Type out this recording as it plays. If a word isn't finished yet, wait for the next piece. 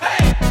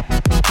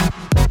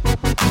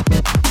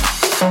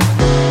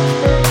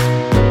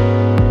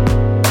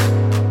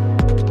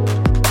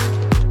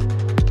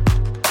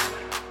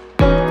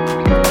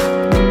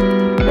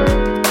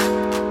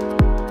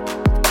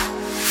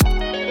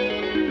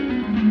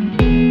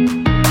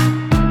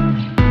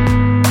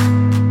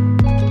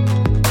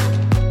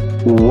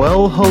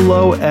Well,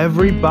 hello,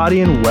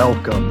 everybody, and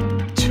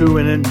welcome to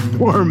an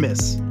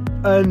enormous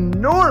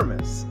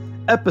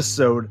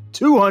episode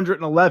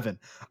 211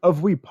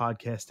 of We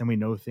Podcast and We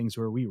Know Things,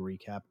 where we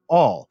recap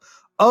all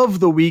of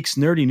the week's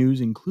nerdy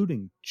news,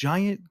 including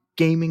giant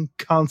gaming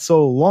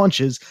console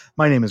launches.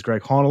 My name is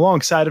Greg Hahn.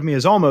 Alongside of me,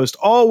 as almost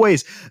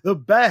always, the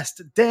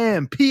best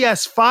damn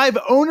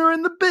PS5 owner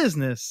in the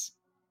business,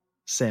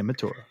 Sam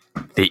Matura.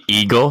 The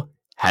Eagle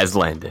has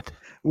landed.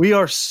 We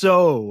are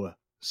so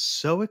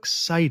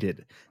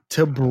excited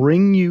to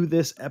bring you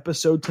this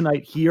episode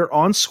tonight here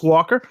on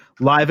Squawker,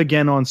 live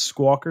again on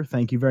Squawker.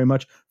 Thank you very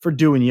much for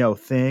doing your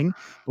thing.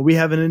 But we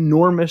have an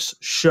enormous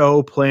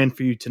show planned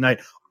for you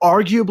tonight.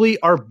 Arguably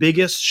our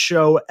biggest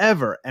show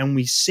ever. And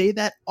we say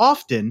that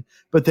often,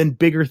 but then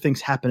bigger things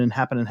happen.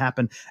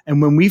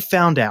 And when we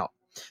found out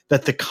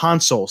that the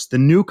consoles, the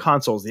new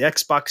consoles, the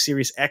Xbox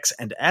Series X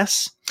and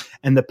S,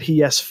 and the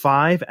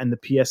PS5 and the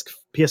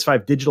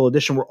PS5 Digital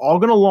Edition were all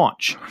going to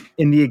launch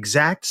in the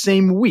exact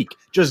same week,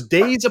 just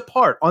days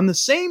apart, on the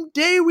same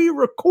day we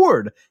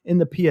record in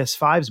the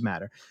PS5's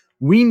matter,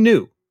 we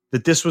knew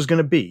that this was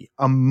going to be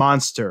a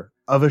monster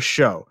of a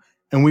show.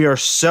 And we are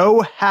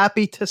so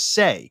happy to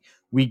say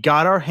we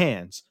got our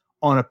hands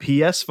on a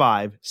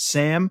PS5.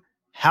 Sam,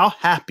 how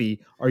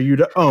happy are you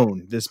to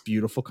own this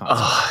beautiful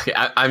console?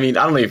 I mean,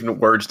 I don't even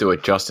words do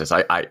it justice.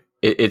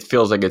 It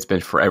feels like it's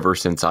been forever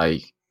since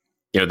they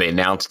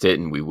announced it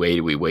and we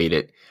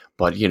waited.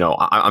 But,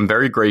 I'm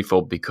very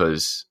grateful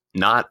because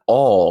not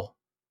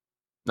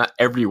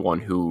everyone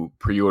who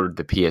pre-ordered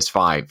the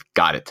PS5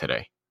 got it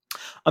today.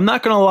 I'm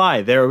not going to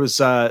lie. There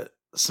was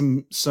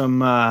some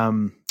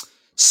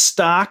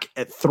stock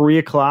at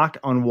 3:00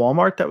 on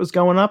Walmart that was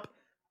going up.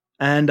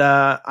 And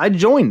I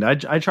joined.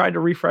 I tried to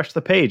refresh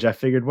the page. I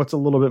figured, what's a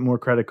little bit more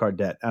credit card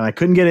debt? And I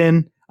couldn't get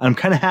in. I'm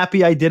kind of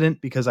happy I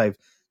didn't, because I've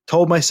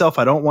told myself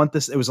I don't want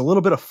this. It was a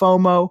little bit of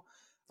FOMO.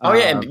 Oh,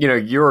 yeah. And,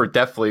 you're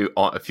definitely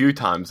a few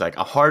times like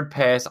a hard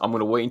pass. I'm going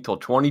to wait until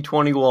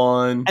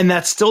 2021. And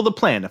that's still the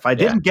plan. If I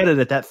didn't get it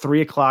at that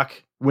 3:00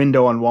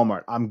 window on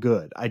Walmart, I'm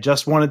good. I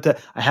just wanted to.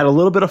 I had a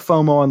little bit of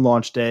FOMO on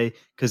launch day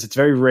because it's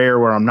very rare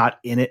where I'm not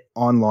in it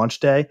on launch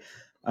day.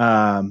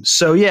 When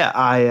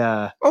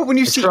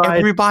you see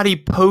everybody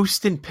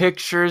posting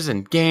pictures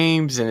and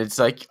games, and it's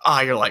like,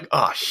 you're like,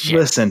 oh shit.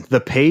 Listen, the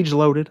page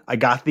loaded. I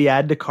got the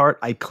add to cart.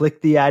 I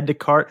clicked the add to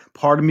cart.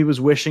 Part of me was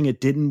wishing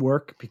it didn't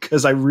work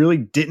because I really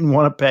didn't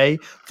want to pay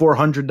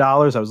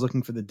 $400. I was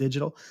looking for the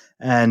digital,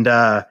 and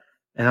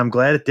I'm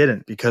glad it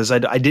didn't, because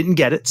I didn't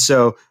get it.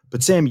 So,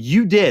 but Sam,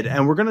 you did,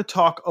 and we're going to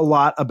talk a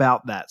lot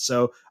about that.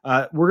 So,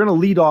 we're going to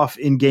lead off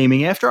in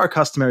gaming after our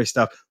customary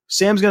stuff.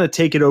 Sam's going to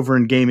take it over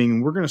in gaming,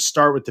 and we're going to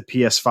start with the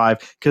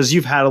PS5 because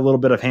you've had a little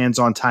bit of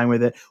hands-on time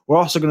with it. We're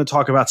also going to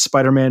talk about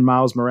Spider-Man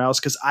Miles Morales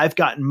because I've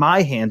gotten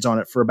my hands on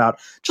it for about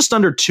just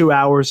under 2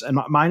 hours, and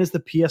mine is the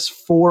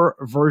PS4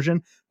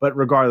 version. But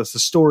regardless, the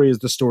story is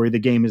the story. The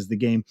game is the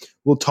game.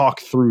 We'll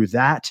talk through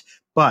that.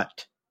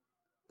 But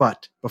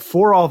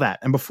before all that,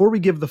 and before we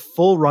give the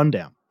full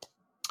rundown,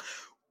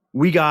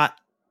 we got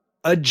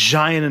a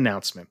giant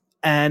announcement,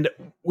 and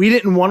we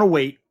didn't want to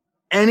wait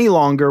any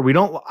longer.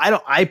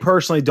 I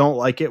personally don't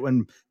like it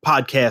when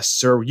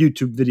podcasts or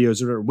YouTube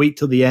videos wait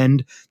till the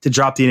end to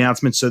drop the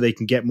announcement so they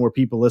can get more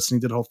people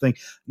listening to the whole thing.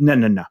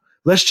 No.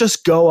 Let's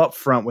just go up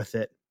front with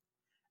it.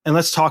 And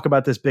let's talk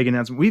about this big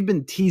announcement. We've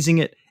been teasing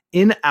it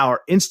in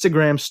our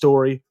Instagram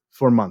story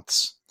for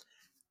months.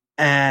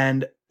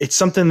 And it's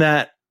something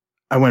that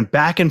I went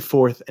back and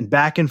forth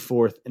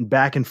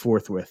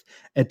with,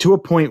 and to a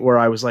point where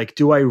I was like,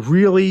 do I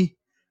really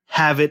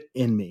have it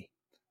in me?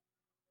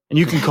 And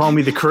you can call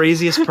me the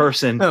craziest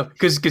person. No,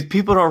 because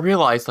people don't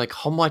realize like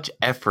how much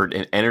effort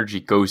and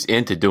energy goes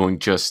into doing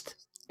just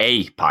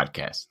a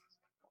podcast.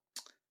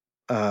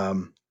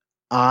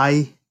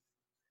 I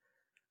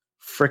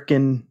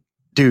freaking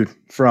dude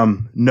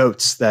from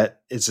notes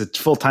that is a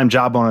full-time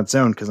job on its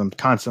own because I'm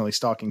constantly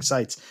stalking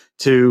sites,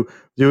 to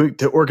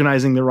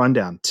organizing the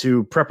rundown,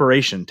 to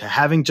preparation, to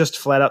having just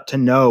flat out to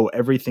know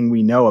everything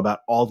we know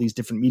about all these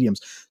different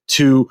mediums,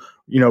 to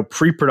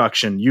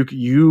pre-production.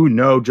 You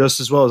know just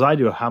as well as I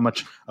do how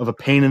much of a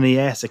pain in the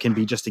ass it can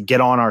be just to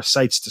get on our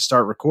sites to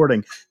start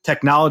recording.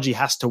 Technology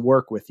has to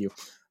work with you.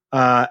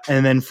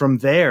 And then from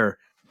there,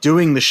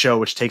 doing the show,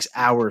 which takes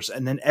hours,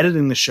 and then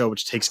editing the show,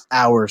 which takes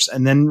hours,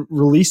 and then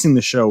releasing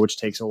the show, which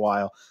takes a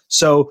while.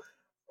 So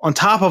on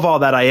top of all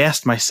that, I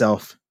asked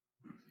myself,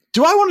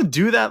 do I want to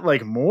do that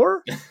like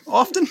more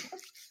often?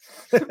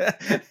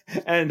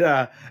 And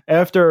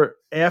after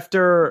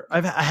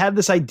I had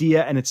this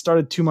idea, and it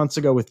started 2 months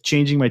ago with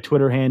changing my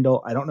Twitter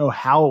handle. I don't know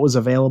how it was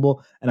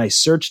available, and I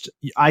searched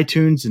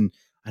iTunes, and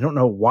I don't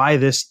know why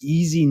this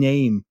easy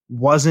name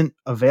wasn't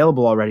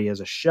available already as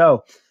a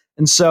show.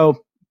 And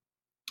so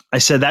I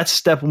said, that's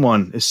step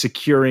one, is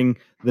securing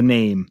the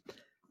name.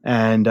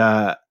 And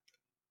I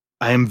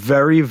am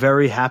very,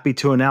 very happy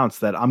to announce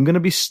that I'm going to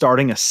be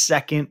starting a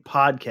second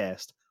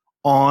podcast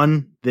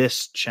on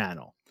this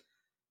channel.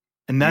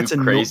 And that's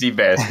crazy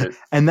bastard.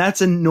 And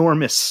that's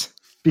enormous,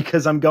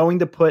 because I'm going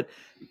to put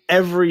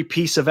every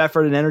piece of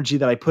effort and energy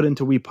that I put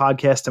into We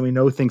Podcast and We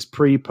Know Things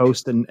pre,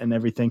 post, and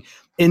everything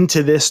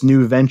into this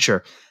new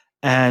venture.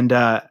 And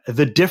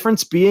the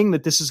difference being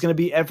that this is going to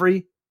be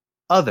every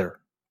other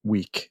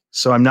week.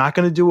 So I'm not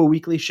going to do a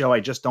weekly show. I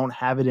just don't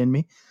have it in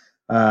me.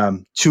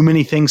 Too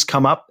many things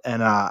come up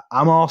and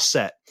I'm all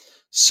set.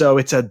 So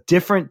it's a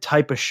different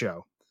type of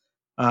show.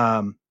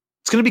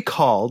 It's going to be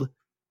called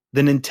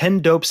The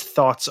Nintendope's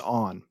Thoughts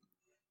On.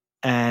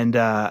 And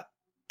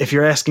if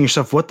you're asking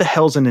yourself, what the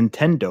hell's a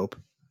Nintendope?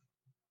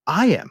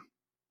 I'm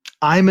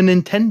a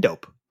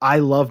Nintendope. I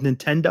love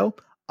Nintendo.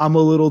 I'm a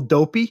little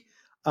dopey.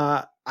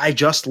 I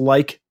just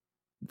like,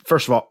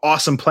 first of all,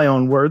 awesome play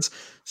on words.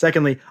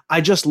 Secondly,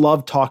 I just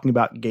love talking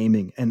about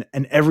gaming and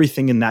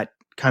everything in that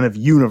kind of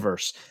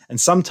universe. And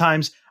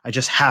sometimes I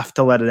just have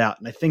to let it out.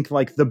 And I think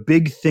like the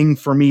big thing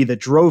for me that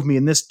drove me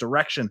in this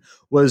direction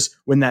was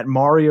when that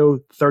Mario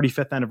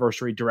 35th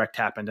anniversary direct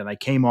happened and I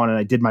came on and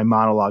I did my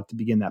monologue to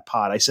begin that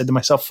pod. I said to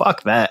myself,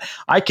 fuck that.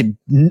 I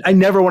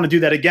never want to do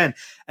that again.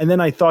 And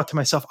then I thought to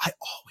myself, I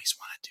always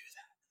want to do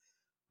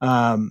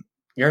that.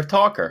 You're a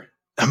talker.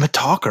 I'm a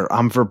talker.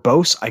 I'm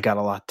verbose. I got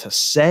a lot to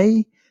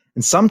say.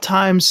 And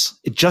sometimes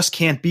it just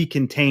can't be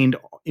contained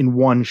in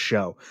one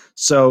show.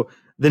 So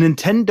the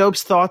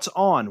Nintendope's Thoughts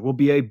On will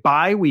be a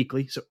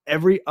bi-weekly, so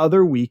every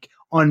other week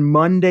on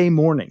Monday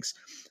mornings.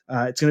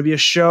 It's going to be a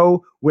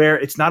show where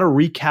it's not a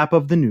recap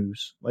of the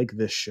news like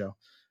this show.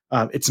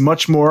 It's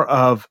much more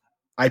of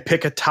I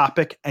pick a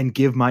topic and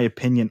give my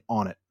opinion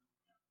on it.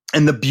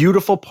 And the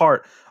beautiful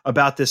part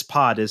about this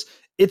pod is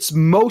it's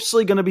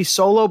mostly going to be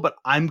solo, but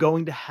I'm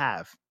going to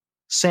have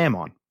Sam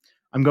on.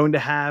 I'm going to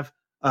have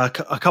a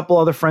couple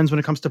other friends when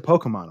it comes to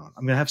Pokemon on.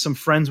 I'm going to have some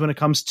friends when it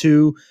comes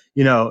to,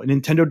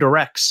 Nintendo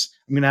Directs.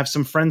 I'm going to have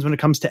some friends when it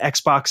comes to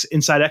Xbox,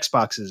 inside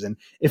Xboxes. And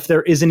if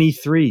there is an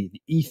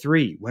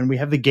E3, when we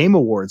have the Game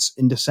Awards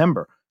in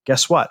December,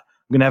 guess what?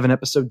 I'm going to have an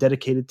episode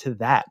dedicated to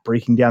that,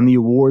 breaking down the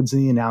awards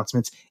and the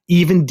announcements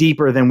even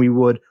deeper than we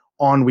would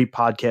on We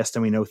Podcast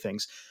and We Know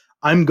Things.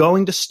 I'm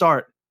going to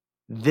start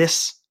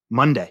this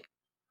Monday.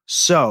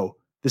 So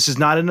this is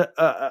not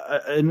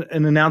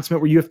an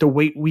announcement where you have to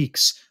wait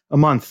weeks, a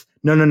month.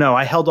 No.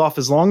 I held off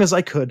as long as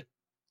I could.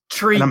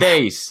 3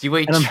 days. You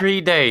wait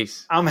 3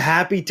 days. I'm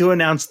happy to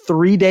announce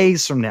 3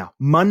 days from now,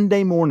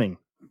 Monday morning,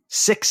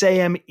 6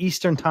 a.m.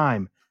 Eastern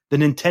Time, the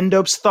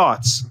Nintendope's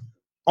Thoughts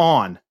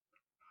on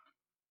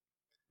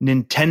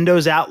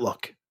Nintendo's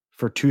outlook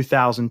for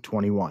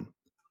 2021.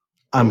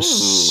 I'm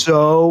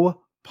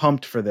so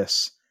pumped for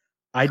this.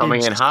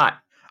 Coming in hot.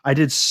 I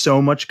did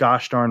so much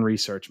gosh darn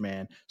research,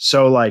 man.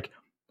 So like,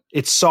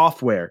 it's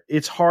software,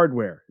 it's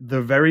hardware,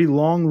 the very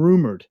long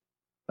rumored,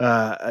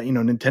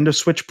 Nintendo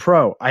Switch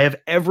Pro. I have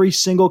every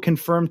single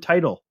confirmed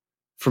title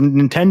from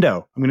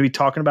Nintendo. I'm going to be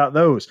talking about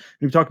those. I'm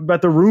going to be talking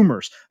about the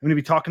rumors. I'm going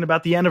to be talking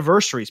about the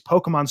anniversaries.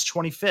 Pokemon's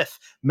 25th,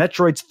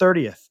 Metroid's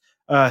 30th,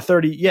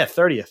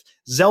 30th,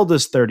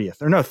 Zelda's 30th,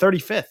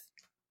 35th.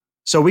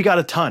 So we got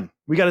a ton.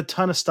 We got a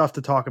ton of stuff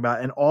to talk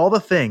about and all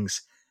the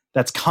things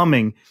that's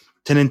coming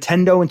to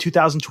Nintendo in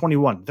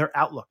 2021. Their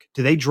outlook.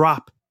 Do they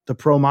drop the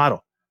Pro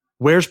model?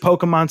 Where's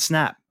Pokemon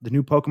Snap? The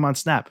new Pokemon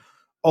Snap.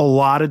 A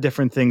lot of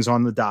different things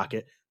on the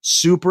docket.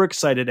 Super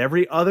excited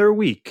every other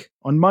week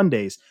on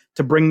Mondays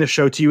to bring the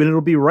show to you. And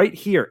it'll be right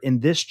here in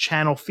this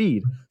channel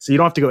feed. So you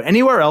don't have to go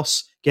anywhere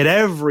else. Get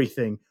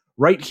everything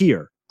right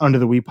here under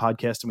the We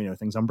Podcast and We Know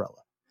Things umbrella.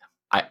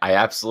 I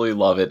absolutely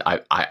love it.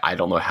 I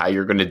don't know how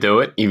you're going to do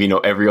it. Even though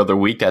every other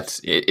week,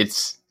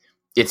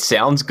 it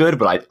sounds good,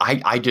 but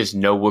I just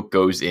know what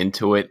goes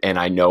into it. And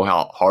I know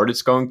how hard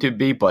it's going to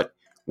be. But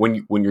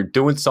when you're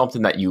doing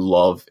something that you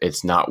love,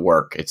 it's not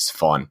work. It's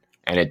fun.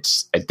 And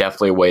it's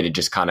definitely a way to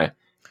just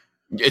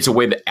it's a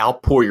way to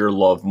outpour your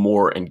love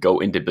more and go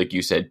into, like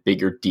you said,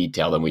 bigger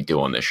detail than we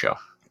do on this show.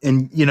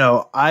 And,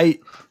 I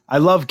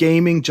love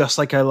gaming just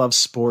like I love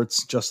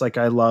sports, just like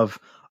I love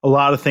a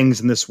lot of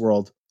things in this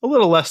world, a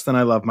little less than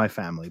I love my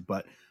family.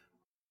 But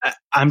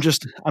I'm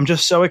just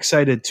so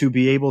excited to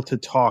be able to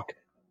talk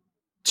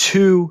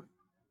to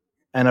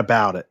and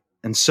about it.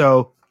 And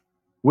so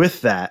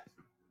with that,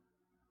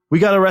 we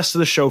got the rest of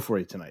the show for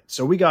you tonight.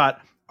 So we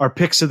got our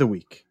picks of the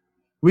week.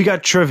 We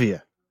got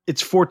trivia.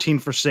 It's 14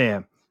 for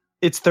Sam.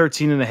 It's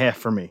 13.5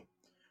 for me.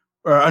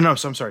 I'm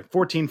sorry.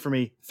 14 for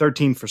me,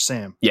 13 for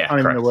Sam. Yeah, I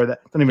don't even know where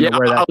that.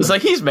 I was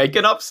like, he's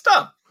making up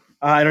stuff.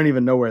 I don't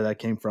even know where that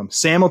came from.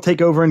 Sam will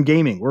take over in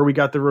gaming, where we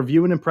got the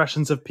review and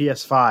impressions of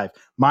PS5,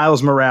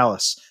 Miles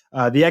Morales,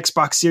 the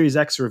Xbox Series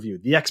X review,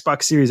 the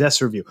Xbox Series S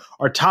review.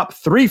 Our top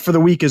 3 for the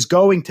week is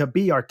going to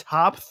be our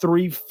top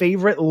 3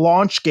 favorite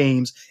launch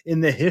games in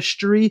the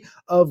history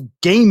of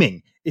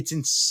gaming. It's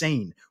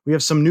insane. We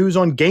have some news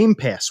on Game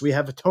Pass. We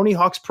have a Tony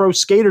Hawk's Pro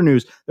Skater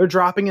news. They're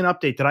dropping an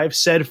update that I've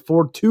said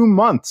for 2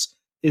 months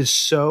is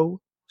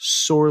so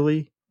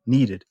sorely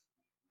needed.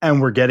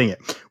 And we're getting it.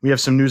 We have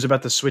some news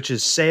about the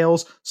Switch's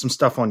sales, some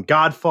stuff on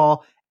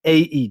Godfall,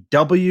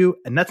 AEW,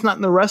 and that's not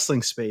in the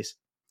wrestling space.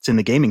 It's in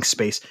the gaming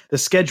space. The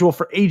schedule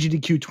for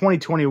AGDQ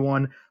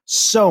 2021,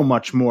 so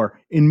much more.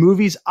 In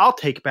movies, I'll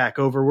take back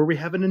over where we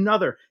have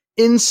another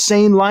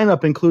insane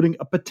lineup, including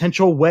a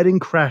potential Wedding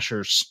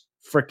Crashers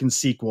freaking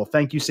sequel.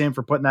 Thank you, Sam,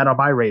 for putting that on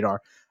my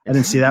radar. I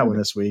didn't see that one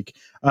this week.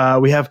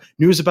 We have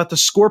news about the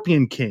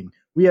Scorpion King.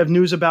 We have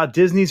news about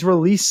Disney's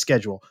release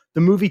schedule,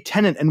 the movie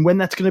Tenet, and when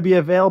that's going to be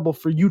available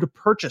for you to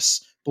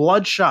purchase.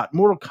 Bloodshot,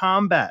 Mortal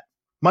Kombat,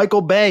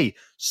 Michael Bay,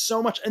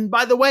 so much. And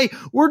by the way,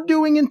 we're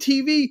doing in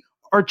TV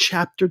our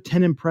Chapter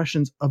 10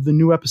 impressions of the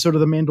new episode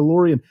of The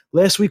Mandalorian.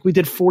 Last week, we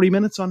did 40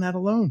 minutes on that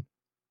alone.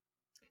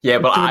 Yeah,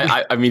 but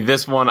I mean,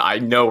 this one, I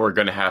know we're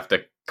going to have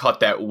to cut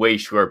that way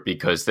short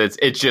because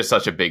it's just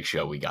such a big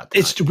show we got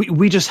tonight.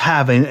 We just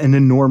have an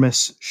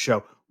enormous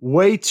show.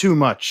 Way too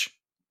much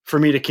for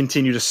me to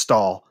continue to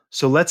stall.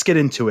 So let's get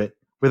into it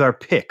with our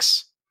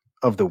picks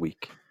of the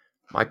week.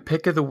 My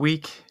pick of the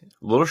week,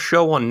 a little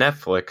show on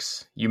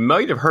Netflix. You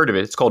might have heard of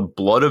it. It's called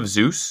Blood of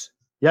Zeus.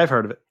 Yeah, I've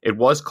heard of it. It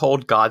was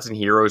called Gods and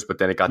Heroes, but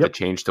then it got to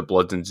change to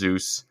Bloods and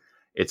Zeus.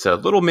 It's a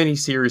little mini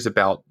series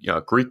about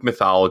Greek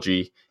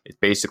mythology. It's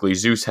basically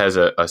Zeus has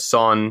a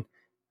son,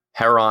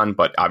 Heron,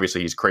 but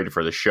obviously he's created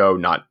for the show,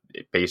 not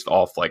based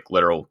off like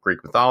literal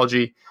Greek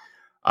mythology.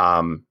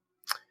 And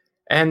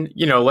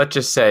let's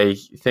just say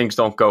things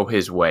don't go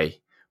his way.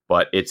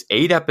 But it's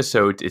 8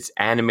 episodes. It's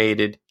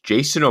animated.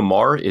 Jason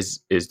O'Mara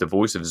is the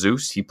voice of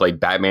Zeus. He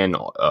played Batman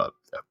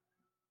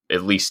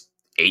at least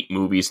 8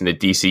 movies in the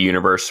DC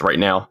universe right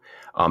now.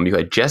 You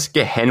had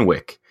Jessica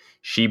Henwick.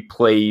 She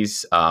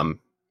plays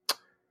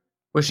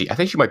was she? I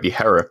think she might be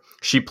Hera.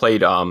 She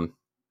played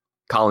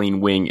Colleen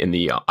Wing in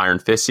the Iron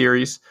Fist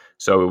series.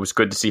 So it was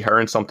good to see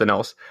her in something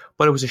else.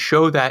 But it was a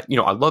show that,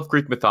 I love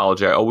Greek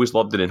mythology. I always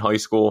loved it in high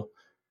school.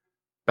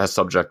 Best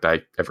subject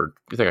I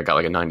think I got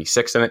like a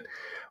 96 in it.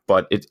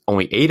 But it's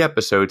only 8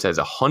 episodes, has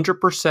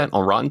 100%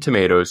 on Rotten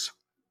Tomatoes.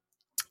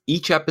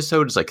 Each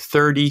episode is like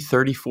 30,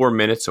 34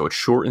 minutes, so it's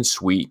short and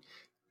sweet.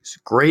 It's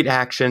great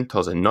action,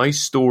 tells a nice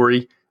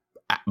story,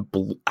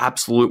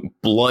 absolute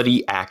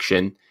bloody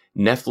action.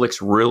 Netflix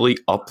really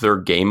upped their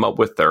game up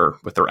with their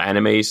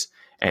animes,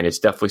 and it's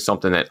definitely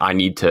something that I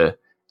need to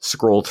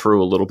scroll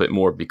through a little bit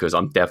more because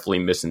I'm definitely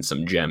missing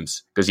some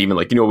gems. Because even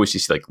always you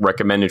see like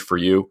recommended for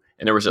you,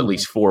 and there was at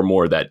least 4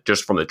 more that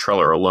just from the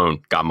trailer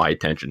alone got my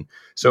attention.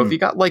 So if you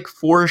got like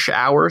 4-ish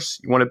hours,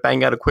 you want to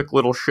bang out a quick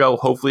little show,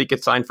 hopefully it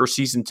gets signed for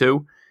season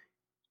 2.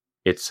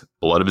 It's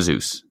Blood of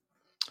Zeus.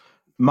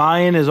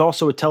 Mine is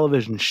also a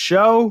television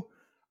show.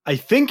 I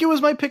think it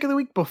was my pick of the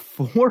week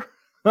before.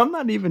 I'm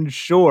not even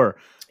sure,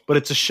 but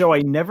it's a show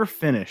I never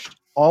finished.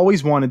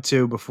 Always wanted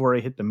to before I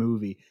hit the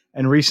movie,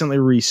 and recently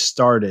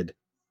restarted.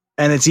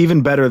 And it's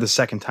even better the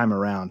second time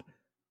around.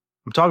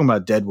 I'm talking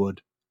about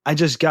Deadwood. I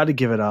just got to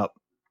give it up.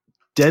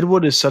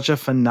 Deadwood is such a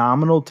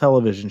phenomenal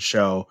television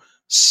show,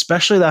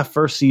 especially that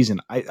first season.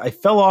 I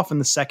fell off in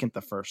the second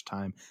the first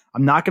time.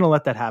 I'm not going to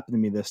let that happen to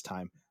me this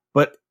time.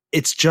 But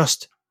it's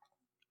just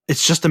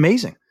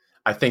amazing.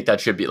 I think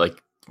that should be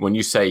like when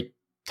you say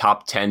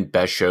top 10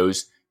 best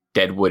shows,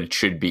 Deadwood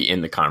should be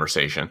in the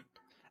conversation.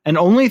 And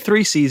only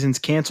 3 seasons,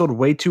 canceled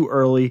way too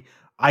early.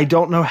 I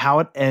don't know how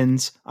it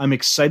ends. I'm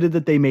excited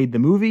that they made the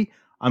movie.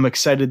 I'm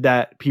excited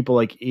that people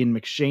like Ian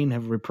McShane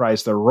have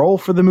reprised their role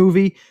for the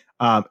movie.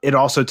 It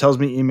also tells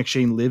me Ian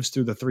McShane lives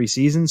through the 3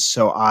 seasons.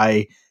 So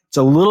it's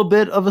a little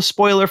bit of a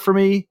spoiler for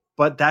me,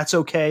 but that's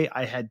okay.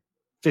 I had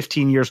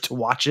 15 years to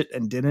watch it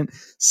and didn't.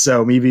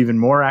 So maybe even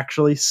more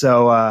actually.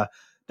 So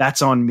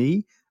that's on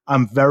me.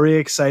 I'm very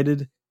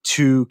excited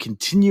to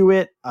continue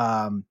it.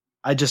 I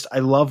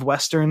love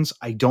Westerns.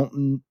 I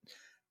don't,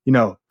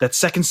 that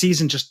second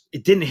season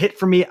it didn't hit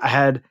for me. I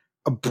had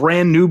a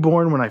brand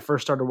newborn when I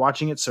first started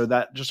watching it. So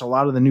that just a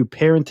lot of the new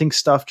parenting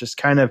stuff just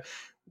kind of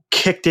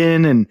kicked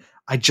in and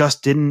I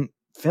just didn't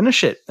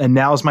finish it. And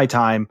now's my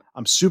time.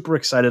 I'm super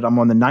excited. I'm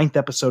on the 9th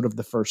episode of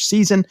the first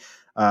season.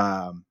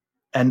 And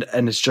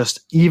it's just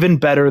even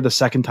better the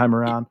second time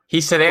around. He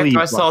said, after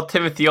I saw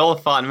Timothy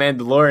Olyphant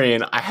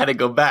Mandalorian, I had to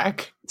go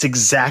back. It's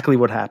exactly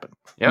what happened.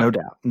 Yep.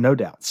 No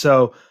doubt.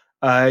 So,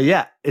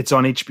 it's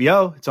on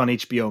HBO. It's on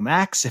HBO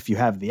Max. If you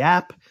have the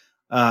app,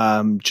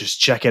 just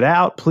check it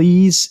out,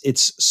 please.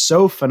 It's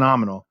so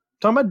phenomenal.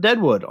 I'm talking about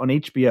Deadwood on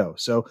HBO.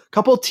 So a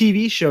couple of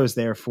TV shows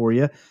there for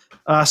you.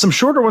 Some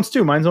shorter ones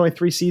too. Mine's only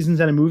 3 seasons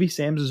and a movie.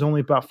 Sam's is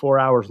only about 4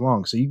 hours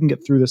long. So you can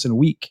get through this in a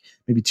week,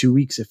 maybe 2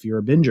 weeks if you're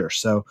a binger.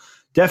 So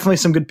definitely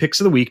some good picks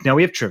of the week. Now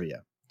we have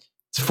trivia.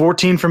 It's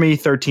 14 for me,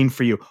 13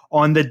 for you.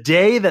 On the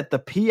day that the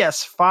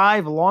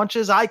PS5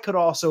 launches, I could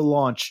also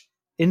launch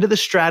into the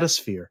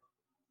stratosphere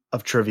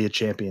of Trivia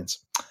Champions.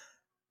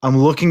 I'm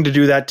looking to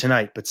do that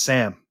tonight, but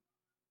Sam,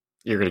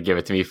 you're going to give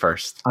it to me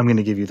first. I'm going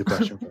to give you the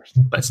question first.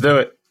 Let's do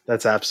it.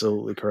 That's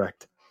absolutely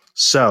correct.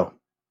 So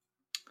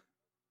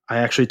I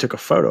actually took a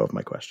photo of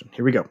my question.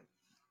 Here we go.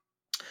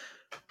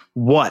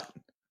 What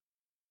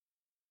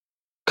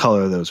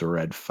color are those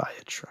red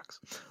Fiat trucks?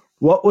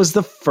 What was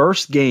the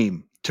first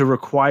game to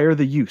require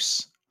the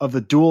use of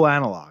the dual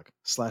analog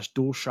 /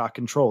 dual shock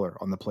controller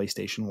on the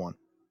PlayStation 1?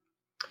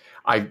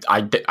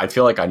 I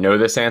feel like I know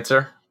this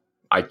answer.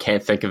 I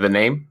can't think of the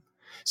name,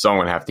 so I'm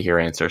going to have to hear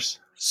answers.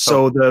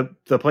 So the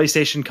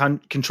PlayStation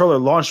controller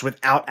launched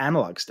without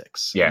analog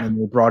sticks. Yeah. And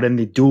they brought in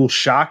the Dual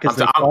Shock, as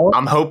they call it.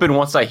 I'm hoping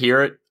once I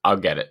hear it, I'll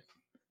get it.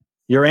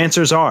 Your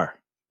answers are: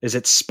 is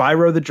it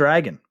Spyro the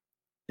Dragon?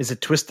 Is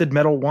it Twisted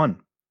Metal 1?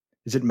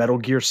 Is it Metal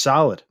Gear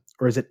Solid?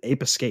 Or is it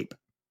Ape Escape?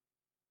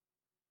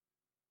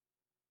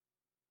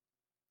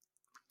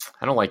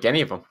 I don't like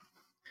any of them.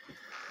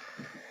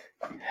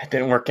 It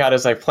didn't work out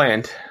as I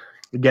planned.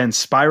 Again,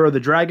 Spyro the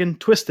Dragon,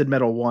 Twisted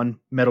Metal 1,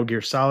 Metal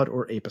Gear Solid,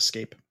 or Ape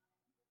Escape?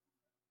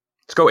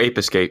 Let's go Ape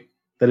Escape.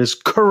 That is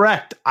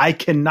correct. I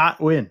cannot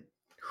win.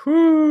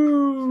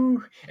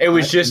 Whew. It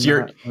was just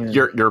your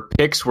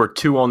picks were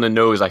too on the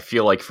nose, I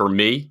feel like, for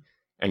me,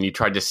 and you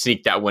tried to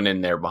sneak that one in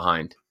there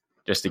behind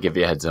just to give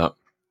you a heads up.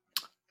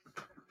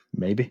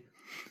 Maybe.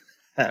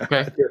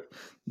 Okay.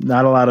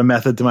 Not a lot of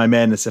method to my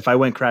madness. If I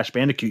went Crash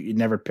Bandicoot, you'd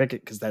never pick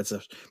it because that's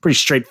a pretty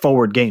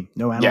straightforward game.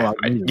 No analog.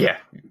 Yeah,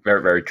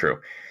 very, very true.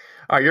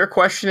 All right, your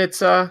question,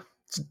 it's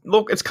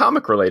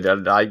comic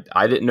related.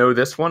 I didn't know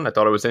this one. I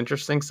thought it was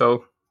interesting,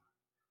 so.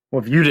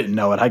 Well, if you didn't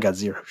know it, I got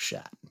zero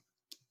shot.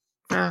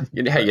 Hey,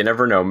 you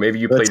never know. Maybe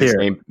you played this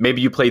game.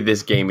 Maybe you played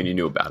this game and you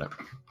knew about it.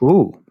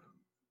 Ooh.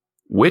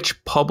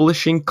 Which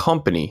publishing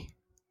company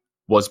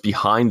was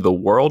behind the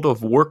World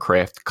of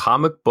Warcraft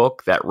comic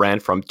book that ran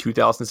from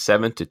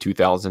 2007 to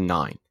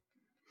 2009?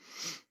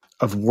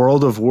 Of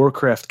World of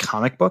Warcraft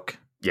comic book?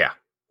 Yeah.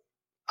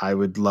 I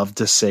would love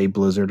to say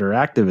Blizzard or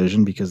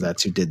Activision because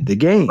that's who did the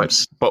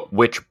games. But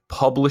which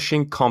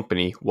publishing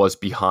company was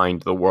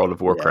behind the World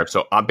of Warcraft?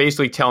 Yeah. So I'm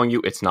basically telling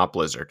you it's not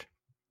Blizzard.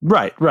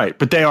 Right.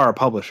 But they are a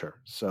publisher.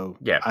 So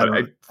yeah,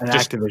 and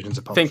Activision's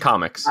a publisher. Think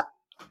comics.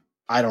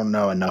 I don't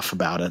know enough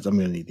about it. I'm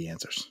going to need the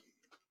answers.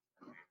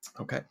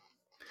 Okay.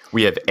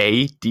 We have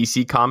A,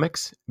 DC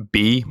Comics,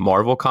 B,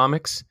 Marvel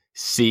Comics,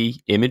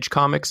 C, Image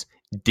Comics,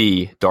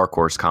 D, Dark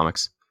Horse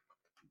Comics.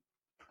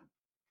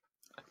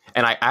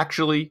 And I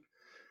actually...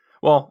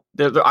 Well,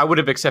 I would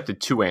have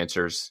accepted two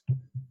answers,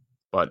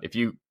 but if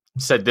you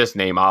said this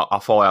name, I'll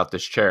fall out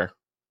this chair.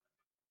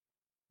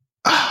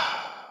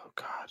 Oh,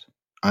 God.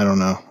 I don't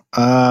know.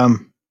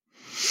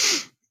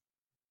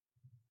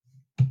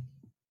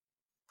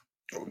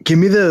 Give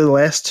me the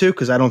last two,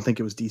 because I don't think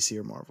it was DC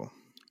or Marvel.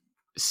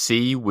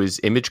 C was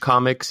Image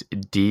Comics.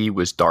 D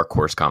was Dark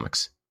Horse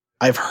Comics.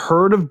 I've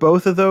heard of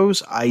both of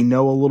those. I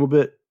know a little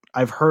bit.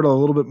 I've heard a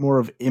little bit more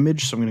of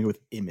Image, so I'm going to go with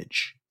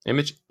Image.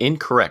 Image?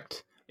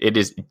 Incorrect. It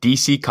is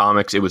DC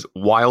Comics. It was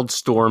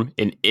Wildstorm,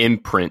 an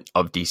imprint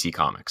of DC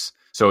Comics.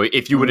 So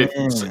if you would have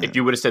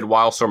said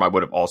Wildstorm, I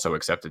would have also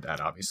accepted that.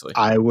 Obviously,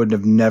 I would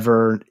have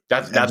never.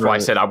 That's why I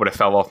said I would have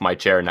fell off my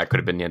chair, and that could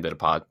have been the end of the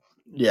pod.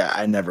 Yeah,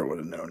 I never would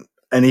have known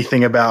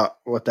anything about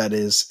what that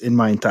is in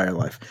my entire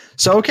life.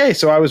 So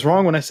I was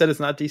wrong when I said it's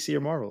not DC or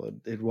Marvel.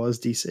 It was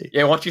DC.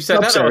 Yeah, once you said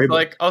that, I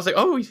was like,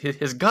 oh,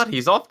 his gut,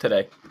 he's off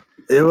today.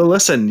 Well,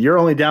 listen, you're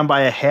only down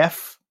by a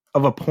half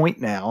of a point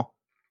now.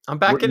 I'm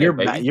back in it,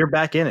 baby. You're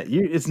back in it.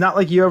 It's not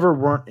like you ever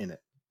weren't in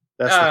it.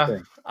 That's the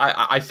thing.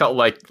 I felt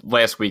like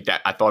last week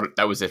that I thought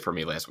that was it for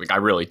me last week. I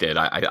really did.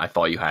 I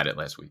thought you had it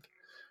last week.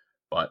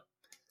 But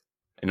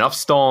enough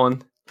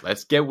stalling.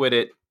 Let's get with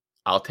it.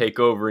 I'll take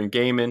over in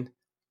gaming,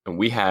 and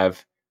we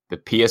have the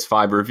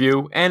PS5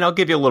 review, and I'll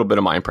give you a little bit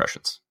of my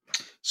impressions.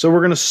 So we're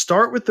going to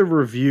start with the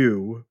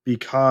review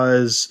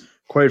because,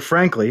 quite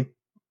frankly,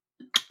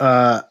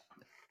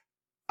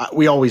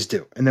 we always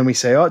do. And then we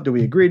say, oh, do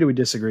we agree? Do we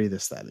disagree?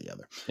 This, that, and the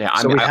other. Yeah,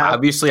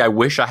 obviously, I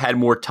wish I had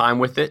more time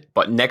with it,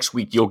 but next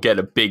week you'll get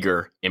a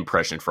bigger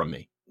impression from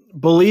me.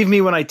 Believe me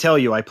when I tell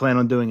you, I plan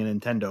on doing a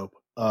Nintendo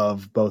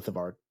of both of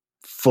our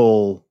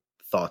full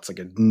thoughts, like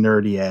a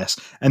nerdy ass.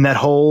 And that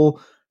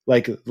whole,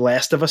 like,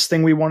 Last of Us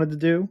thing we wanted to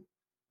do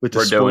with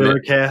the spoiler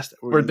cast.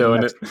 We're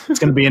doing it. It's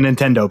going to be a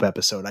Nintendo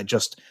episode. I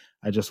just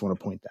want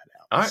to point that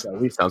out. All right.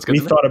 So sounds good. We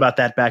thought about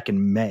that back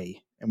in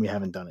May. And we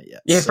haven't done it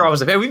yet. Yeah, so. I was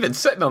like, hey, we've been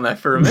sitting on that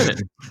for a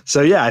minute.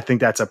 So yeah, I think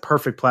that's a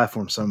perfect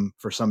platform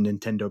for some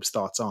Nintendo's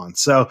thoughts on.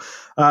 So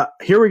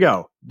here we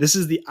go. This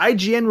is the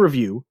IGN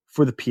review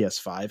for the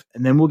PS5,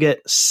 and then we'll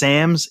get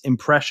Sam's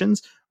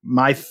impressions.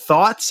 My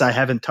thoughts, I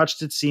haven't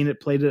touched it, seen it,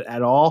 played it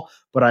at all,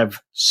 but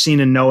I've seen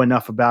and know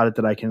enough about it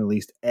that I can at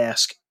least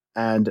ask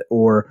and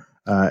or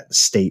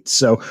state.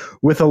 So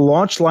with a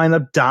launch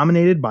lineup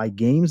dominated by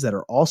games that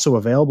are also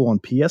available on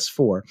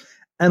PS4,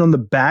 and on the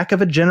back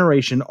of a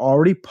generation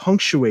already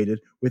punctuated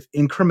with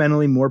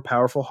incrementally more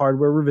powerful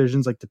hardware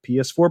revisions like the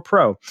PS4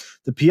 Pro,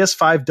 the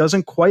PS5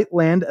 doesn't quite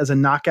land as a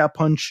knockout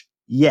punch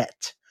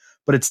yet,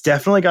 but it's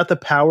definitely got the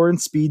power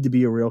and speed to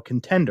be a real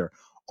contender.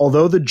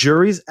 Although the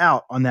jury's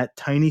out on that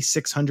tiny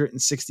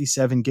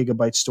 667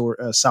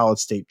 gigabyte solid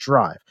state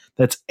drive.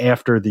 That's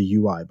after the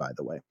UI, by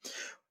the way.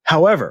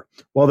 However,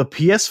 while the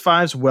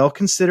PS5's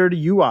well-considered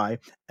UI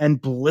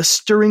and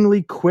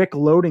blisteringly quick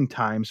loading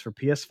times for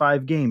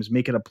PS5 games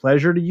make it a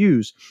pleasure to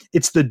use,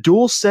 it's the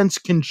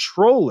DualSense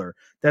controller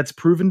that's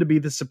proven to be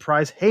the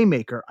surprise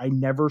haymaker I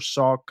never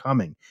saw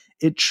coming.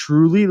 It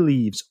truly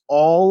leaves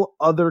all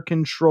other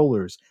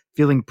controllers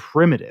feeling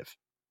primitive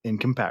in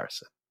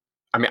comparison.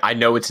 I mean, I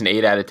know it's an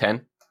 8 out of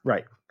 10.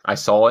 Right. I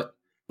saw it,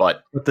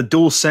 But the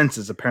DualSense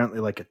is apparently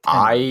like a 10.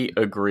 I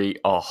agree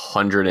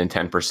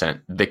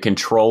 110%. The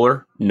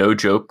controller, no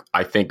joke,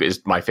 I think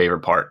is my favorite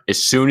part. As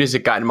soon as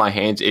it got in my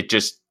hands, it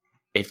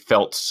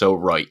felt so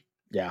right.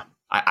 Yeah.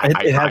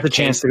 It had the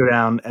chance to go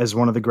down as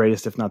one of the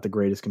greatest, if not the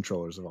greatest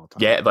controllers of all time.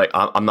 Yeah, like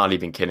I'm not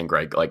even kidding,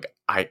 Greg. Like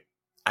I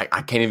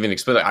can't even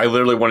explain it. I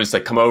literally wanted to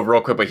like come over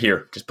real quick, but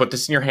here, just put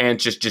this in your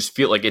hands. Just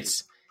feel like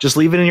it's. Just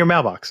leave it in your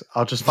mailbox.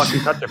 I'll just fucking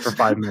touch it for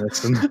 5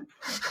 minutes, and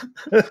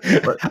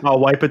I'll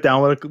wipe it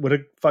down with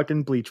a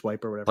fucking bleach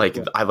wipe or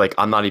whatever.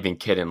 I'm not even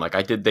kidding. Like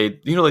they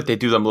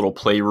do them little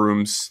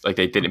playrooms like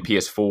they did in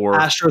PS4.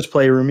 Astro's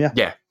Playroom, yeah.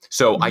 Yeah.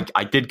 So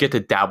I did get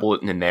to dabble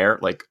it in there.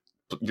 Like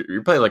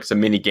you play like it's a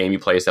mini game. You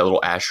play as that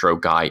little Astro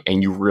guy,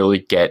 and you really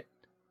get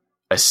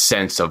a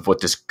sense of what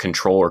this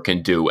controller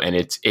can do, and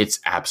it's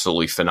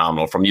absolutely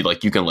phenomenal. From you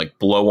can like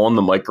blow on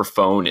the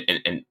microphone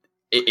and.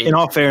 In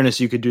all fairness,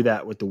 you could do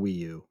that with the Wii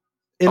U.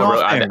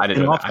 I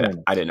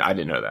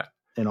didn't know that.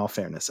 In all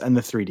fairness, and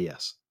the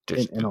 3DS.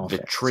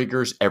 The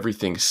triggers,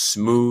 everything's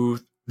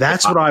smooth.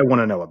 That's what I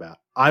want to know about.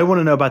 I want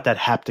to know about that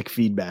haptic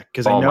feedback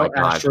because I know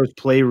Astro's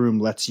Playroom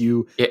lets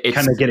you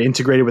kind of get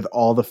integrated with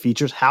all the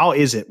features. How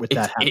is it with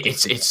that haptic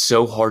feedback? It's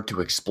so hard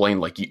to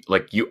explain.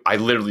 I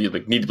literally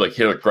need to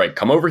here, Greg,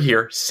 come over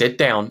here, sit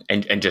down,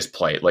 and just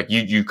play it. Like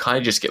you kind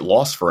of just get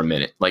lost for a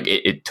minute. Like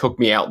it took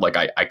me out. Like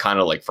I kind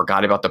of like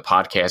forgot about the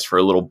podcast for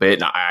a little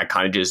bit, and I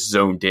kind of just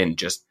zoned in.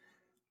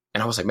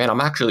 And I was like, man,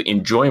 I'm actually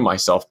enjoying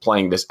myself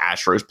playing this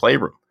Astro's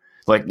Playroom.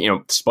 Like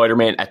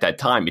Spider-Man at that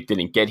time, it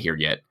didn't get here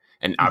yet.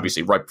 And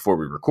obviously, right before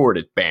we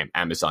recorded, bam,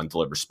 Amazon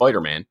delivers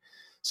Spider-Man.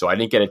 So I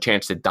didn't get a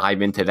chance to dive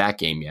into that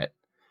game yet.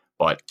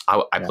 But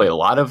I played a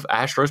lot of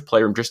Astro's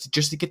Playroom just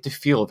to get the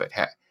feel of it.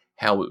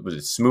 How was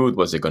it smooth?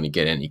 Was it going to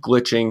get any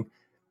glitching?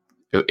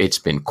 It's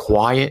been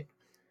quiet.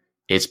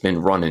 It's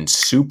been running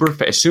super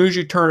fast. As soon as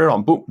you turn it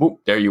on, boop, boop,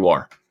 there you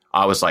are.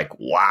 I was like,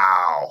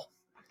 wow.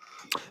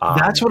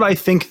 That's what I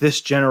think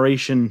this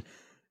generation,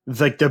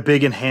 like the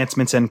big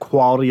enhancements and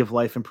quality of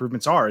life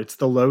improvements are. It's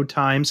the load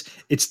times.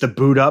 It's the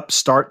boot up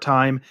start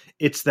time.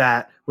 It's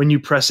that when you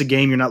press a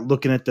game, you're not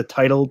looking at the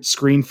title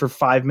screen for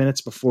 5 minutes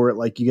before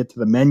you get to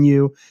the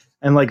menu.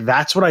 And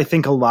that's what I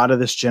think a lot of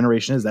this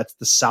generation is. That's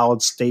the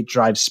solid state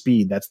drive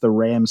speed. That's the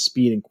RAM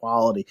speed and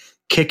quality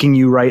kicking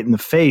you right in the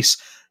face.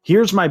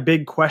 Here's my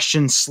big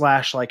question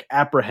 /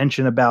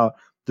 apprehension about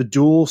the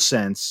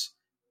DualSense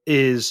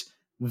is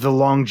the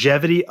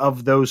longevity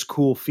of those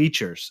cool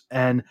features.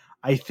 And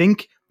I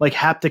think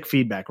haptic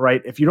feedback,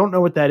 right? If you don't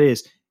know what that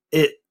is,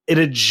 it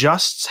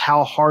adjusts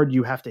how hard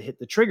you have to hit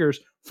the triggers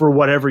for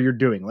whatever you're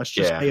doing. Let's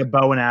just say a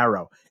bow and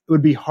arrow. It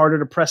would be harder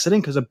to press it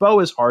in because a bow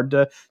is hard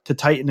to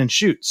tighten and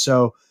shoot.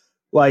 So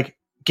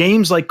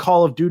games like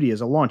Call of Duty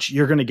as a launch,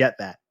 you're going to get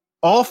that.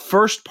 All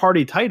first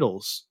party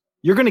titles,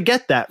 you're going to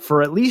get that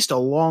for at least a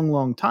long,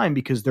 long time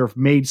because they're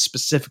made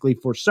specifically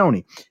for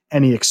Sony.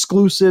 Any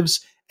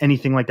exclusives,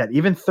 anything like that,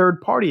 even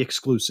third party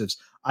exclusives,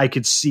 I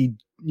could see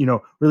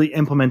really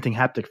implementing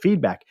haptic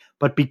feedback.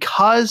 But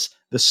because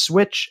the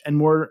Switch and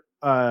more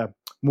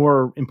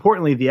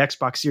importantly, the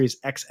Xbox Series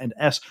X and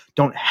S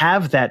don't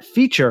have that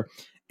feature,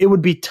 it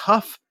would be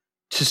tough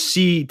to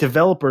see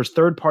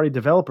third-party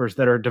developers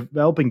that are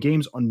developing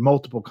games on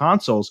multiple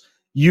consoles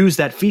use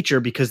that feature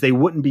because they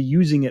wouldn't be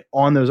using it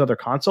on those other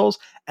consoles,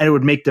 and it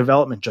would make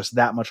development just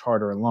that much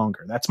harder and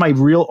longer. That's my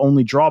real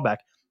only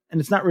drawback,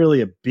 and it's not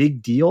really a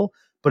big deal,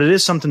 but it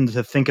is something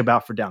to think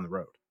about for down the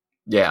road.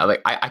 Yeah,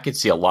 I could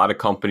see a lot of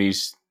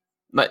companies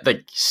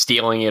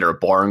stealing it or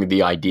borrowing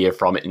the idea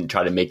from it and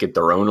try to make it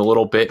their own a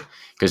little bit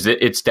because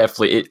it's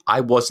definitely.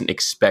 I wasn't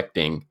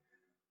expecting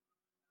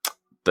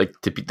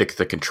to be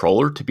the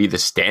controller to be the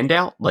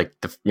standout.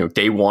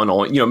 Day one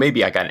on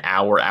maybe I got an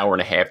hour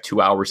and a half, 2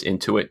 hours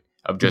into it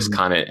of just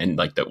kind of and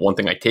the one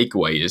thing I take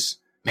away is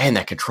man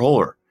that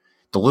controller,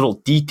 the little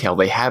detail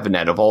they have in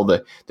that of all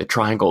the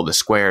triangle, the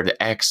square,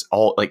 the X,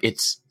 all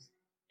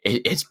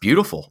it's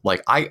beautiful.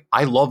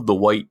 I love the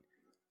white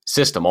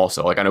system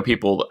also. I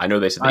know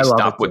they said they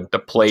stopped with the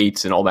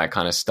plates and all that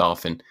kind of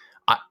stuff, and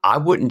I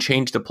wouldn't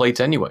change the plates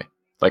anyway.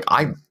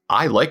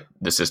 I like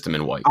the system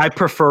in white. I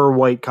prefer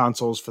white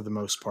consoles for the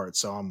most part,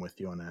 so I'm with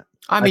you on that.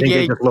 I think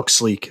it just looks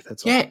sleek.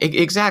 That's all.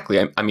 Exactly.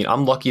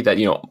 I'm lucky that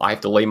I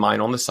have to lay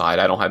mine on the side.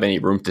 I don't have any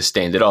room to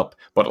stand it up.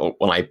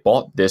 But when I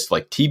bought this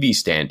TV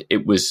stand,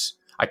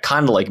 I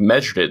kind of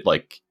measured it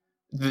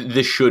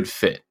this should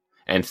fit,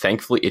 and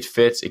thankfully it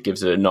fits. It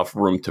gives it enough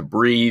room to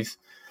breathe.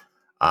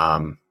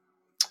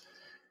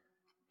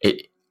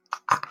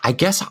 I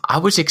guess I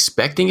was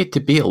expecting it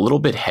to be a little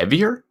bit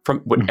heavier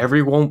from what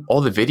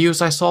all the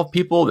videos I saw of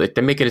people that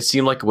they make it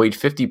seem like it weighed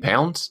 50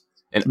 pounds.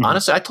 And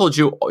honestly, I told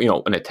you,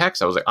 in a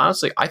text, I was like,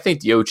 honestly, I think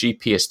the OG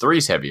PS3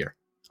 is heavier.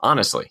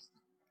 Honestly,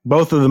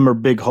 both of them are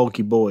big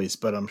hulky boys,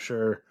 but I'm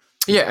sure.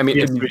 Yeah, I mean,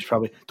 PS3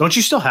 probably. Don't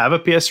you still have a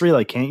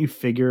PS3? Can't you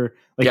figure?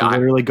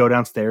 Literally go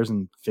downstairs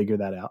and figure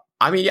that out.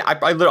 I mean, yeah,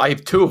 I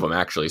have two of them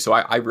actually, so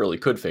I really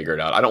could figure it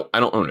out. I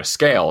don't own a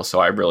scale, so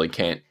I really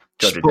can't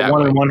judge it that way.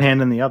 One in one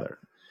hand and the other.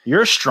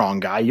 You're a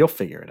strong guy. You'll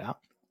figure it out.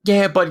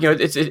 Yeah, but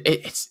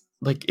it's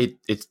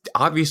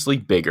obviously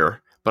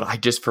bigger, But I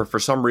just, for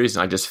some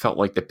reason, I just felt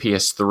like the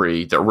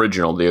PS3, the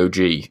original, the OG,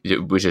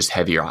 it was just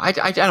heavier. I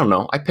don't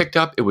know. I picked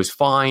up, it was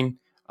fine.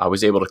 I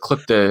was able to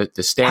clip the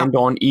stand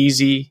on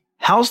easy.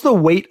 How's the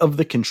weight of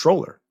the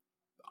controller?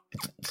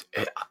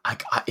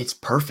 It's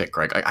perfect,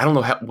 Greg. I don't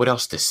know what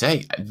else to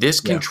say. This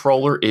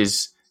controller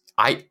is,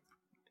 I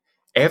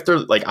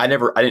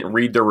didn't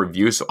read their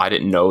review, so I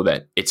didn't know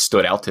that it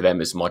stood out to them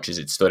as much as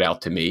it stood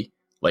out to me.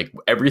 Like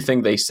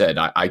everything they said,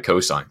 I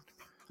co-sign.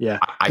 Yeah.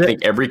 I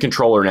think every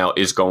controller now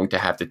is going to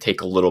have to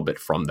take a little bit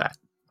from that.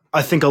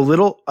 I think a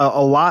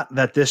lot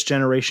that this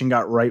generation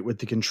got right with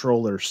the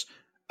controllers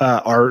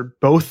are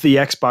both the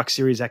Xbox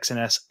Series X and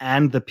S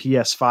and the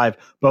PS5,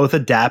 both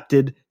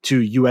adapted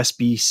to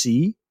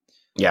USB-C.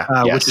 Yeah,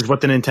 which is what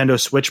the Nintendo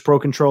Switch Pro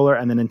controller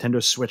and the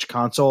Nintendo Switch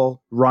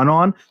console run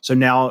on. So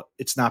now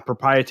it's not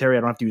proprietary. I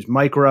don't have to use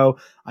micro.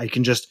 I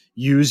can just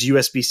use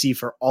USB-C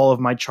for all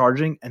of my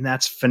charging, and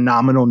that's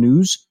phenomenal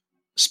news,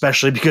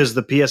 especially because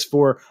the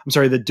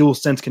the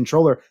DualSense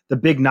controller, the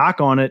big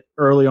knock on it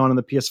early on in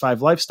the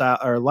PS5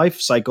 life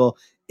cycle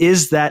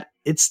is that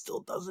it still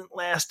doesn't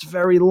last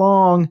very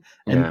long,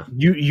 and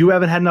you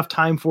haven't had enough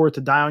time for it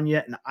to die on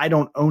yet, and I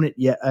don't own it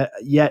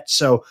yet.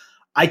 So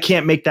I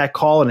can't make that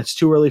call, and it's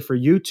too early for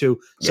you to.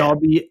 So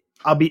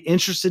I'll be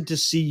interested to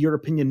see your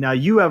opinion. Now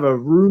you have a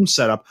room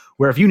set up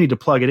where if you need to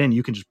plug it in,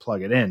 you can just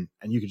plug it in,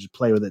 and you can just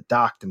play with it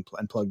docked and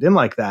plugged in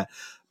like that.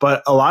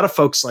 But a lot of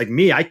folks like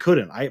me, I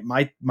couldn't.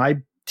 My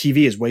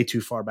TV is way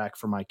too far back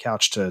from my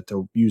couch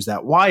to use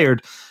that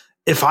wired.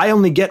 If I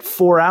only get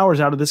 4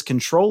 hours out of this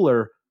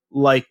controller,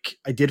 like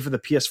I did for the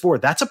PS4,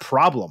 that's a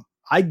problem.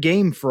 I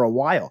game for a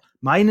while.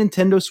 My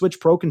Nintendo Switch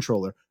Pro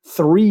controller,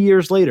 3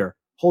 years later,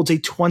 holds a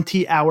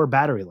 20-hour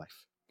battery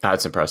life.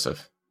 That's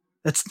impressive.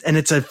 And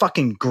it's a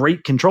fucking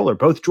great controller,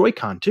 both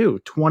Joy-Con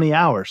too, 20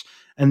 hours.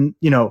 And,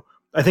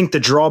 I think the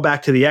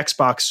drawback to the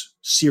Xbox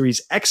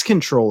Series X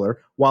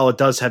controller, while it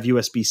does have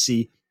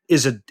USB-C,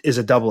 is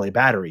a AA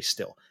battery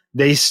still.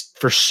 They,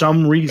 for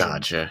some reason,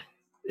 gotcha.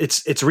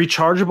 It's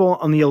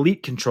rechargeable on the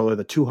Elite controller,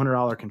 the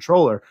 $200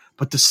 controller,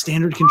 but the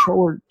standard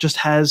controller just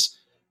has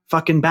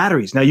fucking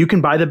batteries. Now you can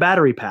buy the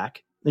battery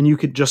pack, and you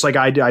could, just like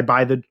I do, I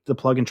buy the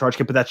plug and charge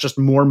kit, but that's just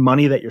more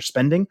money that you're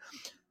spending.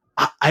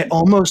 I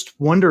almost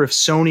wonder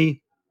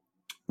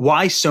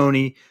why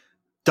Sony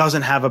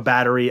doesn't have a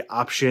battery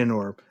option,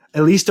 or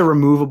at least a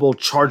removable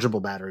chargeable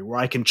battery where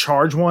I can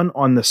charge one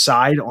on the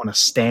side on a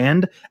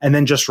stand and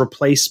then just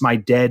replace my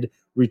dead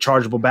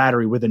rechargeable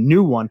battery with a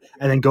new one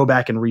and then go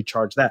back and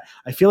recharge that.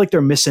 I feel like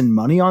they're missing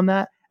money on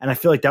that. And I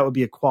feel like that would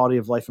be a quality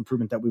of life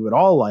improvement that we would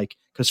all like,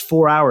 because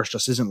 4 hours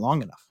just isn't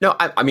long enough. No,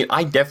 I mean,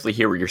 I definitely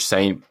hear what you're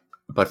saying.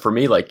 But for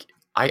me, like,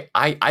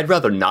 I'd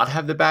rather not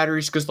have the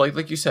batteries, because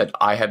like you said,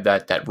 I have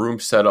that room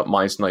set up.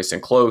 Mine's nice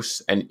and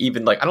close. And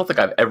even like, I don't think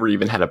I've ever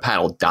even had a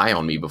panel die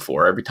on me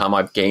before. Every time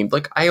I've gamed,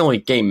 like, I only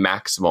game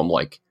maximum,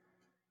 like,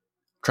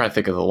 I'm trying to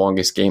think of the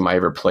longest game I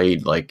ever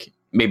played, like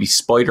maybe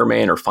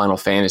Spider-Man or Final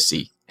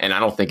Fantasy. And I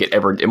don't think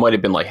it might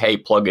have been like, hey,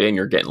 plug it in,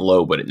 you're getting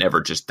low, but it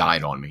never just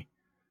died on me.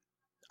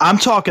 I'm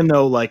talking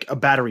though, like a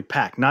battery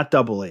pack, not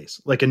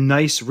AA's, like a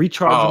nice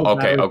rechargeable. Oh,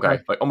 okay,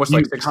 pack. like almost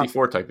like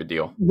 64 type of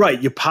deal.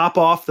 Right, you pop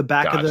off the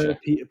back of the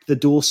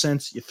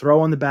DualSense, you throw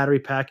on the battery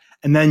pack,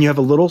 and then you have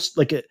a little,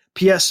 like a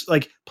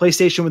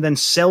PlayStation would then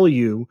sell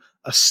you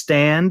a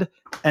stand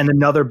and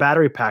another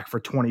battery pack for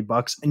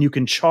 $20, and you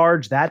can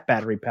charge that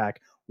battery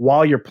pack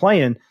while you're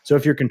playing. So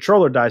if your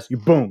controller dies, you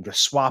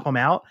just swap them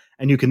out,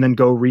 and you can then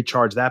go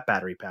recharge that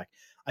battery pack.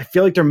 I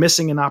feel like they're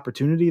missing an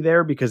opportunity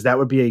there, because that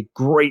would be a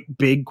great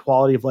big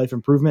quality of life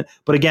improvement.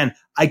 But again,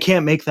 I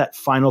can't make that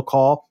final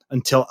call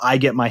until I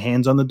get my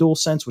hands on the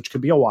DualSense, which could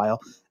be a while,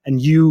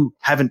 and you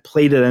haven't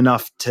played it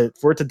enough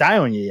for it to die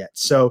on you yet.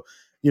 So,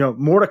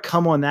 more to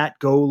come on that.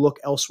 Go look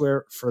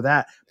elsewhere for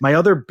that. My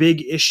other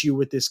big issue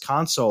with this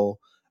console,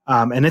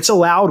 and it's a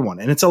loud one,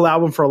 and it's a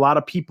loud one for a lot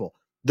of people.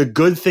 The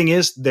good thing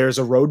is there's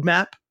a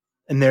roadmap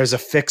and there's a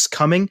fix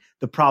coming.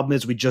 The problem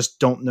is we just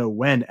don't know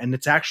when. And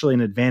it's actually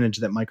an advantage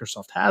that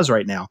Microsoft has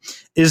right now,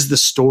 is the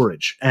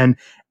storage. And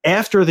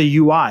after the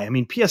UI, I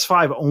mean,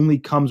 PS5 only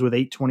comes with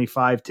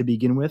 825 to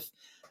begin with,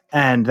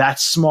 and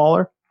that's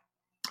smaller.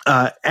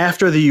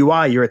 After the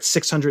UI, you're at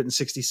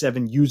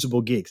 667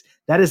 usable gigs.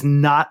 That is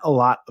not a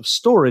lot of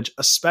storage,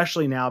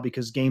 especially now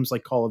because games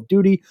like Call of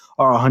Duty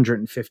are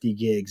 150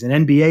 gigs,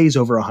 and NBA is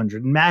over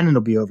 100, and Madden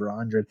will be over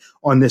 100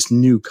 on this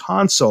new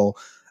console.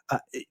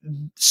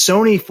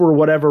 Sony, for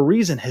whatever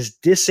reason, has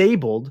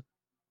disabled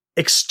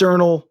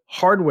external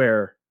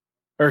hardware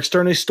or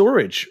external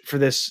storage for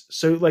this.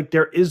 So, like,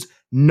 there is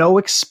no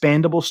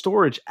expandable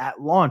storage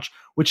at launch,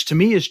 which to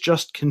me is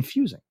just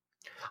confusing.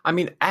 I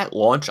mean, at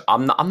launch,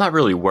 I'm not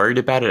really worried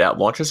about it at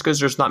launch, just because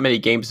there's not many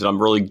games that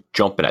I'm really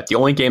jumping at. The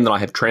only game that I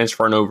have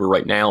transferring over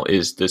right now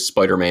is the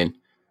Spider-Man,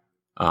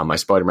 my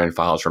Spider-Man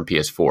files from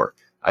PS4.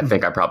 I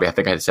think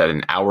I said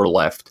an hour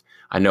left.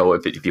 I know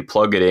if you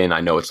plug it in,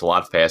 I know it's a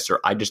lot faster.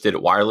 I just did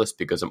it wireless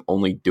because I'm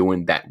only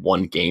doing that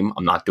one game.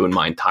 I'm not doing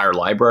my entire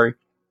library.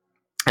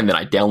 And then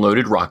I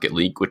downloaded Rocket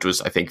League, which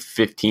was, I think,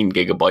 15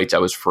 gigabytes. I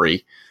was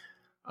free.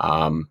 So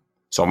I'm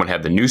going to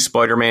have the new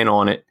Spider-Man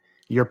on it.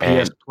 Your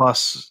And PS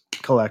Plus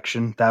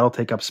collection, that'll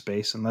take up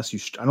space unless you.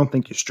 I don't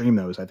think you stream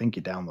those. I think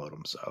you download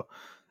them. So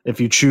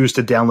if you choose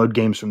to download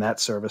games from that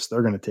service,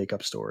 they're going to take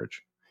up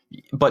storage.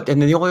 But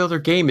and then the only other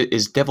game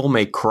is Devil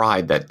May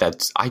Cry.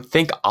 That's I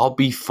think I'll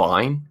be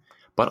fine.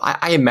 But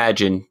I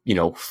imagine,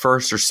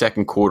 first or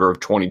second quarter of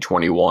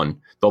 2021,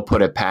 they'll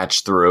put a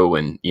patch through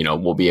and,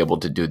 we'll be able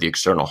to do the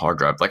external hard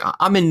drive. Like,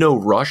 I'm in no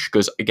rush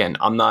because, again,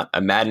 I'm not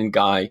a Madden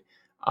guy.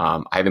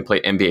 I haven't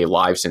played NBA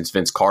Live since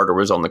Vince Carter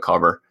was on the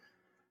cover.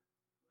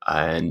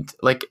 And,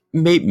 like,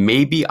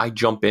 maybe I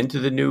jump into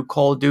the new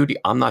Call of Duty.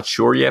 I'm not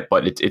sure yet,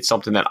 but it's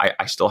something that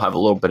I still have a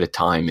little bit of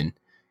time. And,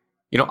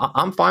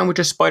 I'm fine with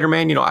just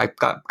Spider-Man. I've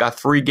got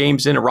 3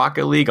 games in a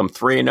Rocket League. I'm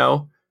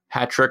 3-0.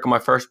 Hat trick on my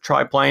first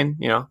try playing,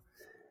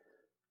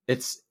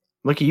 It's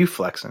look at you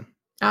flexing.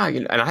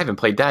 And I haven't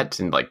played that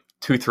in like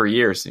 2-3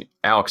 years.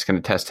 Alex can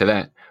attest to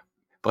that.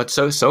 But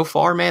so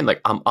far, man,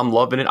 like I'm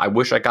loving it. I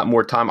wish I got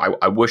more time.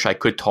 I wish I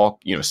could talk,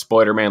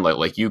 Spider-Man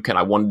like you can.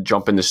 I wanted to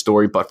jump in the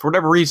story, but for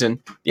whatever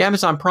reason, the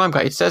Amazon Prime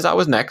guy, it says I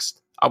was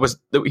next.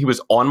 He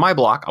was on my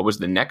block. I was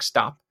the next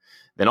stop.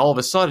 Then all of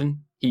a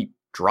sudden, he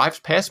drives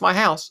past my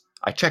house.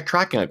 I checked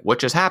tracking, like what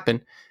just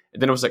happened?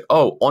 And then it was like,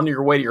 oh, on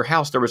your way to your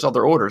house, there was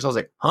other orders. I was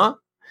like, huh?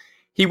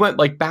 He went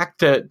like back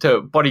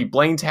to Buddy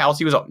Blaine's house.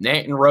 He was up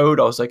Nanton Road.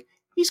 I was like,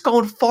 he's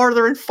going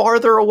farther and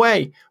farther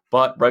away.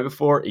 But right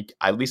before,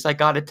 at least I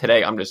got it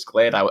today. I'm just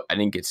glad I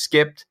didn't get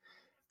skipped.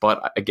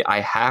 But I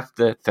have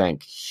to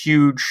thank,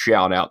 huge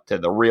shout out to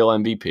the real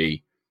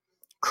MVP,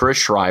 Chris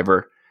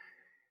Schreiber.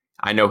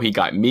 I know he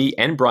got me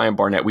and Brian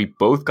Barnett. We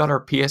both got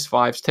our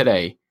PS5s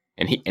today.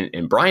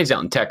 And Brian's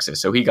out in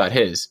Texas, so he got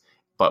his.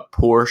 But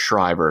poor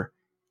Schreiber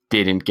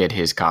didn't get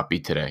his copy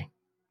today.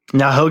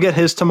 Now, he'll get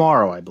his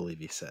tomorrow, I believe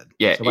he said.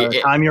 Yeah. So by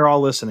the time you're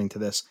all listening to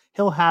this,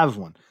 he'll have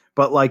one.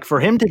 But like for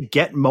him to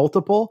get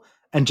multiple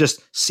and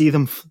just see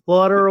them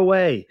flutter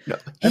away. No,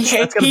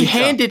 he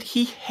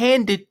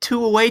handed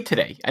 2 away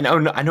today. I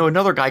know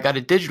another guy got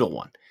a digital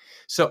one.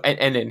 So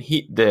and then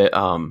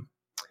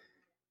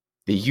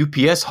the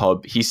UPS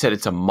hub, he said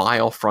it's a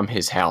mile from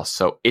his house.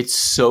 So it's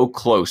so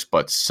close,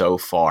 but so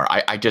far.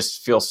 I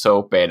just feel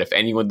so bad. If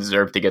anyone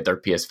deserved to get their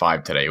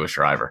PS5 today, it was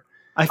Schreiber.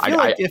 I feel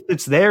like if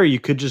it's there, you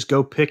could just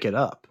go pick it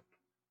up.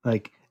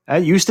 Like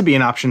that used to be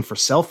an option for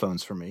cell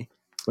phones for me.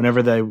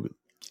 Whenever they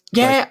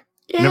got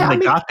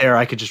there,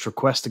 I could just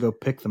request to go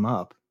pick them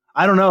up.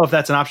 I don't know if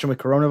that's an option with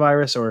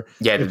coronavirus or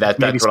that's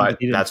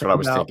what I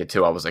was thinking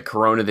too. I was like,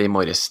 Corona, they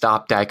might have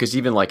stopped that because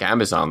even like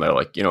Amazon, they're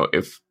like,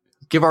 if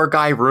give our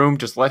guy room,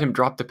 just let him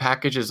drop the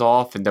packages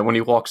off, and then when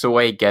he walks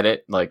away, get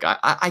it. Like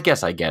I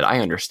guess I get it. I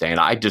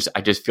understand. I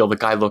just feel the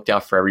guy looked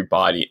out for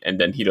everybody, and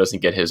then he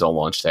doesn't get his own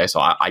lunch day. So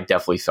I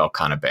definitely felt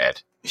kind of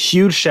bad.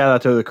 Huge shout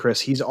out to the Chris.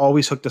 He's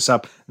always hooked us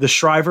up. The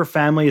Shriver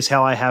family is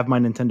how I have my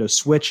Nintendo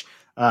Switch.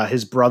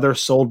 His brother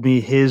sold me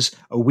his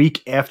a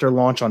week after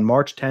launch on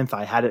March 10th.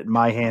 I had it in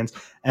my hands.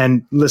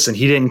 And listen,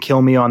 he didn't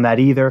kill me on that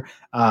either.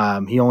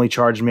 He only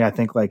charged me, I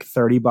think, like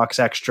 $30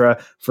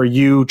 extra for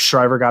you.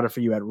 Shriver got it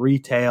for you at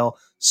retail.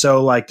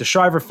 So like the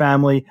Shriver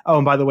family. Oh,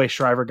 and by the way,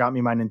 Shriver got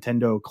me my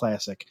Nintendo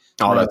Classic.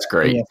 Oh, that's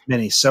great. NES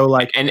Mini. So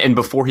like, and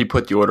before he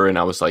put the order in,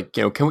 I was like,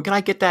 can I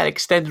get that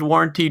extended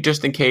warranty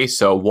just in case?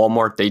 So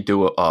Walmart, they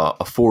do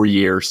a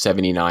 4-year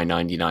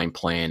 $79.99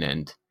 plan,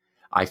 and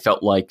I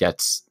felt like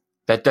that's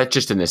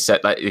just in the set.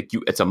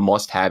 It's a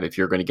must have if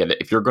you're going to get it.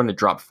 If you're going to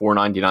drop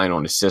 $4.99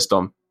 on a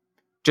system,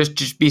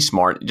 just be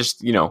smart. Just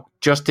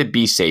to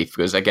be safe.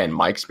 Because again,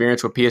 my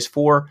experience with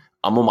PS4,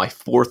 I'm on my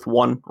 4th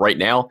one right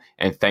now,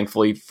 and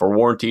thankfully for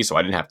warranty, so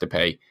I didn't have to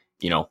pay,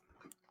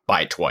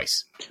 buy it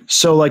twice.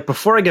 So like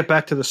before I get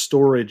back to the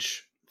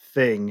storage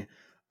thing,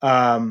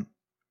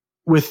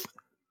 with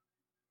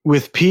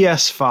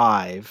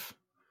PS5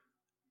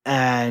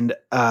 and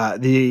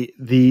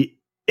the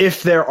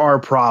if there are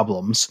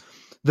problems.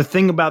 The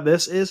thing about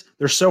this is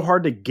they're so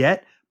hard to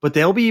get, but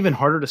they'll be even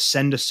harder to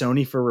send to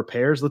Sony for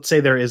repairs. Let's say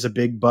there is a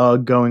big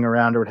bug going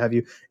around or what have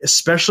you,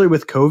 especially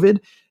with COVID,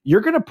 you're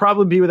going to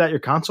probably be without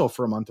your console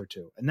for a month or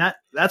two. And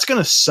that's going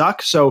to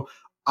suck. So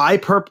I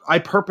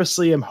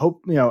purposely am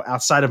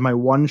outside of my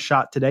one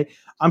shot today,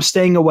 I'm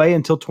staying away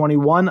until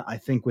 21. I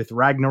think with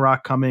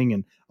Ragnarok coming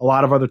and a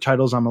lot of other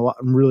titles I'm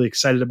really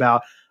excited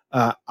about,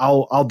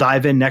 I'll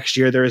dive in next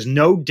year. There is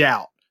no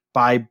doubt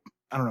by,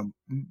 I don't know,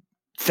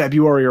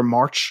 February or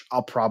March,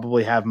 I'll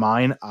probably have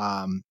mine.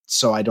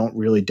 So I don't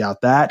really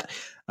doubt that.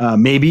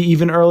 Maybe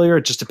even earlier.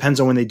 It just depends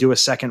on when they do a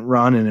second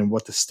run and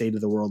what the state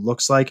of the world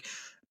looks like.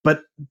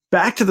 But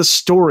back to the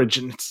storage,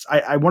 and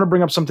I want to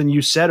bring up something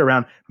you said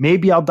around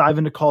maybe I'll dive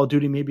into Call of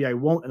Duty, maybe I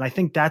won't. And I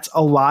think that's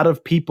a lot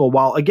of people.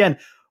 While again,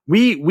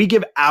 we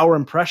give our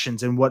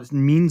impressions and what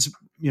means,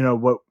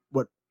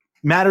 what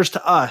matters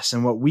to us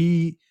and what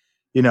we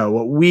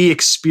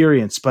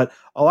experience. But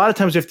a lot of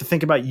times we have to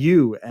think about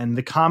you and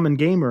the common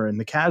gamer and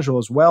the casual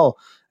as well.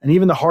 And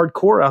even the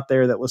hardcore out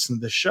there that listen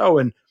to this show.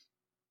 And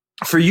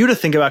for you to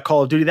think about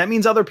Call of Duty, that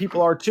means other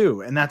people are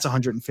too. And that's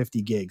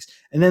 150 gigs.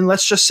 And then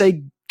let's just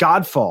say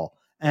Godfall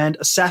and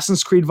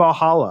Assassin's Creed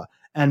Valhalla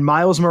and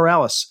Miles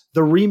Morales,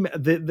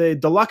 the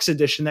deluxe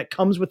edition that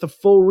comes with a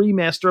full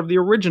remaster of the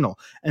original.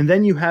 And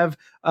then you have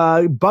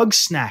Bug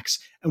Snacks.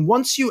 And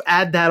once you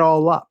add that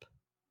all up,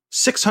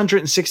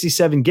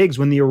 667 gigs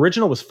when the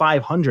original was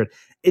 500.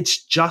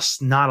 It's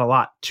just not a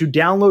lot. To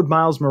download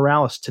Miles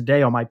Morales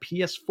today on my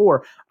PS4,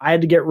 I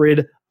had to get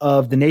rid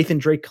of the Nathan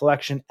Drake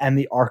collection and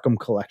the Arkham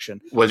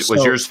collection. Was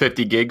yours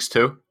 50 gigs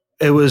too?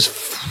 It was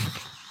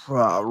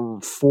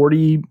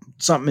 40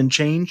 something and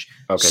change.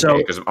 Okay, so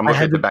because I'm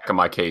looking at the back of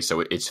my case,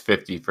 so it's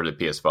 50 for the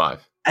PS5.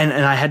 And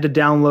I had to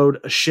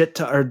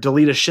download or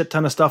delete a shit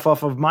ton of stuff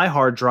off of my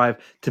hard drive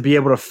to be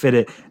able to fit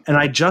it. And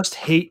I just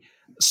hate,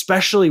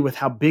 especially with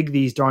how big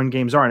these darn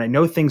games are. And I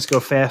know things go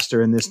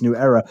faster in this new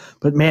era,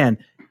 but man,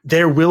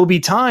 there will be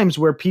times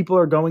where people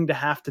are going to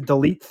have to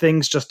delete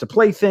things just to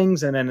play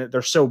things. And then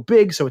they're so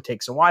big, so it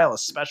takes a while,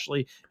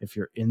 especially if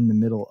you're in the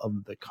middle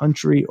of the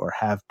country or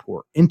have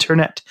poor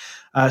internet.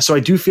 So I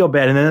do feel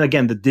bad. And then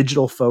again, the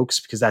digital folks,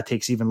 because that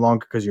takes even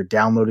longer because you're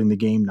downloading the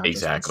game, not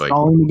just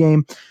installing the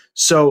game.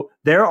 So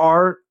there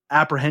are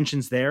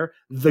apprehensions there.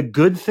 The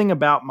good thing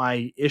about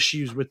my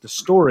issues with the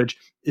storage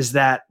is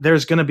that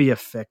there's going to be a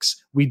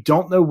fix. We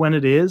don't know when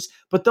it is,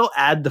 but they'll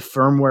add the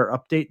firmware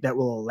update that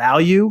will allow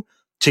you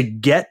to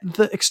get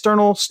the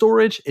external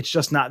storage. It's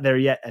just not there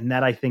yet. And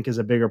that I think is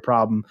a bigger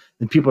problem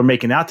than people are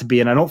making out to be.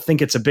 And I don't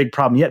think it's a big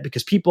problem yet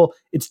because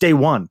it's day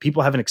one.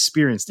 People haven't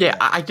experienced it. Yeah,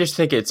 I just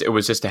think it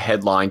was just a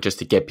headline just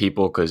to get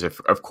people, because if,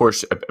 of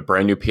course, a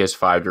brand new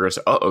PS5, you're going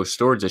to say,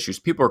 storage issues.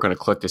 People are going to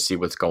click to see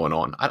what's going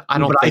on.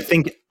 I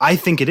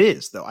think it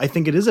is, though. I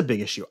think it is a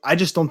big issue. I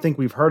just don't think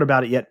we've heard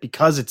about it yet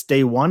because it's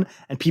day one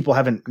and people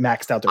haven't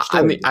maxed out their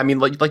storage. I mean,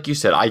 like you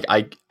said,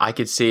 I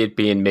could see it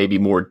being maybe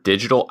more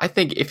digital. I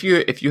think if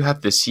you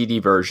have the CD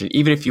version,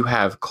 even if you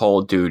have Call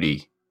of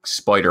Duty,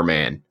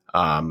 Spider-Man,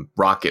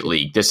 Rocket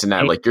League, this and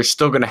that, like you're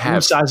still going to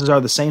have sizes are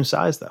the same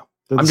size though.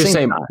 I'm just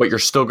saying, but you're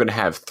still going to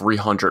have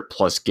 300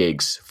 plus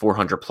gigs,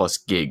 400 plus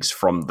gigs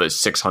from the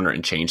 600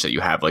 and change that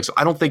you have. Like, so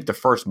I don't think the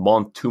first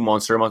month, 2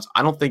 months, 3 months,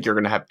 I don't think you're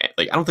going to have,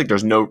 like, I don't think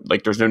there's no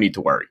need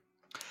to worry.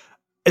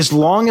 As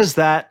long as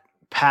that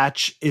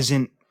patch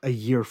isn't a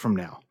year from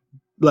now,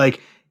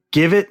 like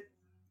give it,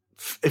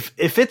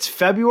 if it's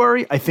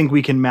February, I think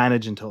we can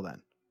manage until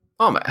then.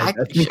 I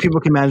think people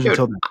can manage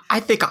until then. I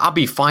think I'll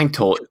be fine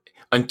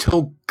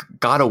until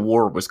God of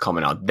War was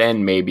coming out.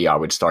 Then maybe I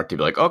would start to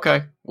be like,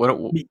 okay,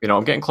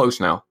 I'm getting close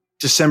now.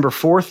 December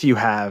 4th, you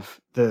have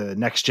the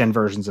next gen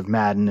versions of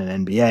Madden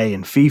and NBA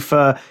and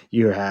FIFA.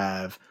 You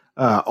have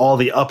all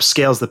the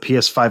upscales, the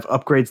PS5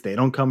 upgrades. They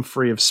don't come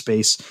free of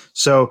space.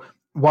 So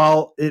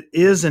while it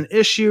is an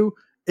issue,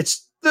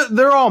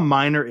 they're all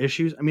minor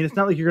issues. I mean, it's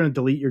not like you're going to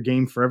delete your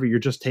game forever. You're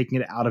just taking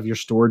it out of your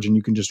storage and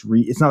you can just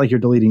it's not like you're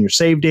deleting your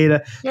save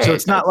data. Yeah, so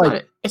it's not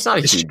a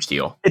huge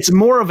deal. It's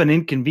more of an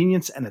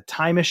inconvenience and a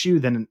time issue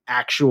than an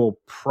actual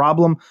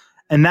problem.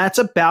 And that's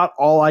about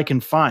all I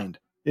can find.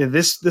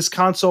 This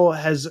console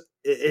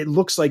it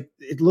looks like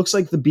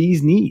the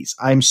bee's knees.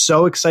 I'm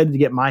so excited to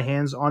get my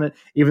hands on it,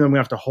 even though I'm going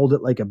to have to hold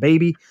it like a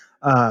baby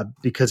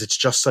because it's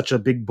just such a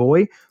big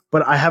boy.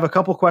 But I have a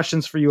couple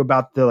questions for you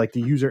about the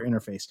user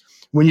interface.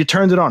 When you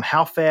turned it on,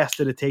 how fast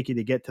did it take you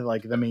to get to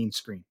the main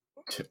screen?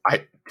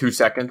 2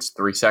 seconds,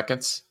 3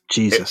 seconds.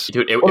 Jesus,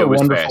 it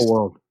was fast.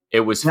 World.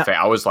 It was fast.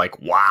 I was like,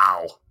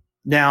 wow.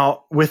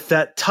 Now with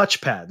that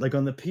touchpad, like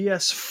on the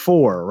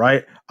PS4,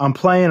 right? I'm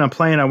playing.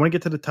 I want to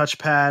get to the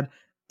touchpad.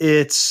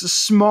 It's a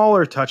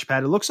smaller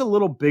touchpad. It looks a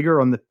little bigger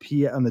on the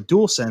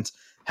DualSense.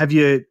 Have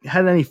you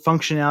had any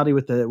functionality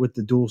with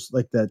the dual,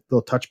 like that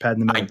little touchpad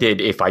in the middle? I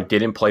did. If I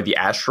didn't play the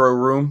Astro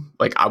Room,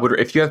 like I would,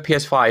 if you have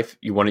PS5,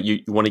 you want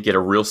to get a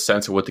real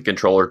sense of what the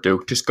controller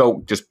do. Just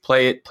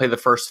play it. Play the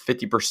first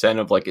 50%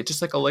 of it's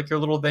just like your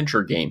little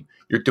adventure game.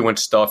 You're doing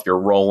stuff. You're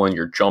rolling.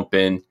 You're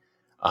jumping.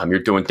 You're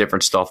doing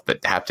different stuff.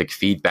 That haptic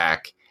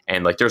feedback.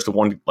 And there's the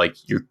one,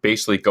 you're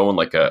basically going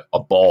like a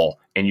ball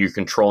and you're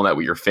controlling that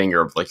with your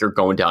finger of you're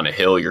going down a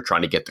hill, you're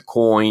trying to get the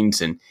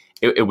coins. And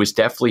it was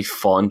definitely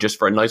fun just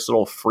for a nice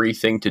little free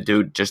thing to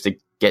do, just to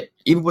get,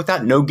 even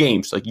without no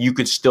games, you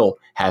could still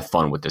have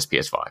fun with this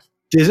PS5.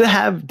 Did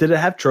it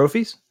have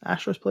trophies?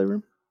 Astro's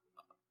Playroom?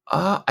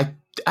 I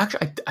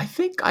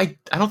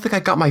don't think I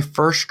got my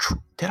first,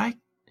 did I?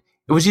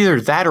 It was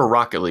either that or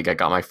Rocket League. I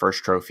got my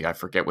first trophy. I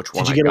forget which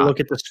one I got. Did you get a look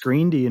at the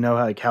screen? Do you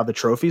know how the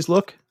trophies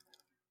look?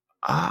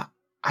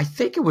 I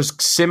think it was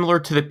similar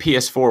to the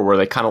PS4 where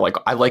they kind of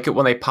I like it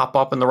when they pop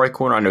up in the right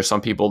corner. I know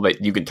some people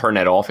that you can turn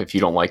that off if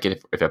you don't like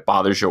it, if it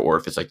bothers you, or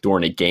if it's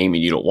during a game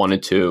and you don't want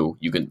it to,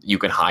 you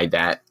can hide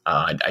that.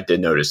 I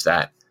did notice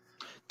that.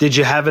 Did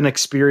you have an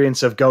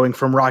experience of going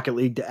from Rocket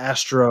League to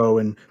Astro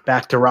and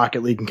back to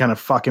Rocket League and kind of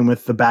fucking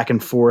with the back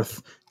and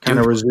forth kind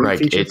of resume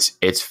feature?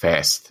 It's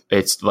fast.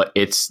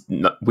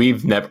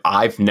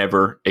 I've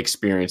never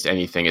experienced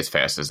anything as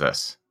fast as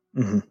this.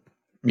 Mm-hmm.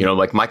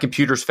 My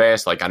computer's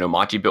fast. I know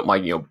Machi built my,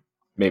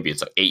 maybe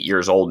it's 8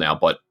 years old now,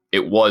 but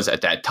it was at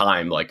that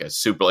time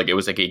it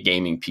was like a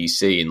gaming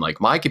PC, and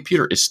my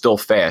computer is still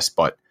fast,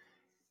 but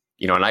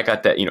And I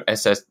got that,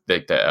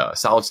 the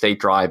solid state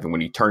drive, and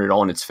when you turn it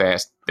on, it's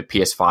fast. The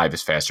PS5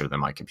 is faster than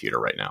my computer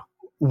right now.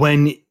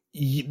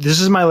 This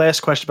is my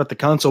last question about the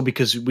console,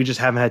 because we just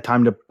haven't had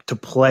time to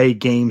play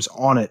games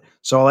on it.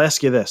 So I'll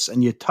ask you this,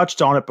 and you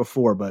touched on it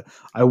before, but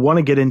I want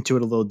to get into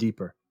it a little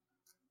deeper.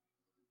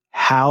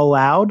 How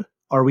loud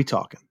are we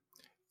talking?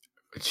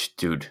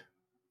 Dude,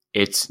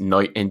 it's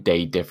night and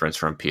day difference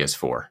from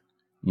PS4.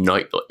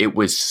 It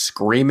was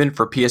screaming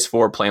for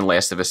PS4 playing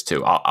Last of Us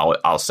 2.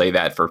 I'll say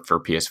that for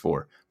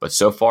PS4. But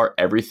so far,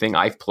 everything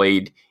I've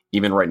played,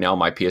 even right now,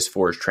 my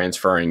PS4 is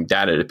transferring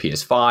data to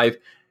PS5.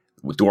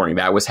 During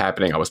that was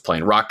happening, I was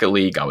playing Rocket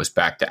League. I was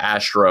back to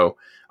Astro.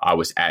 I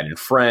was adding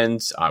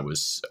friends. I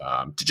was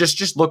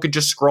just looking,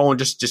 just scrolling,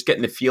 just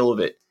getting the feel of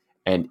it.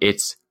 And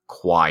it's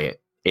quiet.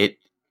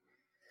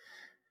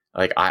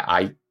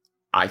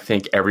 I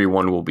think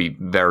everyone will be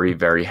very,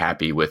 very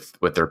happy with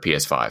their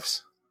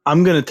PS5s.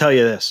 I'm going to tell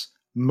you this.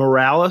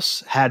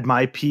 Morales had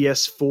my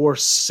PS4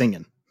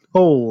 singing.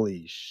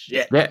 Holy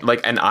shit. Yeah,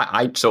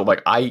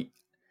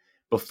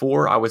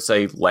 before I would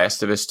say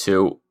Last of Us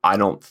 2, I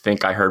don't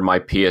think I heard my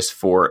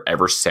PS4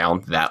 ever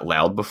sound that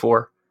loud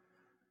before.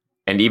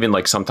 And even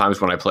like sometimes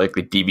when I play like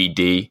the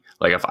DVD,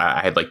 like if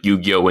I had like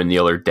Yu-Gi-Oh! In the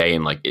other day,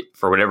 and like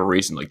for whatever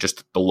reason, like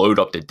just to load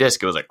up the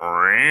disc, it was like,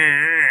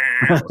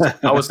 I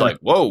was like,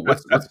 whoa,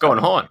 what's going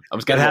on? I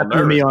was getting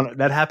nervous.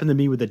 That happened to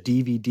me with a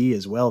DVD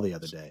as well the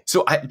other day.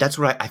 So that's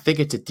what I think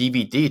it's a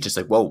DVD. It's just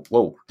like,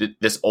 whoa,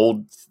 this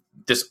old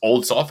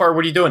software,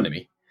 what are you doing to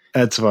me?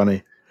 That's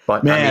funny.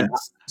 But man, I mean,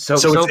 so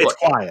it's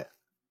quiet.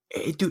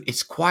 Dude,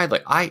 it's quiet.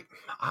 Like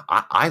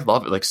I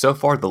love it. Like so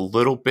far, the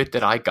little bit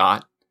that I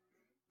got,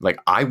 like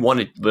I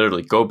want to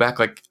literally go back.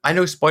 Like I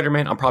know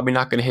Spider-Man, I'm probably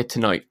not going to hit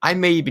tonight. I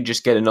may even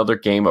just get another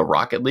game of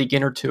Rocket League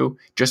in or two,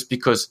 just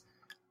because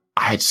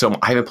I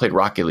haven't played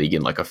Rocket League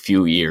in like a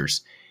few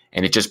years,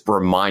 and it just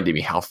reminded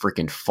me how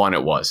freaking fun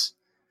it was.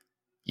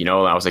 And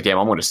I was like, damn,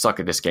 I'm going to suck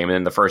at this game. And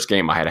then the first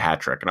game, I had a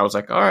hat trick, and I was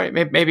like, all right,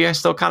 maybe I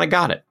still kind of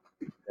got it.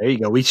 There you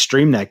go. We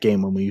streamed that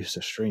game when we used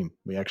to stream.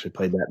 We actually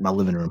played that in my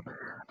living room.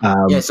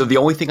 So the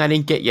only thing I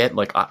didn't get yet,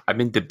 like I've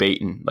been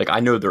debating, like I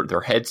know their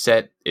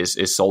headset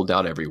is sold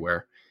out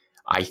everywhere.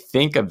 I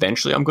think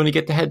eventually I'm going to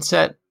get the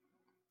headset,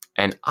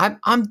 and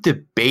I'm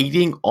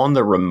debating on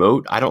the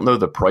remote. I don't know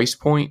the price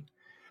point,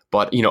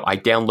 but I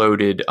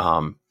downloaded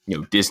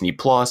Disney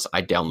Plus.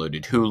 I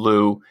downloaded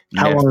Hulu.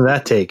 How long did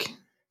that take?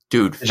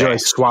 Dude, did you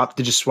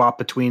swap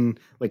between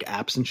like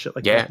apps and shit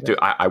like that? Yeah, dude,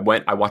 I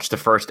watched the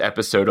first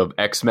episode of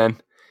X-Men,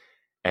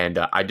 and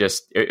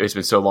it's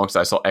been so long since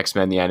I saw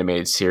X-Men the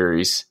animated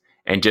series,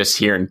 and just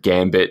hearing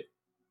Gambit,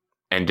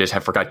 and just I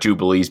forgot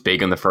Jubilee's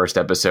big in the first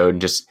episode,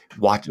 and just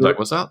watch like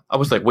what's up. I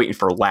was like waiting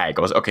for a lag.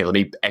 I was okay. Let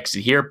me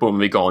exit here. Boom.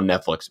 Let me go on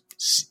Netflix.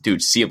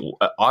 Dude, see,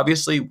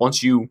 obviously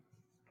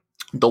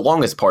the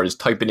longest part is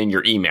typing in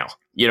your email.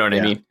 You know what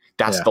I mean?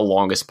 That's the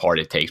longest part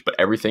it takes. But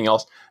everything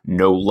else,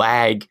 no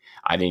lag.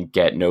 I didn't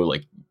get no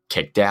like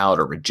kicked out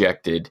or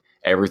rejected.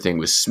 Everything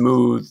was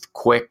smooth,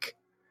 quick.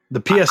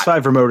 The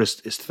PS5 remote is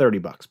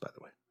 $30, by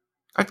the way.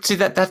 I'd see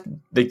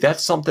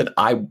that's something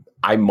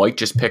I might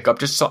just pick up.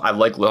 Just so I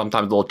like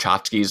sometimes little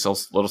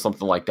tchotchkes, little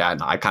something like that.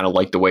 And I kind of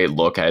like the way it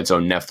looked. It had its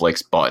own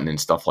Netflix button and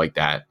stuff like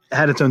that. It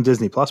had its own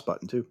Disney Plus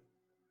button too.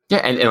 Yeah,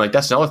 and like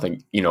that's another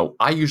thing.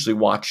 I usually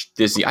watch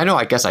Disney.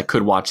 I guess I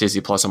could watch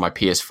Disney Plus on my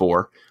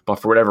PS4, but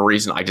for whatever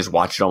reason, I just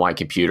watch it on my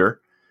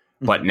computer.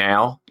 Mm-hmm. But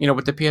now,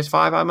 with the PS5,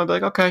 I'm gonna be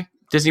like, okay,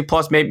 Disney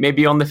Plus may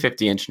be on the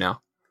 50-inch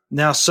now.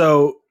 Now,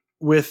 so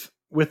with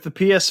the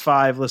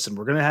PS5, listen,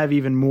 we're gonna have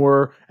even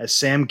more as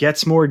Sam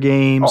gets more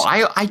games.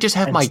 Oh, I just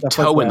have my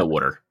toe in the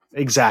water.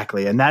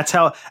 Exactly. And that's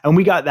how, and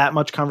we got that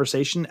much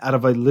conversation out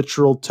of a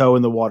literal toe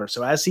in the water.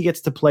 So as he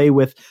gets to play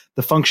with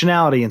the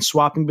functionality and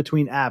swapping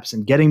between apps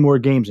and getting more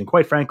games, and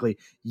quite frankly,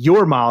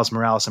 your Miles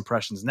Morales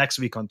impressions next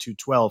week on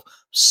 212,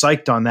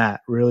 psyched on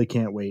that. Really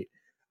can't wait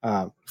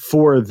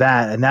for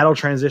that. And that'll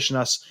transition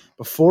us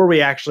before we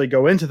actually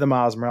go into the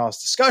Miles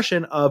Morales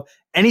discussion of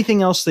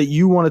anything else that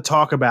you want to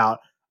talk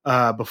about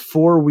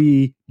before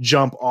we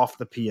jump off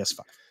the PS5.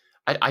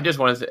 I just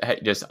wanted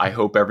to I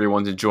hope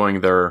everyone's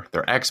enjoying their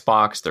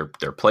Xbox,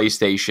 their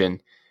PlayStation.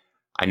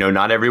 I know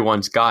not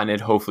everyone's gotten it.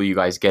 Hopefully you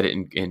guys get it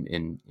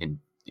in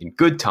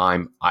good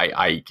time.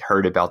 I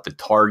heard about the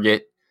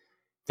Target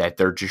that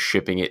they're just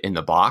shipping it in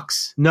the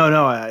box. No.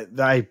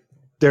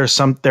 There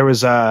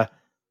was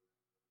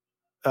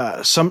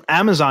some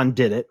Amazon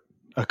did it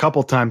a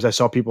couple times. I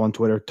saw people on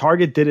Twitter.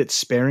 Target did it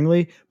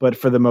sparingly, but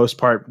for the most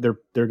part,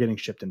 they're getting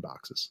shipped in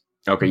boxes.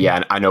 Okay, yeah,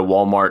 and I know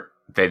Walmart.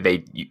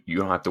 You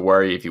don't have to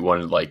worry if you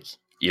wanted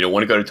you don't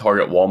want to go to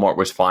Target. Walmart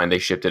was fine. They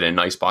shipped it in a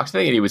nice box. I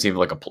think it was even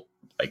like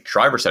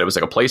Shriver said, it was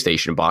like a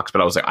PlayStation box.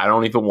 But I was like, I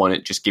don't even want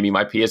it. Just give me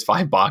my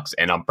PS5 box,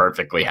 and I'm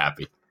perfectly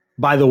happy.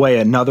 By the way,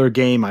 another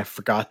game I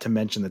forgot to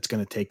mention that's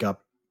going to take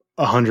up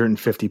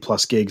 150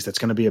 plus gigs. That's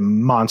going to be a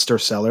monster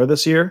seller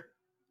this year.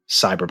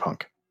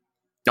 Cyberpunk.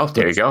 Oh,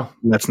 there you go.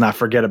 Let's not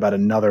forget about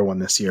another one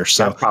this year.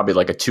 So that's probably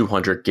like a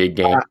 200 gig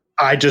game.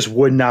 I just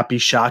would not be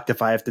shocked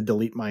if I have to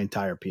delete my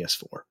entire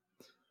PS4.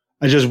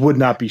 I just would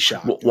not be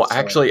shocked. Well,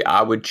 actually,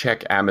 I would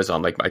check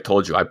Amazon. Like I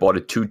told you, I bought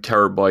a 2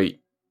 terabyte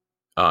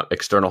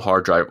external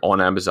hard drive on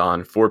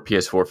Amazon for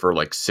PS4 for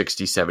like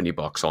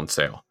 $60-$70 on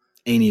sale.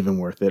 Ain't even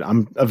worth it.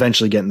 I'm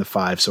eventually getting the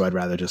 5, so I'd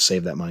rather just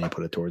save that money and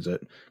put it towards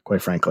it,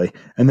 quite frankly.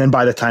 And then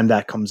by the time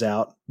that comes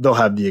out, they'll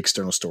have the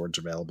external storage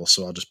available,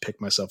 so I'll just pick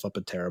myself up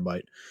a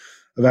terabyte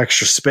of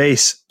extra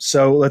space.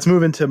 So let's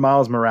move into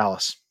Miles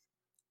Morales.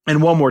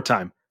 And one more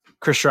time,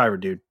 Chris Schreiber,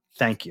 dude,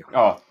 thank you.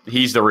 Oh,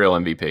 he's the real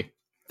MVP.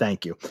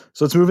 Thank you.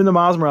 So let's move into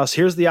Miles Morales.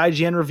 Here's the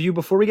IGN review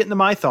before we get into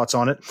my thoughts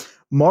on it.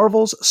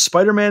 Marvel's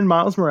Spider-Man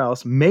Miles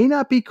Morales may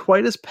not be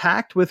quite as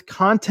packed with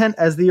content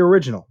as the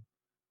original,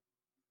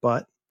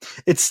 but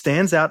it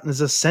stands out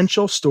as an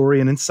essential story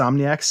in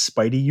Insomniac's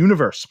Spidey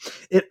universe.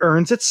 It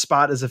earns its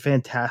spot as a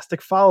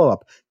fantastic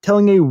follow-up,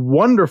 telling a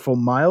wonderful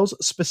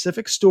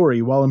Miles-specific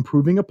story while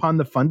improving upon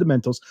the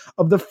fundamentals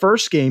of the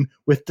first game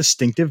with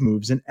distinctive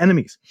moves and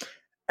enemies.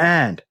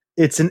 And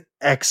it's an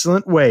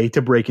excellent way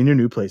to break in your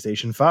new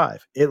PlayStation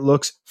 5. It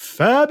looks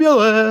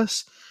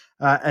fabulous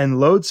and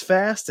loads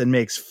fast and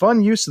makes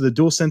fun use of the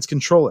DualSense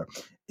controller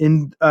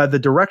in the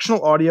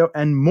directional audio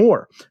and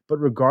more. But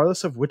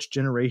regardless of which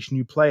generation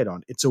you play it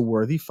on, it's a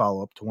worthy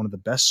follow-up to one of the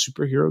best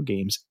superhero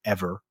games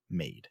ever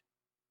made.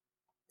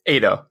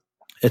 8-0.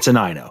 It's a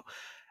 9-0.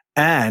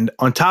 And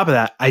on top of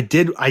that, I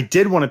did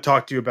want to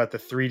talk to you about the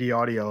 3D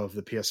audio of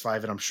the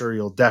PS5, and I'm sure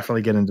you'll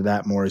definitely get into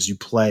that more as you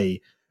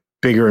play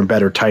bigger and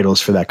better titles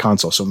for that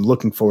console. So I'm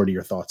looking forward to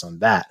your thoughts on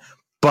that.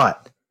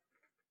 But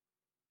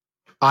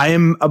I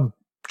am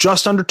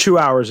just under 2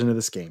 hours into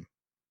this game.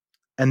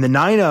 And the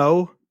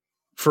 9-0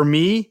 for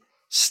me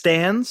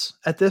stands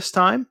at this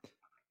time.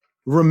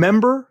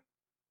 Remember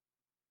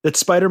that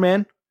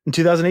Spider-Man in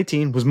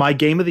 2018 was my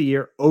game of the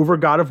year over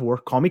God of War.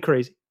 Call me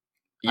crazy.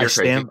 You're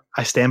crazy.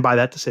 I stand by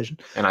that decision.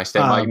 And I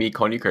stand by me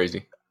calling you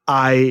crazy.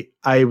 I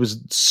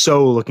was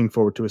so looking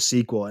forward to a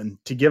sequel, and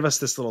to give us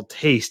this little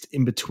taste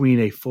in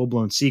between a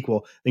full-blown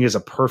sequel, I think is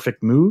a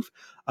perfect move.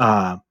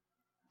 I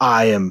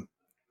am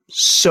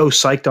so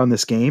psyched on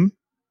this game.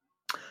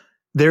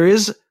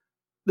 There's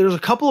a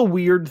couple of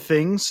weird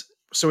things.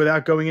 So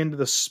without going into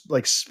the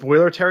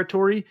spoiler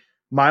territory,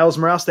 Miles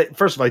Morales,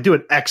 first of all, I do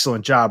an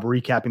excellent job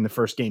recapping the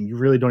first game. You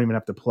really don't even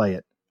have to play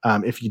it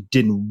if you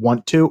didn't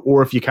want to,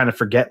 or if you kind of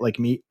forget, like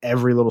me,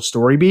 every little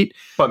story beat.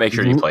 But make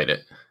sure you played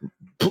it.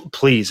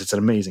 Please, it's an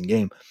amazing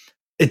game.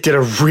 It did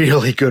a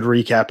really good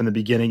recap in the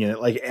beginning, and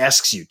it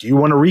asks you, do you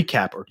want to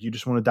recap or do you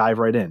just want to dive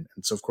right in?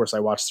 And so, of course, I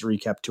watched the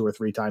recap 2 or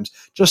 3 times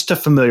just to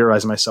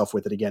familiarize myself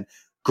with it again.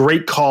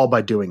 Great call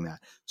by doing that.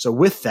 So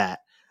with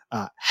that,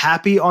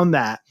 happy on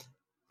that.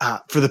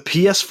 For the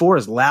PS4,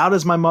 as loud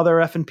as my mother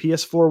effing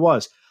PS4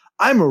 was,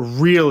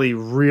 I'm really,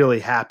 really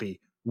happy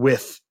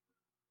with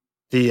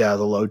the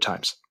load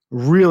times.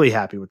 Really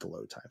happy with the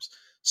load times.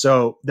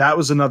 So that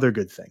was another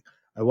good thing.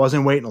 I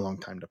wasn't waiting a long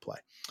time to play.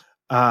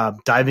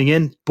 Diving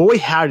in, boy,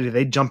 howdy,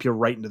 they jump you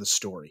right into the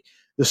story.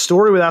 The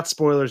story, without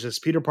spoilers, is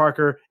Peter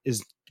Parker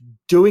is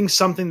doing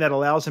something that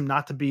allows him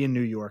not to be in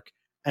New York,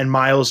 and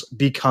Miles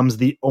becomes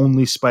the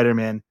only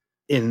Spider-Man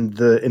in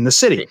the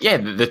city. Yeah,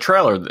 the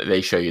trailer,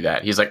 they show you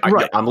that. He's like,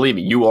 I'm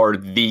leaving. You are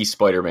the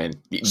Spider-Man,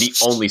 the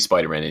only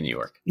Spider-Man in New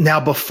York. Now,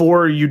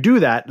 before you do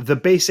that, the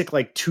basic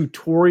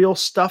tutorial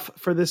stuff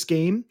for this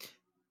game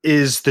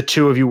is the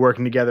two of you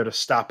working together to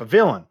stop a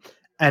villain.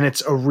 And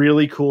it's a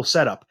really cool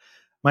setup.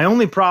 My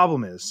only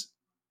problem is,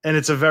 and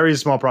it's a very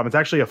small problem, it's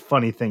actually a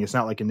funny thing. It's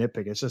not like a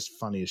nitpick. It's just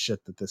funny as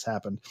shit that this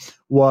happened,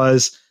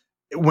 was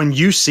when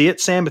you see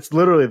it, Sam, it's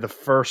literally the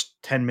first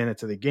 10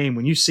 minutes of the game.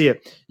 When you see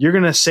it, you're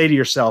going to say to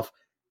yourself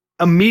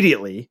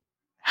immediately,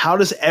 how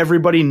does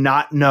everybody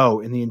not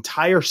know in the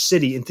entire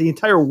city, in the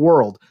entire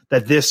world,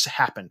 that this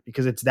happened?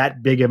 Because it's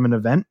that big of an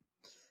event.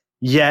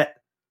 Yet,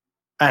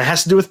 and it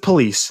has to do with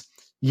police,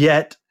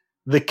 yet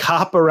the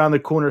cop around the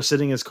corner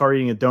sitting in his car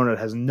eating a donut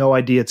has no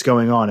idea it's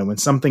going on. And when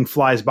something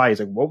flies by, he's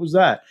like, what was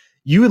that?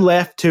 You would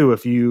laugh too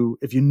if you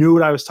knew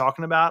what I was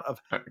talking about. Of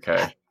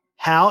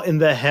how in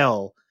the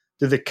hell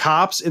did the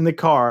cops in the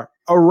car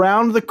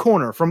around the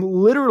corner from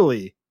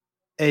literally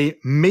a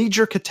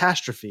major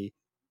catastrophe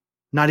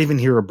not even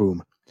hear a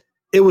boom?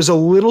 It was a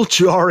little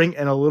jarring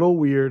and a little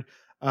weird.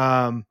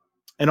 And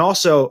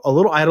also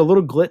I had a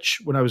little glitch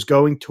when I was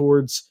going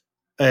towards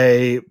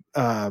a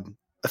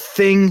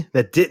thing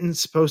that didn't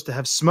supposed to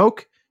have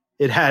smoke.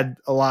 It had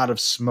a lot of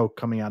smoke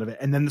coming out of it,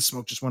 and then the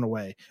smoke just went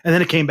away, and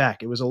then it came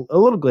back. It was a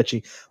little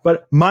glitchy,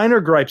 but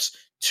minor gripes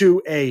to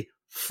a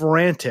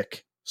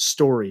frantic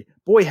story.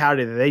 Boy,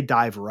 howdy, they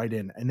dive right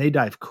in, and they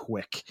dive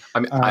quick. I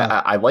mean,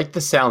 I like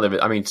the sound of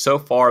it. I mean, so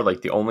far,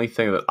 the only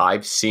thing that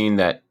I've seen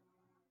that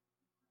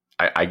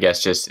I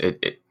guess just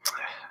it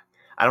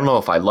I don't know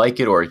if I like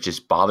it or it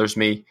just bothers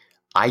me.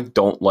 I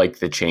don't like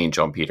the change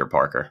on Peter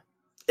Parker.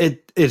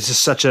 It's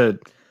just such a...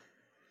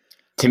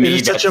 To me,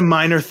 it's such a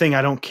minor thing.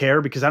 I don't care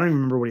because I don't even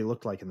remember what he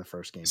looked like in the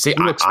first game. See,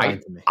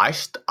 I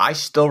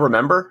still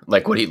remember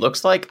what he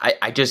looks like.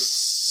 I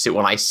just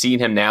when I seen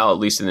him now, at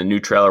least in the new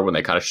trailer, when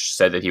they kind of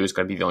said that he was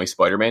going to be the only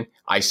Spider-Man,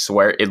 I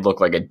swear it looked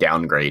like a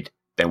downgrade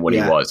than what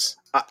he was.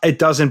 It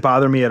doesn't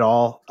bother me at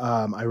all.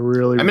 I mean, that's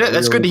really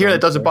good to hear.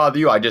 That doesn't bother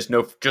you. I just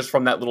know just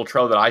from that little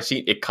trailer that I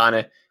seen, it kind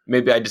of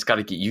maybe I just got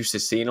to get used to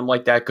seeing him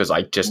like that because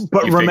I just.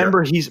 But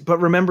remember,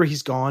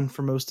 he's gone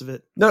for most of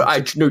it. No,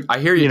 I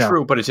hear you.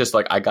 True, but it's just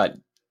like I got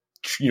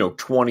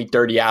 20,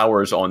 30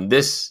 hours on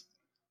this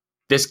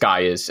guy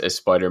is as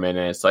Spider-Man,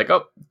 and it's like,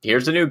 oh,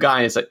 here's a new guy,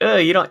 and it's like, oh,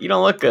 you don't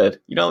look good.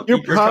 You're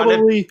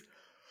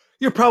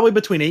probably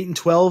between 8 and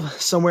 12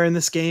 somewhere in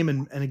this game,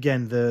 and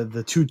again,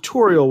 the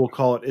tutorial, we'll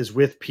call it, is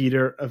with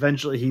Peter.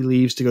 Eventually, he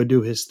leaves to go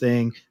do his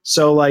thing.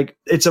 So, like,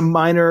 it's a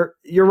minor.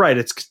 You're right.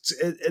 It's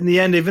in the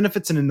end, even if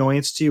it's an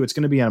annoyance to you, it's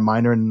going to be a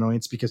minor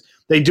annoyance because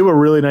they do a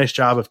really nice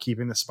job of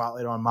keeping the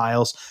spotlight on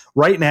Miles.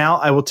 Right now,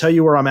 I will tell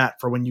you where I'm at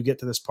for when you get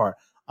to this part.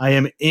 I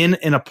am in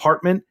an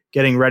apartment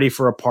getting ready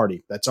for a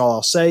party. That's all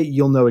I'll say.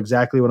 You'll know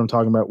exactly what I'm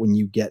talking about when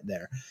you get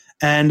there.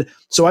 And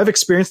so I've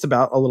experienced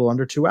about a little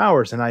under 2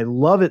 hours, and I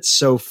love it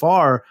so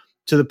far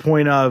to the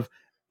point of,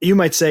 you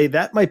might say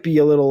that might be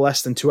a little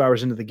less than 2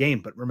 hours into the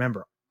game. But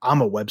remember,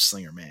 I'm a web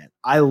slinger, man.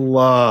 I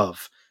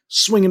love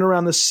swinging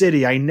around the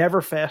city. I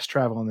never fast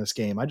travel in this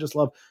game. I just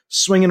love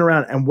swinging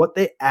around. And what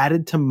they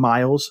added to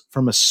Miles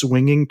from a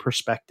swinging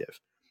perspective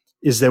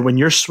is that when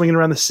you're swinging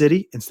around the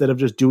city, instead of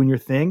just doing your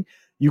thing,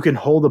 you can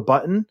hold a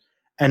button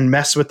and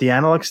mess with the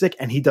analog stick,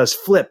 and he does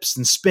flips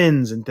and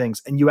spins and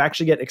things, and you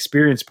actually get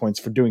experience points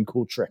for doing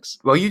cool tricks.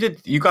 Well,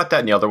 you got that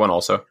in the other one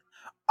also.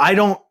 I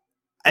don't.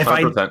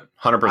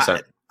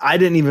 100%. I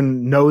didn't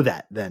even know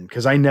that then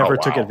because I never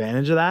took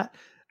advantage of that.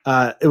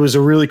 It was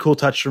a really cool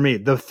touch for me.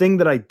 The thing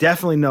that I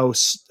definitely know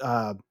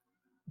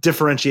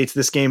differentiates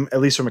this game,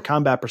 at least from a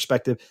combat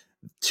perspective,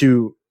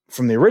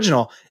 from the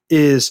original,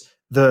 is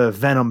the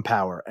Venom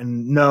power.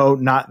 And no,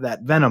 not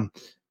that Venom,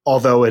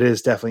 although it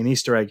is definitely an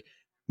Easter egg.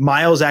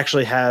 Miles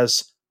actually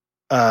has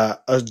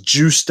a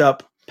juiced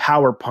up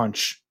power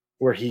punch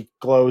where he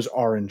glows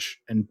orange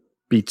and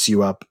beats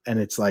you up. And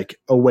it's like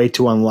a way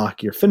to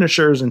unlock your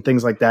finishers and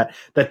things like that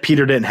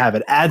Peter didn't have.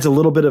 It adds a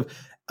little bit of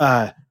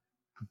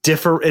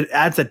it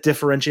adds that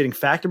differentiating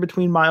factor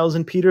between Miles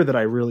and Peter that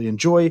I really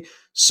enjoy.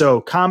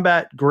 So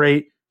combat,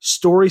 great.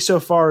 Story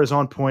so far is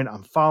on point.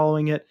 I'm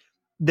following it.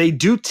 They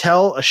do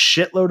tell a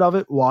shitload of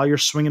it while you're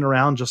swinging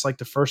around, just like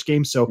the first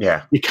game. So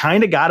you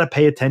kind of got to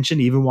pay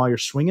attention even while you're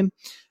swinging.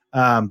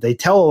 They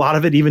tell a lot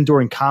of it even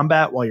during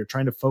combat while you're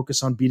trying to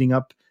focus on beating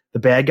up the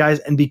bad guys.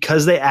 And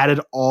because they added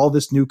all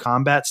this new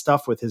combat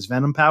stuff with his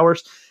Venom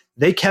powers,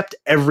 they kept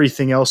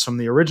everything else from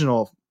the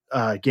original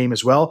game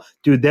as well.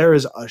 Dude, there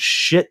is a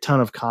shit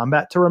ton of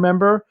combat to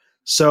remember.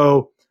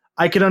 So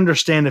I could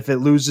understand if it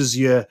loses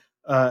you,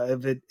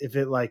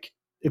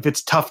 if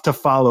it's tough to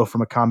follow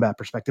from a combat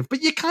perspective,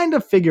 but you kind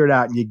of figure it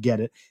out and you get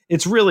it.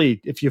 It's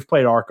really, if you've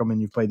played Arkham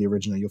and you've played the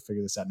original, you'll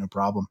figure this out no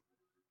problem.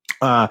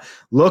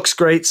 Looks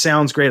great,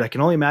 sounds great. I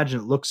can only imagine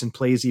it looks and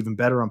plays even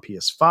better on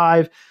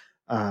PS5.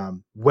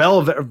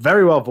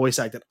 Very well voice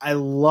acted. I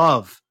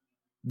love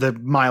the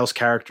Miles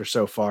character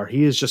so far.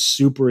 He is just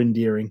super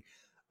endearing.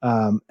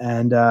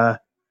 And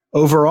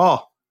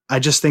overall, I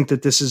just think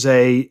that this is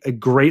a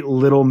great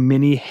little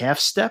mini half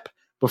step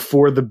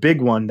before the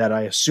big one that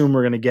I assume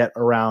we're going to get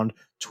around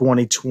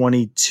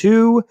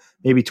 2022,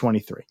 maybe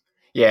 23.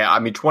 Yeah, I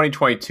mean,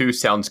 2022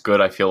 sounds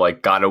good. I feel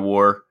like God of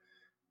War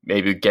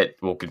maybe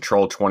will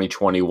control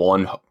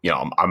 2021.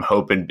 I'm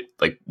hoping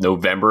like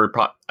November,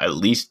 at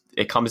least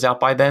it comes out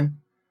by then.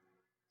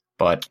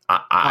 But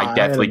I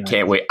definitely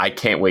can't wait. I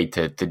can't wait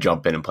to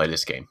jump in and play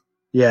this game.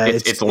 Yeah,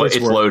 it's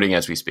loading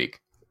as we speak.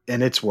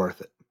 And it's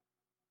worth it.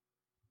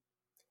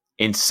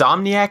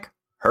 Insomniac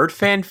heard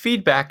fan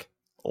feedback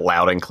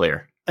loud and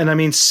clear. And I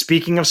mean,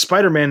 speaking of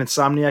Spider-Man,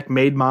 Insomniac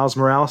made Miles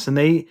Morales, and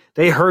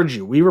they heard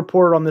you. We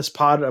reported on this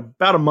pod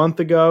about a month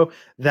ago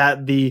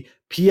that the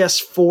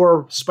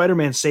PS4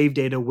 Spider-Man save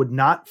data would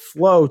not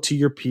flow to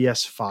your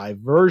PS5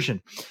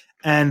 version.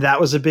 And that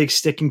was a big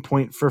sticking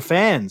point for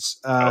fans.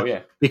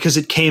 Because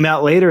it came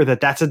out later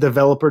that's a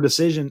developer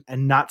decision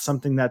and not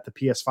something that the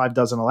PS5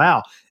 doesn't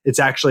allow. It's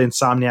actually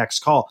Insomniac's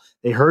call.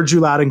 They heard you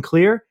loud and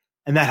clear,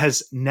 and that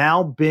has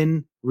now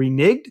been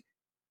reneged,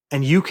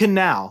 and you can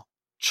now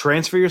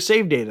transfer your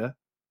save data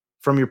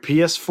from your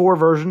PS4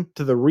 version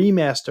to the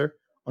remaster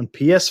on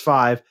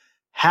PS5.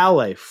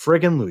 Halle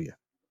friggin' Luya.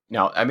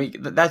 Now, I mean,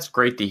 that's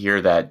great to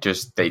hear that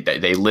just they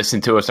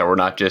listen to us, that we're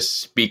not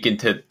just speaking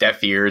to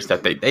deaf ears,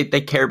 that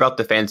they care about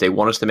the fans. They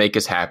want us to make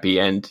us happy.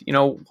 And,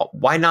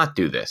 why not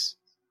do this?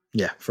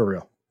 Yeah, for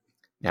real.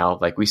 Now,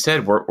 like we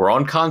said, we're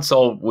on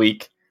console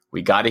week.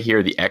 We got to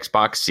hear the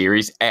Xbox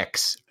Series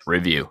X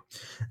review.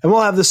 And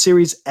we'll have the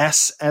Series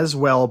S as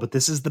well, but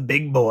this is the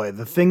big boy,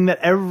 the thing that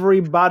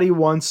everybody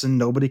wants and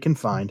nobody can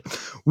find.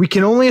 We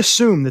can only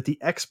assume that the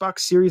Xbox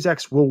Series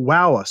X will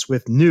wow us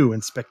with new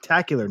and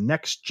spectacular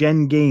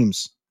next-gen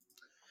games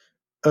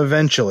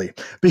eventually,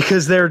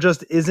 because there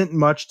just isn't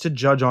much to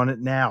judge on it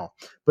now.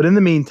 But in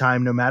the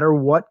meantime, no matter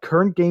what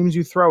current games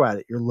you throw at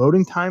it, your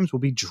loading times will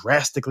be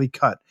drastically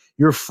cut,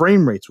 your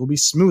frame rates will be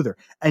smoother,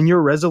 and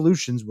your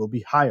resolutions will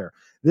be higher.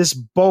 This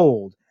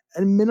bold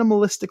and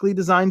minimalistically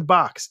designed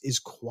box is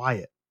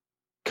quiet,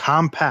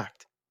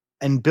 compact,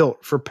 and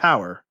built for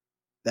power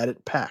that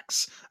it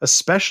packs,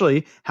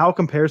 especially how it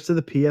compares to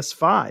the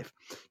PS5.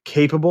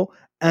 Capable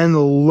and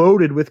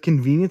loaded with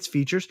convenience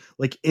features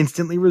like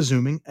instantly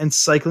resuming and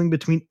cycling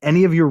between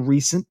any of your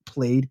recent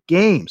played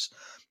games.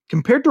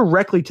 Compared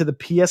directly to the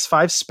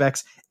PS5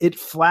 specs, it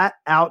flat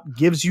out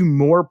gives you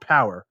more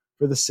power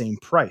for the same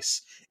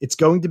price. It's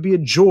going to be a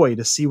joy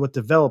to see what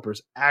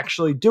developers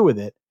actually do with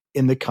it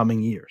in the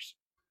coming years.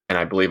 And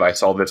I believe I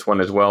saw this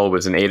one as well. It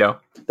was an 8.0.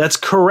 That's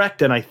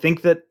correct. And I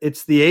think that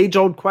it's the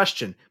age-old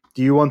question.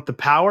 Do you want the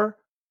power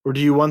or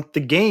do you want the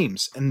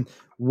games? And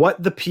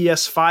what the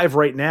PS5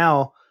 right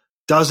now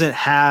doesn't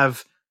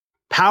have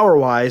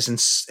power-wise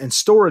and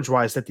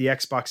storage-wise that the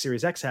Xbox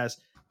Series X has,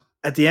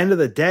 at the end of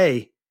the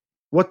day,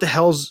 what the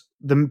hell's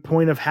the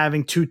point of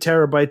having 2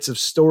 terabytes of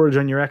storage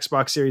on your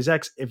Xbox Series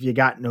X if you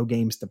got no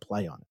games to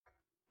play on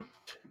it?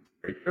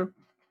 Very true.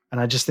 And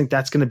I just think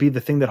that's going to be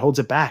the thing that holds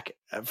it back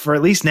for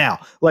at least now.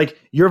 Like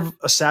your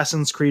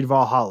Assassin's Creed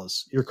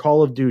Valhallas, your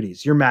Call of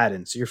Duties, your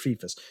Maddens, your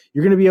FIFAs,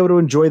 you're going to be able to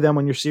enjoy them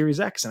on your Series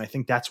X. And I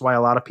think that's why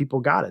a lot of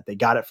people got it. They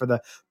got it for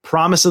the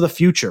promise of the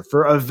future,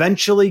 for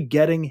eventually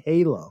getting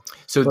Halo.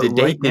 So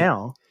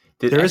now,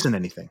 there isn't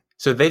anything.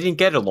 So they didn't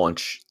get a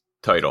launch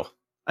title.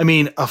 I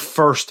mean, a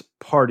first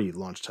party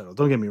launch title.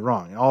 Don't get me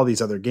wrong. And all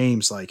these other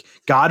games like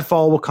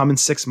Godfall will come in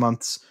 6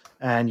 months,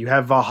 and you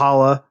have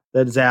Valhalla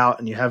that is out,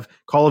 and you have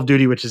Call of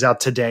Duty, which is out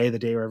today, the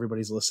day where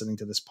everybody's listening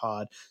to this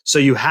pod. So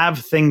you have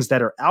things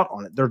that are out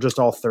on it. They're just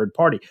all third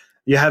party.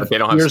 You have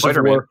Gears of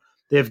War.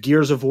 They have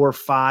Gears of War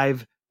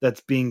 5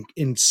 that's being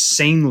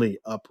insanely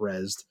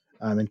up-resed.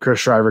 And Chris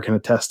Shriver can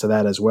attest to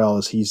that as well,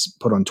 as he's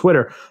put on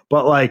Twitter.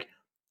 But like,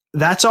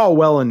 that's all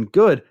well and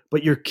good,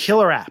 but your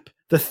killer app,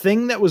 the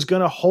thing that was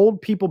going to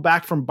hold people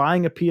back from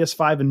buying a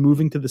PS5 and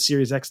moving to the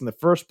Series X in the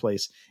first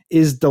place,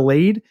 is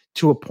delayed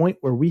to a point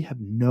where we have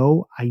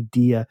no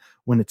idea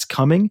when it's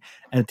coming.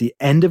 And at the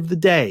end of the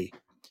day,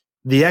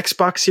 the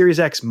Xbox Series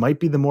X might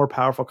be the more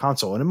powerful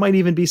console, and it might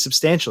even be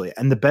substantially,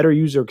 and the better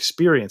user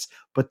experience.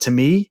 But to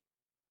me,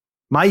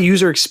 my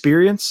user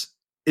experience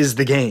is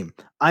the game.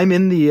 I'm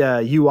in the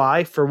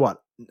UI for what?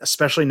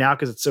 Especially now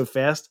because it's so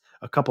fast,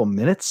 a couple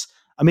minutes.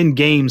 I'm in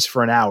games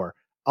for an hour.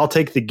 I'll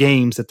take the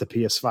games that the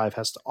PS5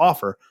 has to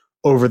offer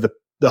over the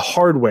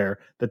hardware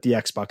that the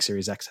Xbox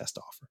Series X has to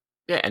offer.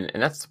 Yeah, and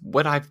that's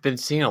what I've been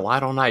seeing a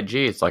lot on IG.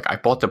 It's like, I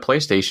bought the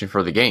PlayStation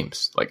for the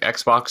games. Like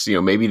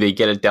Xbox, maybe they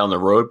get it down the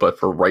road, but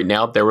for right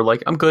now, they were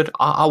like, I'm good.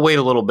 I'll wait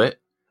a little bit.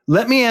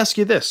 Let me ask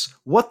you this.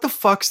 What the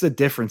fuck's the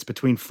difference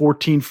between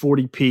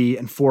 1440p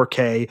and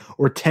 4K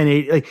or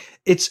 1080?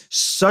 Like, it's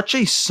such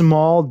a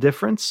small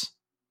difference.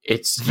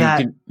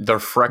 Their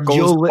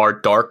freckles are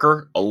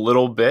darker a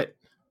little bit.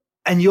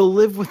 And you'll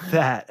live with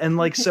that. And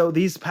like, so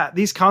these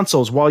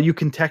consoles, while you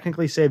can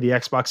technically say the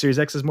Xbox Series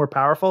X is more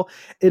powerful,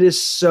 it's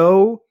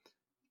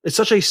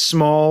such a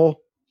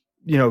small,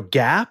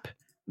 gap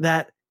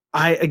that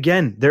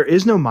there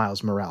is no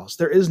Miles Morales.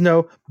 There is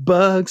no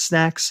Bug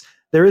Snacks.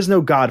 There is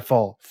no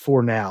Godfall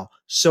for now.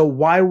 So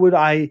why would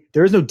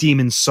there is no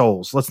Demon's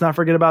Souls. Let's not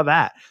forget about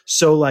that.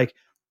 So like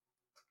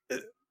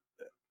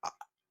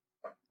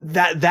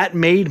that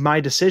made my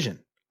decision.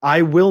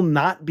 I will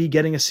not be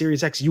getting a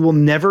Series X. You will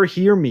never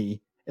hear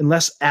me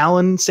unless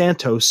Alan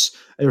Santos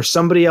or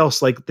somebody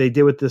else, like they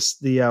did with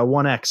the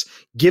One X,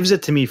 gives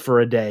it to me for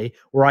a day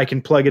where I can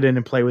plug it in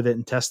and play with it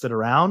and test it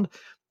around.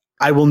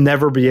 I will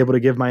never be able to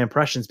give my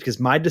impressions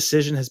because my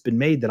decision has been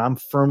made that I'm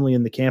firmly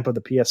in the camp of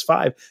the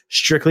PS5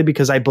 strictly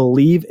because I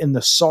believe in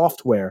the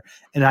software,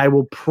 and I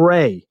will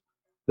pray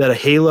that a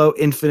Halo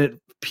Infinite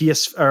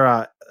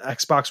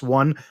Xbox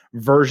One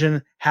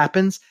version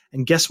happens.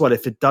 And guess what?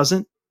 If it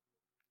doesn't,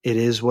 it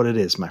is what it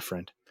is, my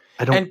friend.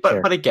 I don't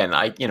care. But again,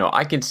 I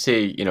can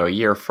see, a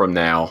year from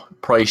now,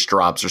 price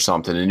drops or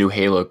something, a new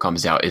Halo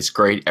comes out. It's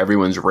great.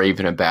 Everyone's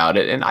raving about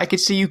it. And I could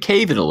see you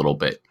caving a little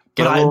bit.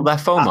 Get a little of that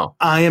FOMO.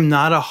 I am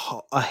not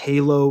a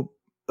Halo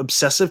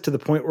obsessive to the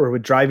point where it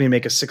would drive me to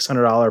make a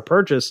 $600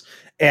 purchase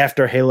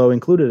after Halo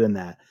included in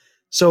that.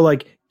 So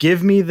like,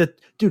 give me the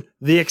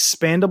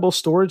expandable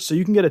storage so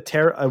you can get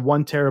a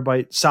 1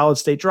 terabyte solid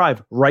state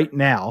drive right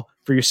now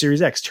for your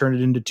Series X, turn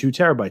it into 2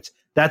 terabytes.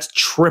 That's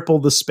triple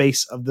the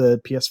space of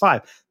the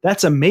PS5.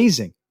 That's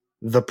amazing.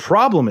 The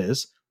problem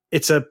is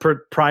it's a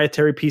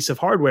proprietary piece of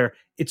hardware.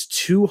 It's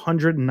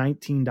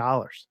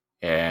 $219.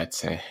 Yeah,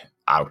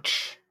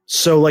 ouch.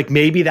 So like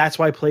maybe that's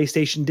why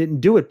PlayStation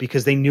didn't do it,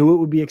 because they knew it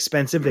would be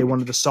expensive. They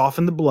wanted to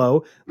soften the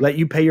blow, let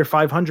you pay your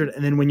 $500,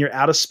 and then when you're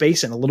out of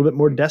space and a little bit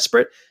more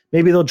desperate,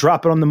 maybe they'll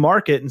drop it on the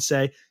market and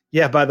say,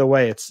 yeah, by the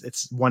way, it's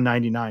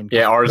 $199.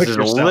 Yeah, ours is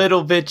a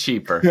little bit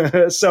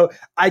cheaper. So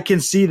I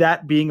can see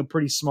that being a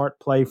pretty smart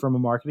play from a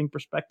marketing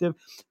perspective.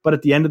 But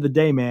at the end of the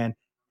day, man,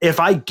 if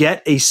I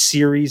get a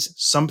Series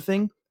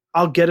something,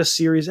 I'll get a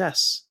Series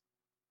S.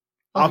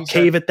 I'll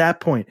cave at that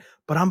point.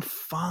 But I'm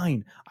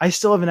fine. I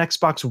still have an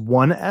Xbox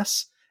One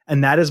S,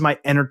 and that is my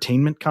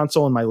entertainment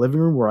console in my living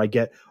room where I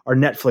get our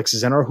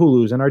Netflixes and our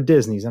Hulus and our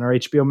Disneys and our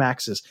HBO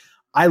Maxes.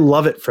 I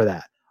love it for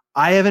that.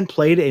 I haven't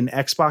played an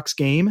Xbox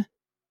game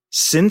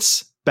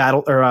since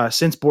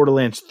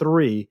Borderlands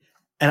 3,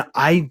 and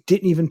I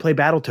didn't even play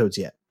Battletoads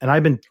yet. And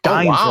I've been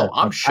dying. Oh, wow.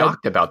 I'm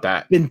shocked about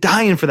that. Been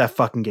dying for that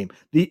fucking game.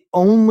 The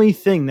only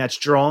thing that's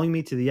drawing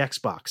me to the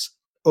Xbox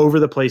over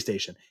the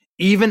PlayStation,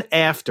 even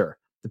after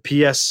the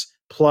PS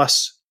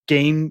Plus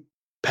game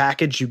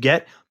package you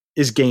get,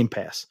 is Game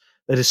Pass.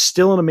 That is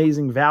still an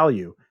amazing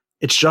value.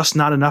 It's just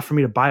not enough for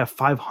me to buy a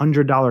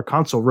 $500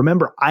 console.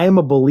 Remember, I am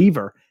a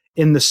believer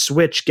in the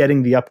Switch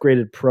getting the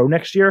upgraded Pro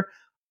next year.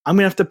 I'm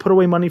going to have to put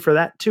away money for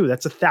that too.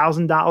 That's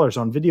 $1,000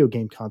 on video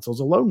game consoles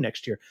alone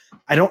next year.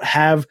 I don't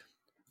have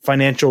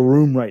financial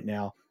room right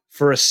now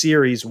for a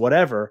Series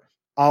whatever.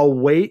 I'll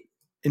wait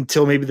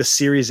until maybe the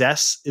Series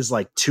S is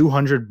like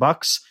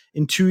 $200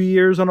 in 2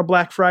 years on a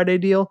Black Friday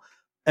deal,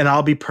 and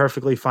I'll be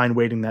perfectly fine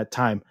waiting that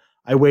time.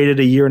 I waited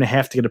a year and a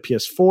half to get a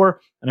PS4,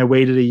 and I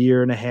waited a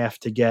year and a half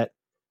to get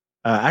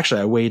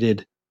I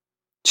waited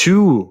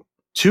two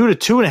to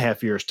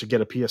 2.5 years to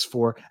get a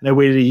PS4, and I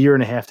waited a year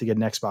and a half to get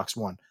an Xbox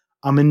One.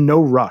 I'm in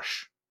no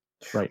rush.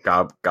 Right.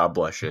 God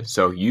bless you.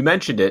 So you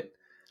mentioned it.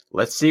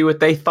 Let's see what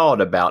they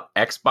thought about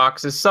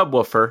Xbox's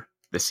subwoofer,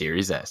 the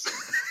Series S.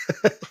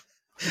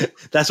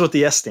 That's what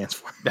the S stands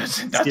for.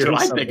 That's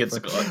what I think it's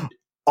called.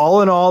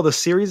 All in all, the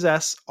Series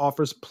S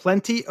offers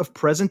plenty of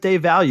present-day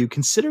value,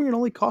 considering it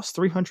only costs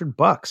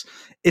 $300.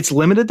 It's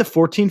limited to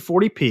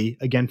 1440p.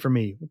 Again, for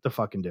me, what the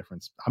fucking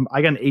difference?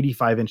 I got an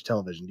 85-inch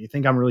television. Do you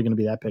think I'm really going to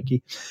be that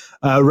picky?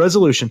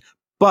 Resolution,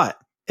 but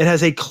it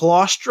has a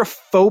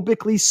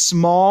claustrophobically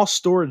small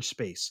storage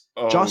space,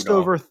 just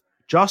over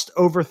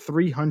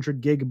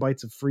 300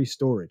 gigabytes of free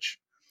storage,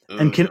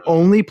 and can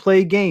only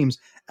play games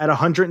at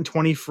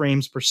 120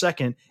 frames per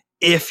second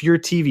if your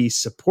TV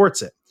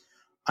supports it.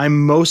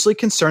 I'm mostly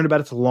concerned about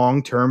its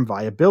long-term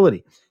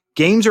viability.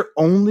 Games are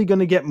only going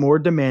to get more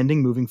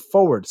demanding moving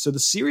forward, so the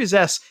Series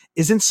S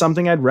isn't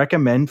something I'd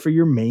recommend for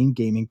your main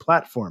gaming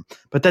platform,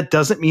 but that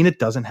doesn't mean it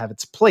doesn't have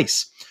its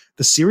place.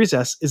 The Series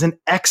S is an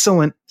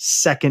excellent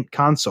second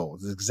console.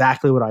 This is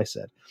exactly what I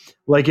said.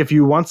 Like if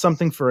you want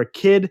something for a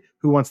kid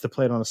who wants to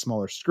play it on a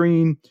smaller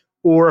screen,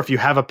 or if you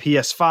have a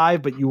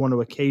PS5 but you want to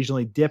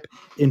occasionally dip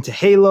into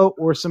Halo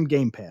or some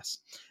Game Pass.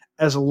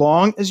 As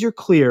long as you're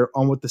clear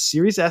on what the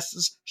Series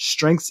S's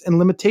strengths and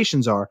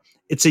limitations are,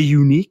 it's a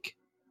unique,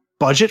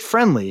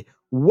 budget-friendly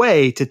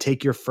way to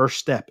take your first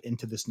step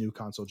into this new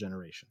console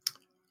generation.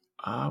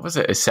 Was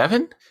it a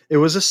 7? It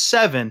was a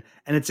 7,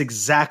 and it's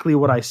exactly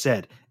what I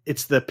said.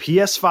 It's the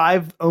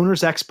PS5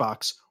 owner's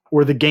Xbox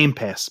or the Game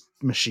Pass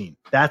machine.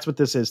 That's what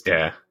this is.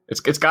 Yeah, it's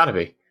got to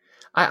be.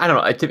 I don't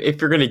know. If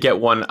you're going to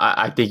get one,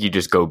 I think you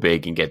just go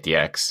big and get the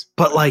X.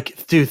 But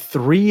like, dude,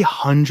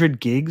 300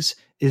 gigs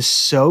is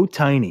so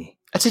tiny.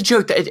 It's a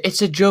joke.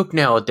 It's a joke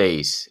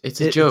nowadays.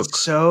 It's a joke. It's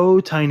so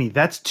tiny.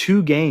 That's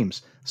 2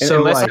 games. So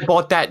unless I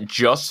bought that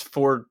just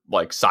for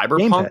like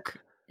Cyberpunk,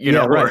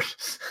 right.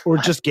 or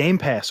just Game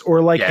Pass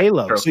or like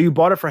Halo. True. So you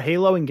bought it for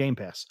Halo and Game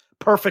Pass.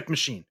 Perfect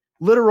machine.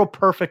 Literal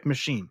perfect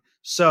machine.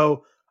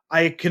 So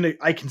I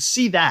can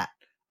see that.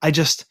 I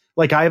just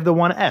like I have the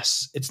One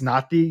S. It's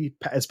not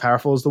as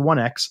powerful as the One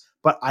X,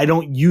 but I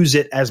don't use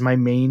it as my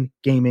main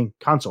gaming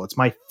console. It's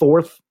my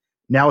 4th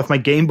now with my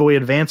Game Boy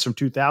Advance from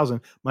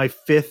 2000, my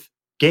 5th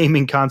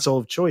gaming console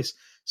of choice.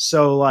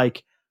 So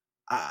like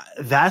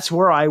that's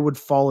where I would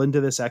fall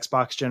into this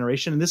Xbox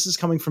generation. And this is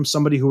coming from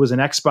somebody who was an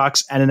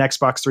Xbox and an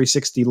Xbox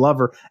 360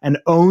 lover and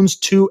owns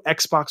 2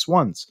 Xbox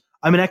Ones.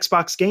 I'm an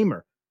Xbox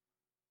gamer,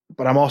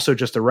 but I'm also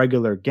just a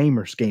regular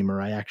gamer.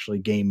 I actually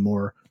game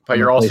more. But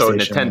you're also a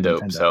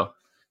Nintendo, so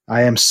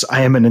I am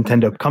a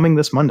Nintendo coming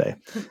this Monday.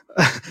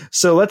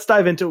 So let's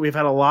dive into it. We've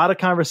had a lot of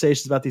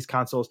conversations about these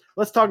consoles.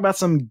 Let's talk about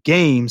some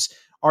games.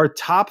 Our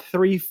top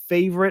 3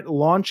 favorite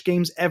launch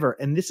games ever.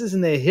 And this is in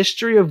the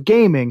history of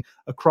gaming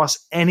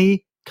across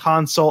any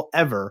console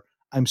ever.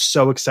 I'm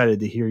so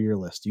excited to hear your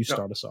list. You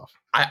start us off.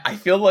 I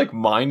feel like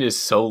mine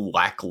is so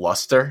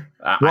lackluster.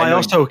 I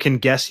also can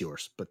guess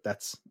yours, but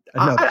that's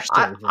another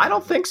story. I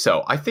don't think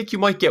so. I think you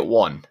might get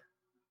one.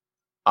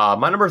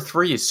 My number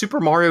 3 is Super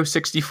Mario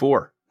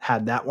 64.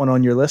 Had that one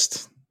on your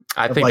list?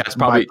 I think that's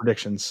probably my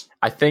predictions.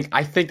 I think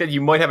that you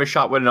might have a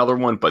shot with another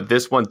one, but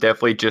this one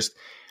definitely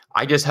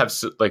I just have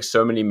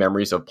so many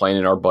memories of playing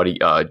in our buddy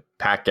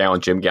Pat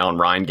Gowan, Jim Gowan,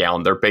 Ryan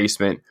Gowan, their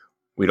basement.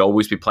 We'd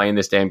always be playing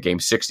this damn game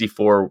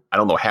 64. I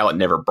don't know how it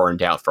never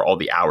burned out for all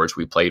the hours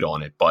we played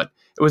on it, but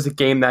it was a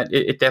game that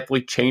it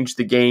definitely changed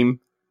the game.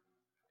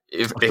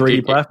 For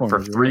 3D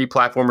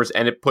platformers,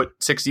 and it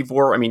put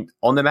 64.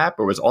 On the map,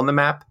 or was on the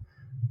map.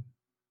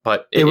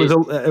 But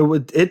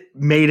it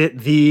made it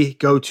the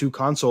go-to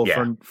console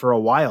for a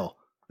while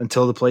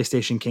until the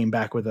PlayStation came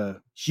back with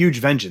a huge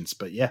vengeance.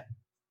 But yeah.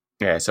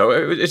 Yeah, so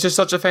it's just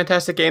such a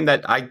fantastic game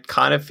that I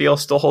kind of feel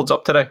still holds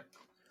up today.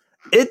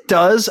 It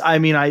does. I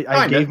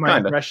gave my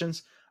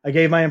impressions. I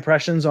gave my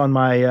impressions on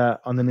my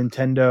on the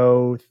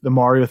Nintendo, the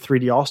Mario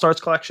 3D All Stars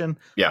collection.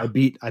 Yeah, I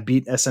beat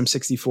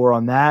SM64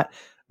 on that.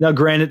 Now,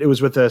 granted, it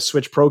was with a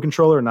Switch Pro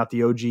controller, not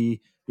the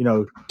OG,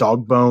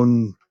 dog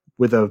bone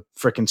with a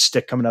freaking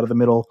stick coming out of the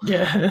middle.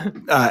 Yeah,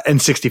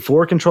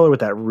 N64 controller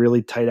with that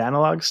really tight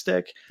analog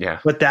stick.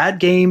 Yeah, but that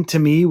game to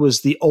me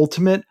was the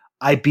ultimate.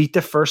 I beat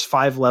the first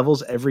 5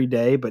 levels every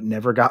day, but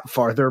never got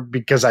farther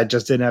because I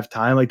just didn't have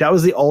time. Like that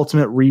was the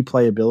ultimate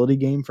replayability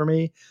game for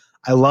me.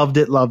 I loved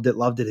it, loved it,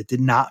 loved it. It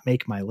did not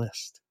make my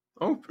list.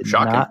 Oh, Did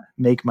shocking. not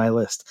make my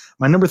list.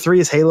 My number 3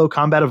 is Halo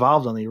Combat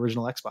Evolved on the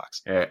original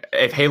Xbox. Yeah,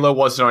 if Halo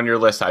wasn't on your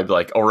list, I'd be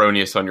like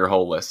erroneous on your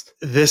whole list.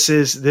 This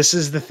is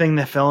the thing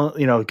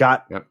that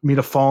got me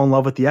to fall in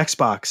love with the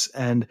Xbox.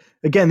 And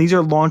again, these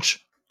are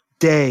launch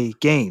day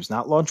games,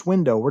 not launch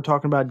window. We're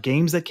talking about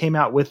games that came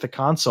out with the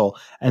console.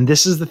 And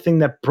this is the thing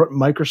that put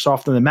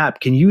Microsoft on the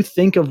map. Can you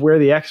think of where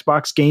the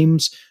Xbox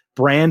games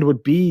brand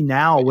would be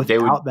now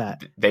without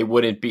that? They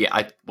wouldn't be.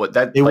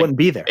 They wouldn't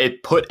be there.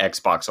 It put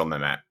Xbox on the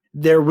map.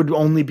 There would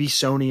only be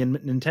Sony and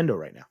Nintendo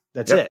right now.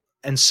 That's it.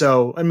 And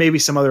so, and maybe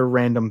some other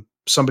random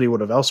somebody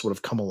would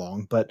have come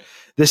along, but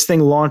this thing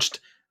launched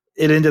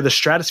it into the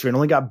stratosphere and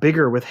only got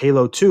bigger with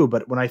Halo 2.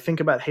 But when I think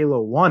about Halo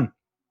 1,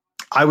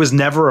 I was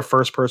never a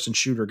first person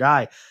shooter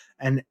guy.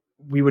 And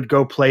we would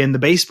go play in the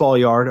baseball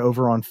yard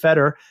over on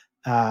Fetter.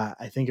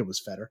 I think it was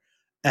Fetter.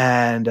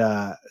 And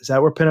is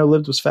that where Pinot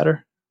lived, was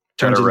Fetter?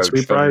 Turns into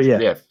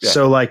Sweetbriar, yeah.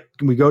 So like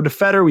we go to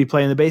Fetter, we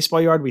play in the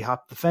baseball yard, we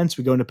hop the fence,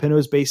 we go into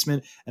Pinot's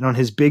basement, and on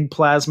his big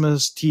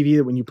plasmas TV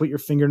that when you put your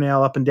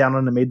fingernail up and down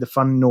on it made the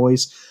fun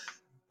noise,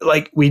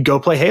 like we'd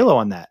go play Halo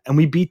on that, and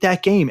we beat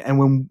that game. And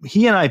when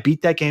he and I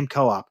beat that game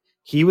co-op,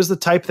 he was the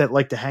type that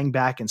liked to hang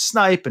back and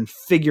snipe and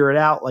figure it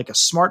out like a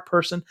smart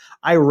person.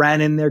 I ran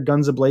in there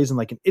guns a-blazing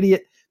like an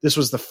idiot. This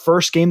was the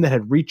first game that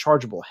had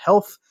rechargeable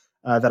health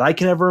that I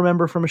can ever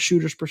remember from a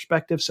shooter's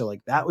perspective. So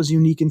like that was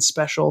unique and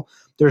special.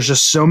 There's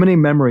just so many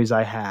memories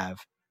I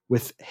have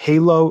with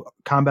Halo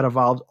Combat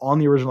Evolved on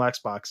the original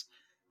Xbox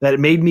that it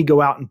made me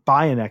go out and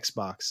buy an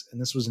Xbox.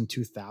 And this was in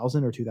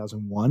 2000 or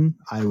 2001.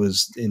 I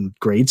was in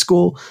grade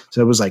school.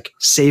 So it was like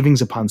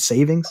savings upon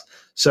savings.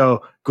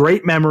 So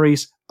great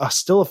memories.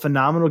 Still a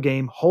phenomenal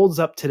game. Holds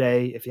up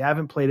today. If you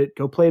haven't played it,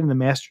 go play it in the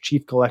Master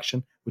Chief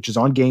Collection, which is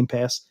on Game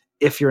Pass.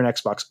 If you're an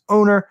Xbox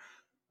owner,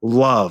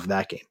 love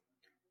that game.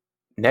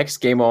 Next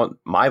game on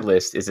my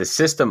list is a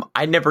system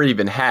I never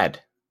even had.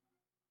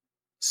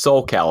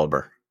 Soul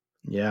Calibur.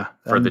 Yeah.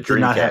 For the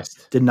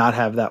Dreamcast. Did not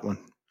have that one.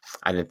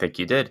 I didn't think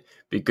you did.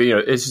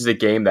 Because this is a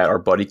game that our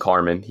buddy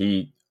Carmen,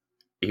 he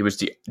was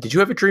did you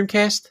have a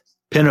Dreamcast?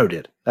 Pinot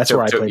did. That's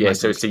where I played. Yeah,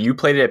 so you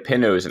played it at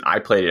Pinot's and I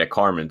played it at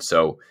Carmen.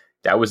 So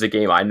that was a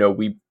game I know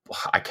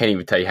I can't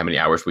even tell you how many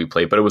hours we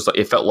played, but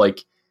it felt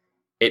like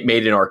it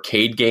made an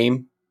arcade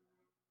game.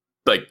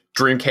 Like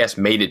Dreamcast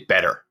made it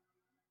better.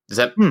 Does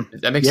that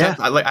make sense?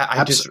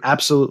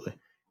 Absolutely.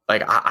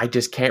 Like I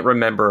just can't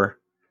remember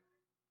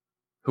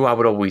who I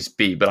would always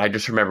be, but I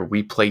just remember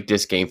we played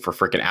this game for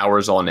freaking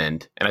hours on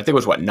end, and I think it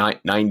was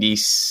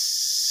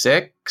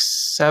 96,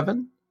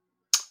 7?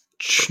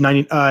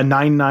 99.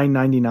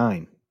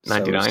 99? So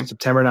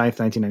September 9th,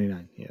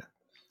 1999. Yeah.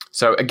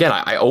 So again,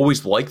 I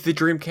always liked the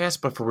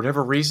Dreamcast, but for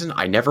whatever reason,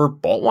 I never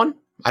bought one.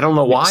 I don't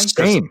know why.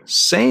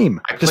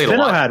 Same. Because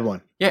Pinot had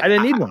one. Yeah, I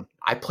didn't need one.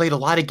 I played a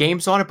lot of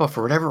games on it, but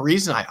for whatever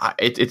reason,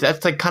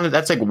 that's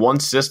like one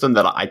system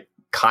that I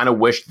kind of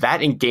wish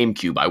that in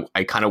GameCube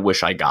I kind of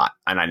wish I got,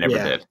 and I never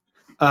did.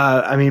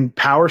 I mean,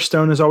 Power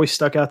Stone has always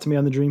stuck out to me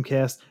on the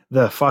Dreamcast.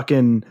 The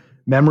fucking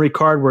memory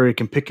card where you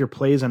can pick your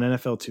plays on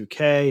NFL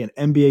 2K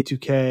and NBA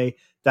 2K,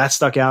 that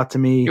stuck out to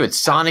me. You had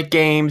Sonic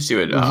games. You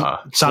had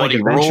Sonic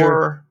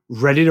Adventure.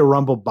 Ready to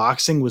Rumble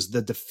Boxing was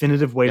the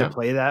definitive way to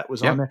play that.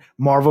 Was on there.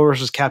 Marvel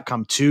vs.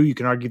 Capcom 2. You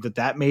can argue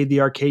that made the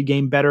arcade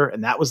game better,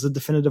 and that was the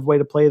definitive way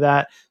to play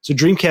that. So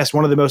Dreamcast,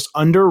 one of the most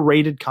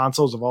underrated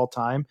consoles of all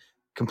time,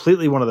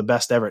 completely one of the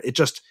best ever. It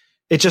just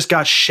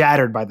got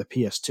shattered by the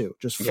PS2.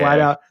 Just flat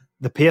out.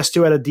 The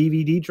PS2 had a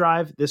DVD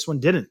drive. This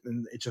one didn't,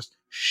 and it just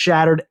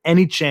shattered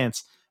any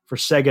chance for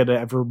Sega to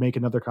ever make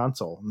another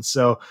console. And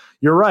so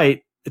you're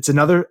right. It's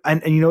another,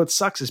 and you know what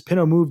sucks is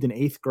Pinot moved in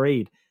 8th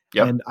grade.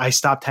 Yep. And I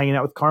stopped hanging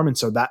out with Carmen,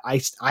 so that I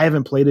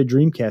haven't played a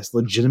Dreamcast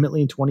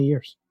legitimately in 20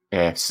 years.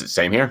 Yeah,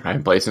 same here. I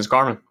haven't played since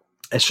Carmen.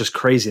 It's just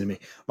crazy to me.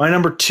 My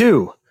number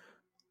 2,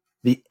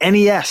 the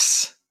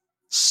NES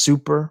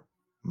Super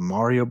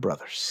Mario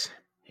Brothers.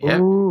 Yeah.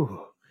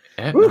 Ooh.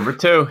 Yeah, number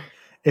 2.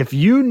 If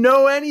you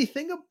know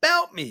anything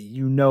about me,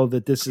 you know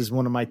that this is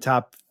one of my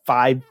top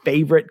 5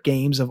 favorite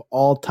games of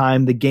all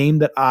time. The game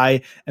that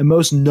I am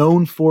most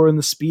known for in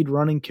the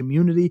speedrunning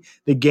community.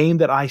 The game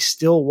that I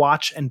still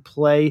watch and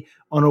play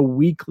on a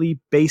weekly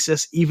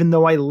basis, even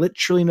though I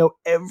literally know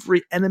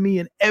every enemy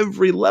and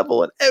every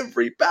level and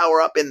every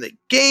power up in the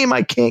game.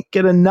 I can't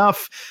get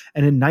enough.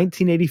 And in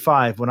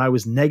 1985, when I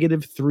was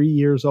 -3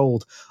 years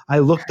old, I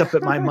looked up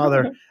at my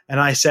mother and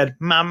I said,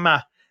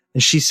 "Mama."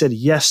 And she said,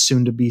 "Yes,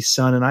 soon to be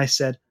son." And I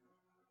said,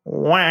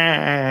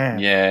 "Wah."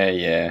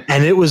 Yeah.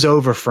 And it was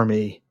over for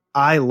me.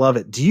 I love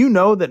it. Do you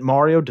know that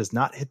Mario does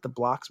not hit the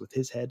blocks with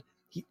his head?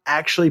 He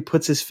actually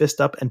puts his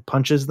fist up and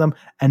punches them.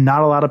 And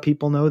not a lot of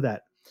people know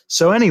that.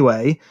 So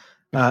anyway,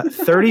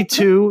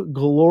 32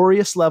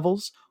 glorious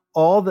levels,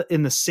 all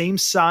in the same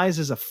size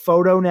as a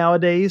photo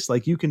nowadays.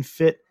 Like you can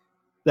fit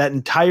that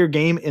entire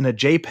game in a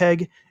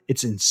JPEG.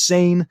 It's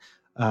insane.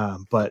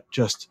 But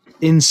just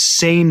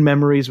insane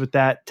memories with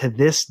that. To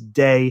this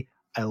day,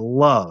 I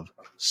love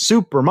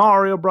Super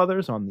Mario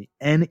Brothers on the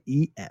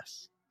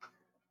NES.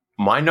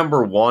 My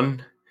number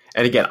one,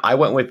 and again, I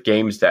went with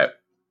games that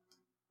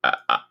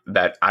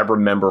I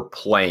remember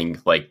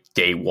playing like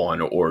day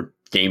one, or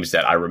games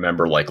that I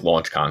remember like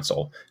launch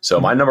console. So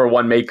my number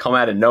one may come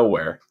out of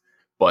nowhere,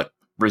 but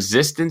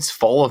Resistance: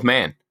 Fall of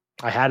Man.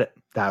 I had it.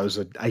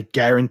 I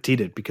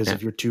guaranteed it because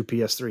of your two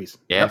PS3s.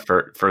 Yeah, yep.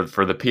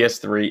 for the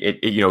PS3,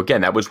 it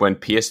again, that was when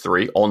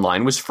PS3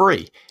 online was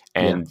free.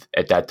 And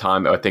at that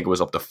time, I think it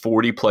was up to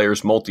 40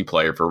 players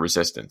multiplayer for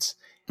Resistance.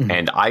 Mm-hmm.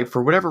 And I,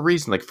 for whatever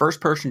reason, like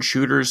first-person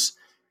shooters,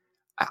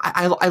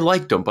 I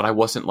liked them, but I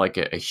wasn't like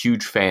a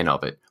huge fan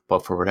of it.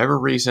 But for whatever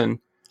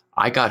reason,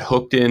 I got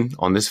hooked in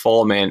on this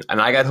Fall of Man,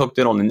 and I got hooked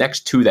in on the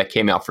next two that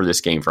came out for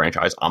this game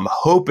franchise. I'm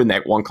hoping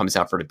that one comes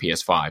out for the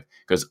PS5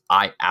 because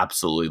I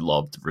absolutely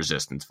loved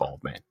Resistance: Fall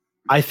of Man.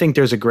 I think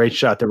there's a great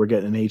shot that we're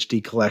getting an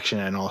HD collection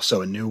and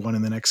also a new one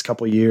in the next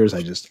couple of years.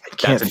 I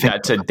can't.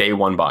 That's a day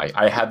one buy.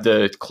 I have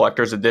the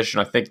collector's edition.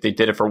 I think they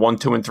did it for 1,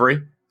 2, and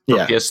 3.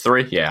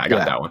 PS3. Yeah, I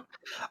got that one.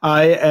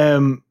 I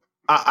am.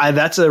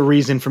 That's a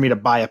reason for me to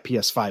buy a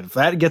PS5. If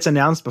that gets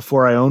announced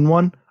before I own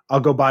one, I'll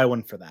go buy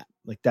one for that.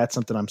 Like that's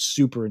something I'm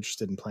super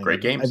interested in playing.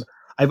 Great games.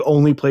 I've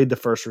only played the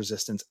first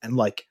Resistance and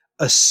like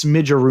a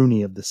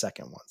smidgeroony of the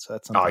second one. So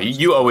that's something.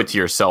 You owe it to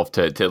yourself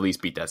to at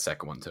least beat that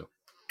second one too.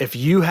 If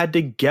you had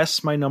to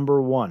guess my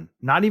number one,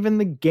 not even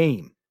the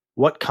game,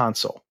 what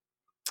console?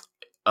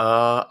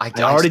 I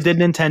already did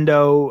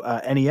Nintendo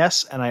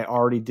NES, and I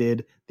already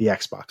did the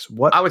Xbox.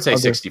 What? I would say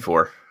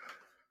 64.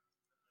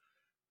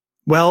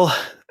 Well,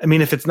 I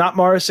mean, if it's not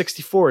Mario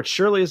 64, it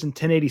surely isn't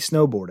 1080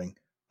 snowboarding.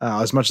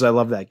 As much as I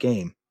love that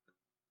game,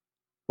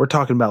 we're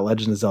talking about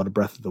Legend of Zelda: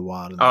 Breath of the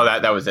Wild. Oh,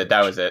 that was it.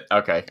 That was it.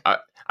 Okay,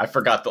 I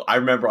forgot. I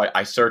remember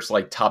I searched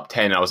like top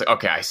 10. And I was like,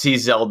 okay, I see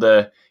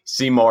Zelda,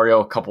 see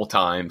Mario a couple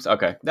times.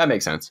 Okay, that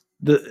makes sense.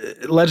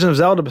 The Legend of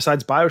Zelda,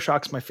 besides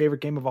BioShock's my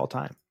favorite game of all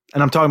time,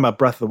 and I'm talking about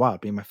Breath of the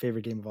Wild being my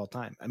favorite game of all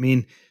time. I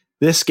mean,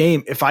 this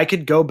game, if I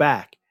could go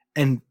back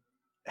and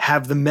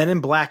have the Men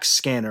in Black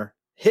scanner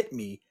hit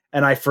me,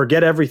 and I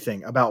forget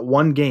everything about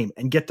one game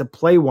and get to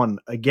play one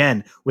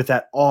again with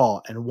that awe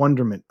and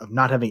wonderment of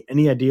not having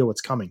any idea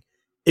what's coming,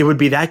 it would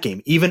be that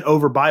game, even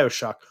over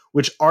BioShock,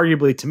 which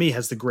arguably to me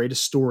has the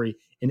greatest story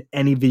in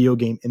any video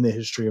game in the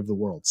history of the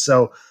world.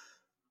 So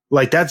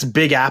like that's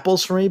big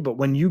apples for me. But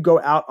when you go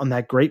out on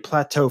that great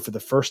plateau for the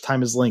first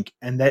time as Link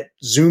and that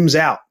zooms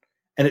out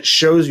and it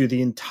shows you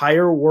the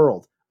entire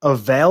world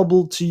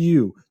available to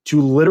you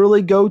to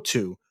literally go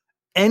to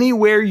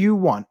anywhere you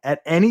want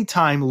at any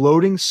time,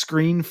 loading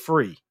screen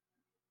free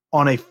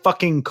on a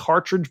fucking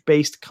cartridge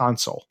based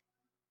console.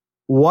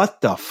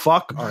 What the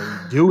fuck are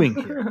you doing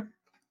here?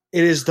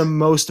 It is the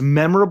most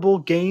memorable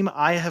game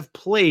I have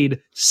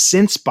played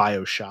since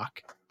BioShock.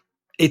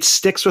 It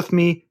sticks with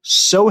me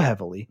so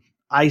heavily.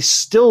 I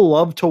still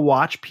love to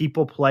watch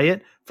people play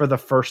it for the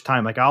first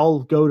time. Like I'll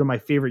go to my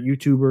favorite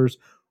YouTubers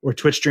or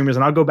Twitch streamers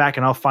and I'll go back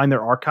and I'll find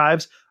their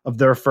archives of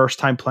their first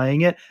time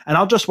playing it. And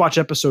I'll just watch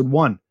episode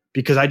 1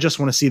 because I just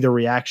want to see the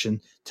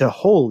reaction to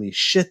holy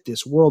shit,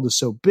 this world is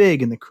so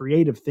big and the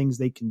creative things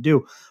they can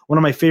do. One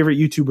of my favorite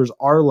YouTubers,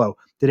 Arlo,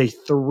 did a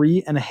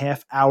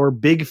 3.5 hour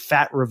big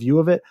fat review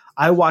of it.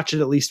 I watch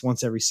it at least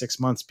once every 6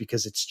 months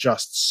because it's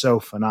just so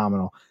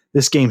phenomenal.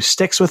 This game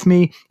sticks with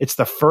me. It's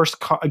the first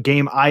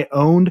game I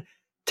owned.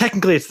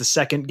 Technically, it's the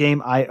second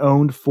game I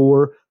owned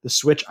for the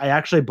Switch. I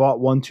actually bought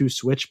 1-2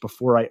 Switch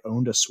before I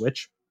owned a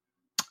Switch.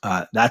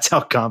 That's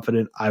how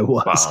confident I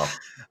was.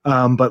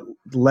 Wow. But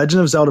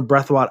Legend of Zelda: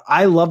 Breath of the Wild,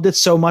 I loved it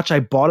so much I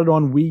bought it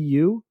on Wii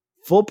U,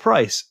 full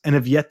price, and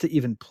have yet to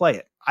even play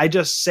it. I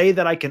just say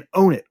that I can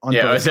own it.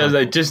 It says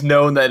that just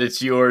knowing that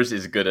it's yours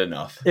is good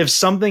enough. If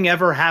something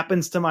ever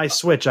happens to my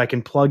Switch, I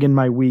can plug in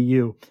my Wii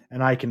U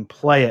and I can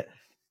play it.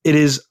 It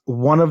is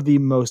one of the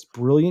most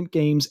brilliant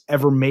games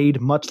ever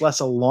made, much less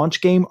a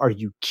launch game. Are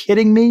you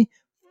kidding me?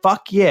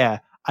 Fuck yeah.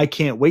 I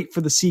can't wait for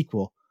the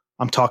sequel.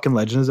 I'm talking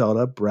Legend of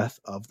Zelda: Breath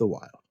of the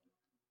Wild.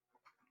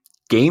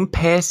 Game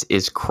Pass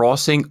is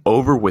crossing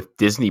over with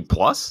Disney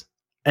Plus?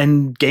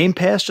 And Game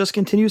Pass just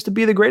continues to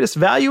be the greatest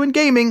value in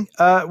gaming.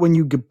 When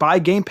you buy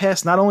Game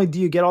Pass, not only do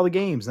you get all the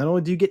games, not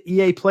only do you get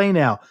EA Play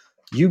now,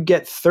 you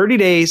get 30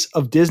 days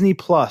of Disney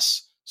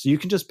Plus. So you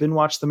can just binge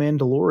watch The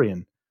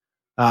Mandalorian.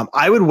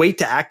 I would wait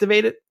to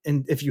activate it.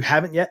 And if you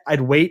haven't yet,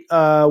 I'd wait,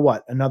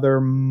 another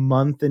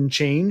month and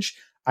change.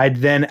 I'd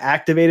then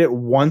activate it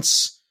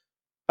once.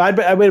 I'd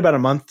wait about a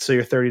month. So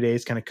your 30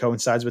 days kind of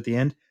coincides with the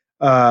end.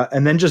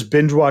 And then just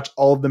binge watch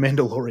all of The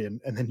Mandalorian.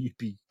 And then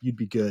you'd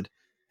be good.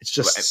 It's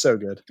just so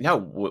good. No,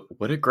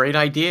 what a great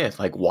idea.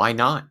 Like, why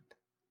not?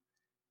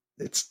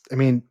 It's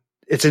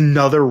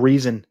another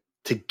reason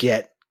to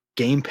get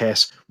Game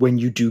Pass when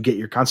you do get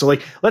your console.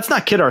 Like, let's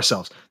not kid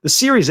ourselves. The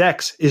Series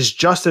X is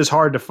just as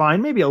hard to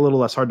find, maybe a little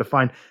less hard to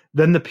find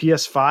than the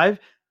PS5.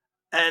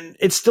 And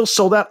it's still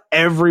sold out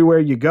everywhere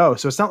you go.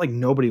 So it's not like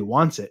nobody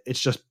wants it. It's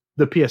just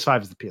the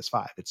PS5 is the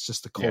PS5. It's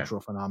just the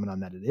cultural phenomenon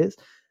that it is.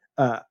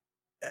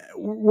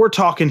 We're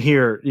talking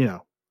here,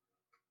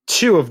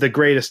 two of the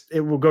greatest,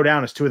 it will go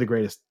down as two of the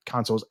greatest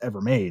consoles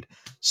ever made.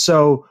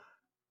 So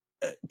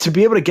to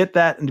be able to get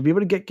that and to be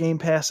able to get Game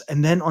Pass,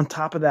 and then on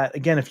top of that,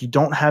 again, if you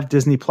don't have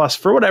Disney Plus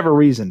for whatever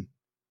reason,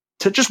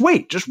 to just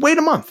wait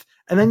a month,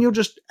 and then you'll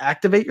just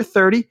activate your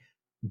 30,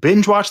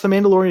 binge watch The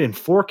Mandalorian in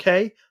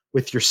 4K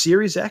with your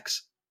Series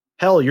X,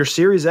 hell, your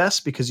Series S,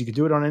 because you could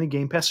do it on any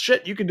Game Pass.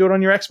 Shit, you could do it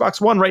on your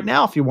Xbox One right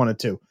now if you wanted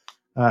to,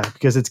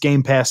 because it's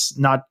Game Pass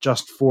not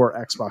just for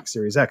Xbox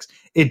Series X.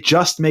 It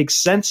just makes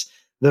sense.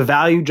 The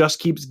value just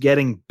keeps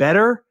getting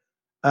better.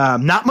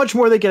 Not much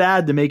more they could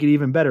add to make it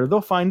even better.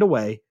 They'll find a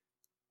way.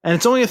 And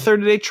it's only a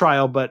 30-day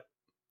trial, but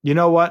you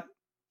know what?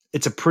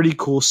 It's a pretty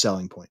cool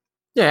selling point.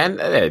 Yeah,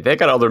 and they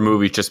got other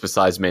movies just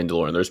besides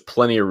Mandalorian. There's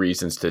plenty of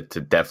reasons to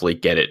definitely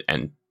get it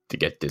and to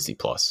get Disney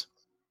Plus.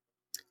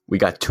 We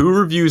got 2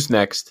 reviews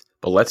next,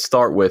 but let's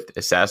start with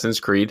Assassin's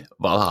Creed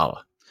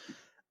Valhalla.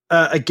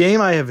 A game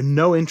I have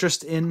no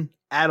interest in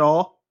at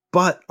all,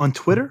 but on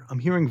Twitter, I'm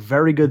hearing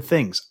very good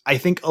things. I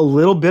think a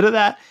little bit of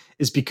that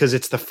is because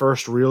it's the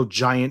first real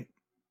giant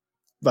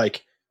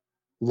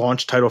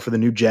launch title for the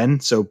new gen,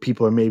 so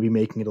people are maybe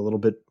making it a little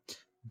bit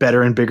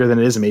better and bigger than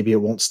it is, and maybe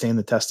it won't stand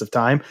the test of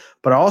time.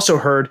 But I also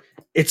heard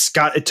it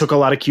took a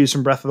lot of cues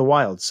from Breath of the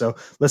Wild. So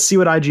let's see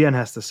what IGN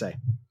has to say.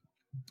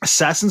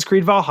 Assassin's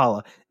Creed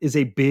Valhalla is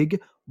a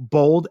big,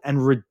 bold,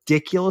 and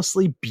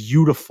ridiculously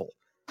beautiful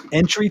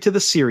entry to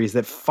the series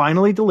that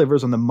finally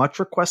delivers on the much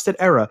requested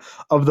era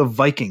of the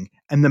Viking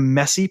and the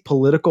messy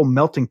political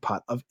melting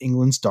pot of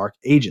England's dark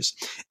ages.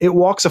 It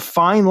walks a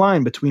fine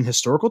line between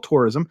historical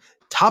tourism,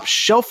 top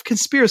shelf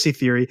conspiracy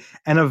theory,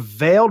 and a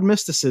veiled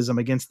mysticism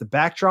against the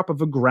backdrop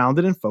of a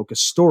grounded and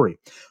focused story.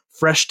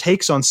 Fresh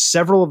takes on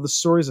several of the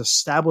story's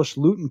established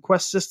loot and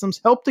quest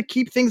systems help to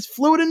keep things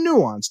fluid and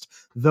nuanced,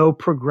 though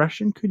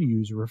progression could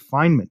use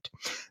refinement.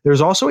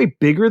 There's also a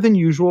bigger than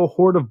usual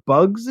horde of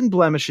bugs and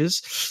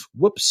blemishes,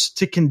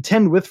 to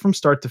contend with from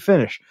start to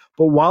finish.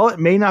 But while it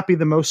may not be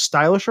the most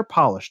stylish or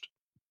polished,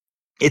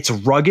 its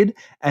rugged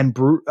and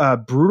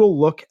brutal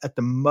look at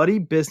the muddy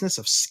business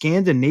of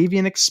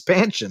Scandinavian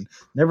expansion,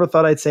 never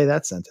thought I'd say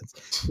that sentence,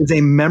 is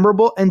a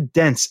memorable and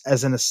dense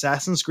as an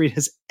Assassin's Creed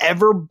has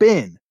ever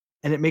been,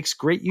 and it makes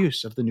great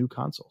use of the new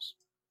consoles.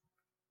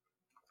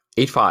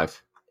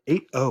 8.5.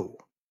 8.0.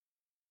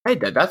 Hey,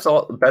 that's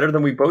all better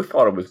than we both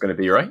thought it was going to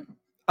be, right?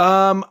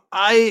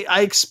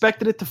 I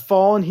expected it to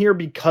fall in here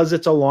because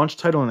it's a launch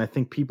title, and I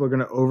think people are going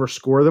to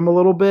overscore them a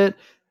little bit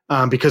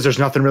because there's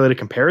nothing really to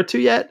compare it to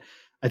yet.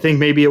 I think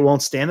maybe it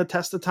won't stand the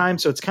test of time,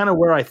 so it's kind of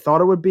where I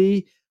thought it would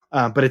be,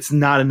 but it's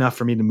not enough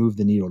for me to move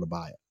the needle to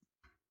buy it.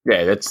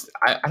 Yeah,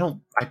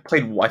 I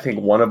played I think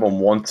one of them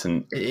once,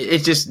 and it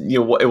just it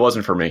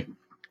wasn't for me.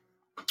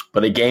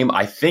 But a game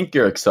I think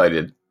you're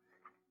excited.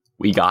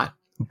 We got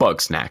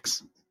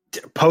Bugsnax.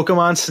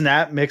 Pokemon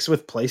Snap mixed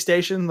with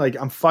PlayStation?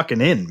 I'm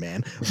fucking in,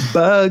 man.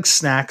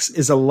 Bugsnax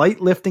is a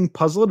light-lifting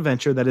puzzle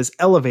adventure that is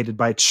elevated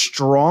by its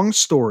strong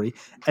story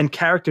and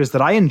characters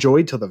that I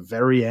enjoyed till the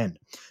very end.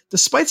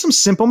 Despite some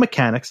simple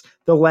mechanics,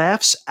 the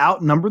laughs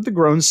outnumbered the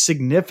groans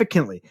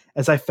significantly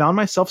as I found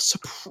myself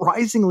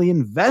surprisingly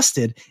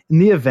invested in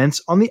the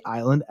events on the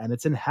island and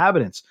its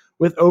inhabitants.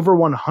 With over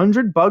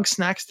 100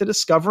 Bugsnax to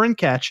discover and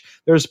catch,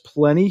 there's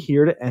plenty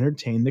here to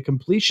entertain the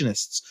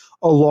completionists,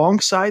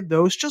 alongside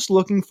those just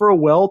looking for a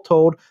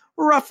well-told,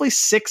 roughly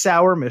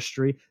 6-hour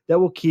mystery that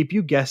will keep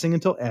you guessing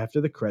until after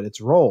the credits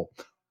roll.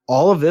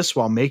 All of this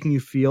while making you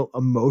feel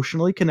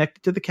emotionally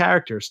connected to the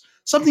characters,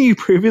 something you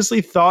previously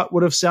thought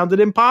would have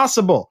sounded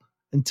impossible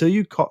until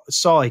you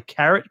saw a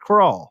carrot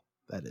crawl,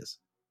 that is.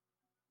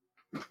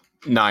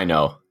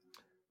 9.0.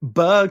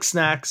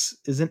 Bugsnax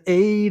is an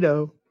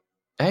 8.0.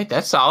 Hey,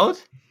 that's solid.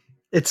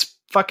 It's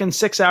fucking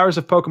 6 hours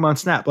of Pokemon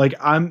Snap.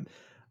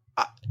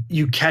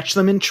 You catch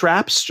them in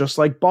traps just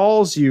like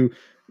balls. You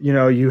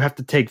have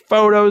to take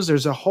photos.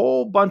 There's a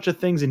whole bunch of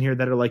things in here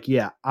that are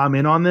yeah, I'm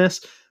in on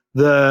this.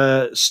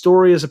 The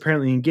story is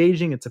apparently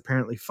engaging. It's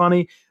apparently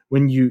funny.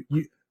 When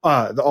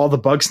all the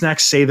Bugsnax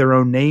say their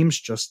own names,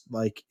 just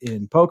like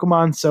in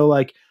Pokemon.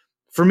 So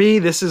for me,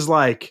 this is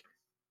like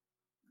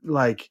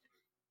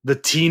the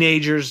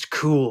teenagers'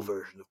 cool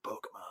version of Pokemon,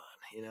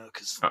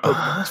 because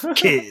Pokemon's for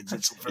kids,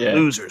 it's for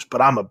losers.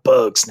 But I'm a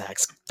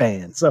Bugsnax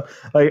fan, so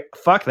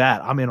fuck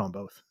that. I'm in on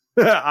both.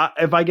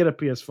 If I get a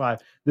PS5,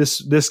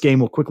 this game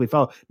will quickly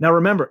follow. Now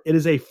remember, it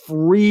is a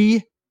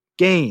free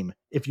game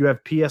if you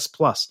have PS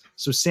Plus.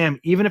 So Sam,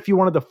 even if you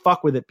wanted to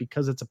fuck with it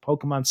because it's a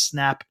Pokemon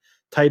Snap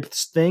type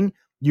thing,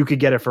 you could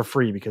get it for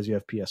free because you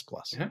have PS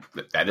Plus. Yeah,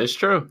 that is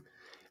true.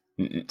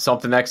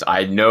 Something next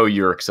I know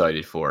you're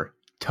excited for.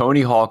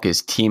 Tony Hawk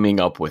is teaming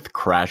up with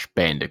Crash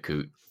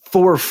Bandicoot.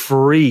 For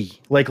free.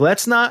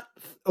 Let's not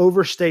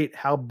overstate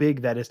how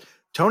big that is.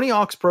 Tony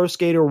Hawk's Pro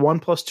Skater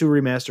 1+2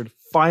 Remastered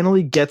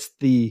finally gets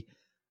the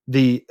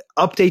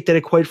update that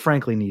it quite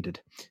frankly needed.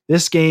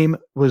 This game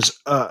was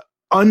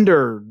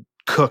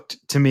undercooked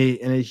to me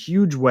in a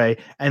huge way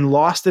and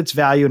lost its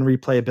value and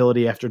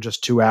replayability after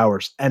just 2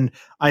 hours. And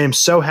I am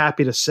so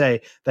happy to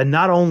say that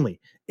not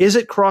only is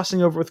it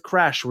crossing over with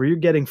Crash, where you're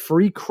getting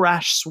free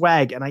Crash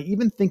swag, and I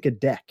even think a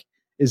deck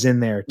is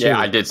in there too. Yeah,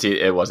 I did see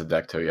it was a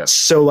deck too, yeah.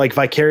 So like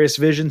Vicarious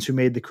Visions, who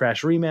made the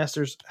Crash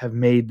remasters, have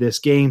made this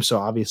game. So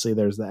obviously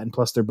there's that. And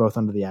plus they're both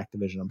under the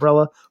Activision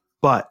umbrella.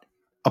 But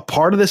a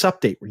part of this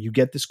update where you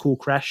get this cool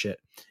Crash shit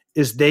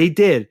is they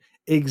did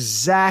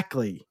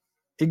exactly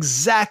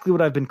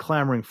what I've been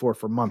clamoring for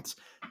months.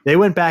 They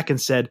went back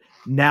and said,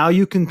 now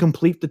you can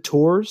complete the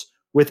tours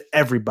with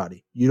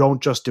everybody. You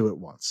don't just do it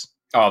once.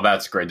 Oh,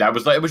 that's great.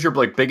 It was your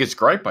like biggest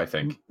gripe, I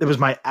think. It was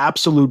my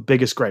absolute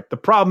biggest gripe. The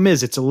problem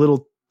is it's a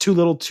little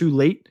too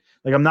late.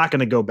 Like I'm not going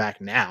to go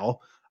back now.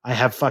 I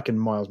have fucking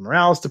Miles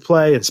Morales to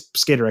play, and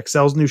Skater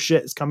XL's new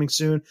shit is coming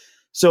soon.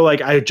 So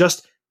like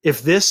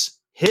if this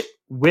hit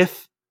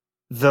with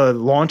the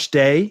launch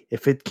day,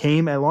 if it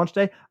came at launch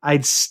day,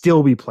 I'd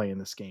still be playing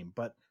this game.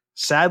 But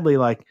sadly,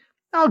 like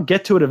I'll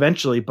get to it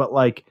eventually, but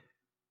like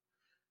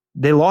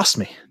they lost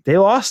me.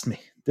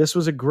 This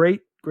was a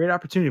great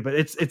opportunity, but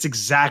it's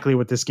exactly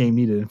what this game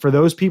needed. And for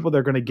those people that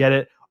are going to get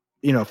it,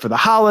 for the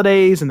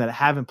holidays and that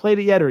haven't played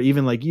it yet, or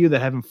even like you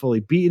that haven't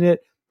fully beaten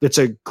it, it's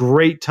a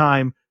great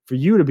time for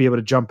you to be able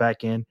to jump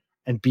back in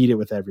and beat it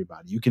with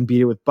everybody. You can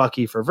beat it with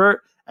Bucky for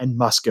Vert and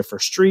Muska for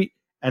Street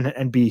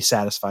and be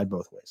satisfied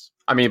both ways.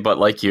 I mean, but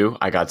like you,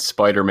 I got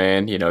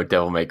Spider-Man,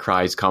 Devil May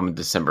Cry is coming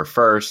December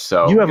 1st.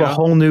 So you have a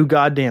whole new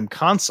goddamn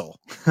console.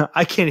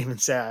 I can't even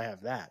say I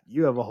have that.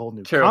 You have a whole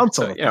new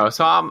console.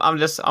 So I'm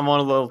on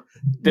a little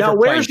different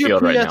playing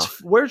field right now.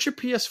 Where's your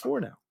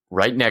PS4 now?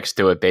 Right next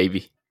to it,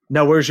 baby.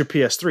 Now, where's your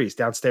PS3s?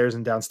 Downstairs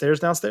and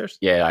downstairs?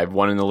 Yeah, I have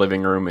one in the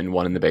living room and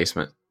one in the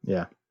basement.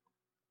 Yeah.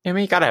 I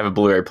mean, you got to have a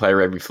Blu-ray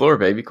player every floor,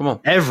 baby. Come on.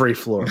 Every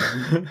floor.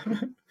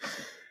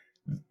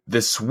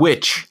 The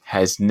Switch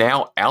has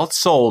now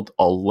outsold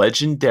a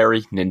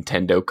legendary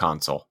Nintendo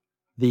console.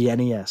 The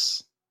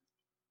NES.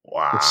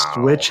 Wow. The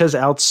Switch has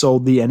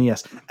outsold the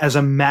NES. As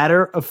a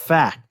matter of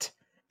fact,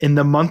 in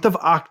the month of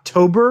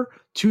October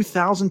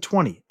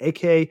 2020,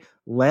 aka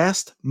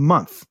last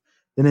month,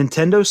 the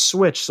Nintendo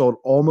Switch sold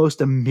almost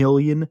 1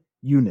 million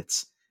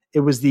units.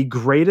 It was the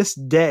greatest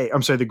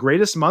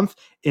month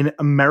in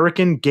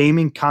American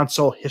gaming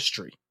console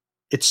history.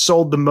 It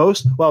sold the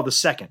most, the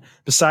second,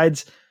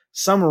 besides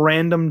some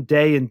random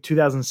day in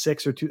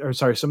 2006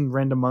 some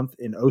random month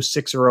in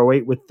 06 or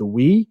 08 with the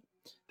Wii.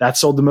 That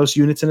sold the most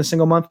units in a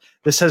single month.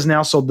 This has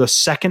now sold the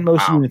second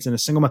most units in a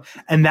single month.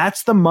 And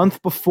that's the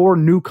month before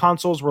new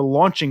consoles were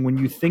launching when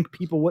you think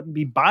people wouldn't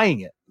be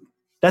buying it.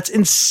 That's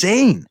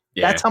insane.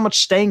 Yeah. That's how much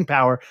staying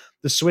power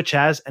the Switch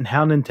has and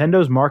how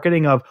Nintendo's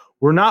marketing of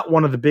we're not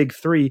one of the big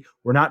three.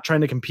 We're not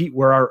trying to compete.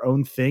 We're our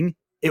own thing.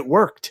 It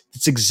worked.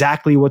 It's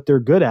exactly what they're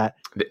good at.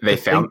 They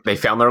found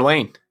their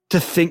lane. To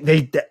think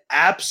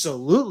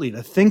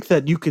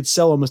that you could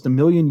sell almost 1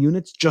 million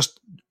units just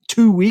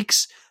 2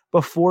 weeks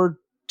before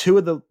two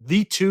of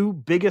the two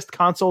biggest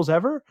consoles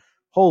ever.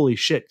 Holy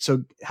shit.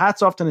 So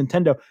hats off to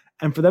Nintendo.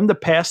 And for them to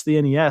pass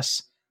the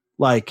NES,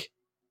 like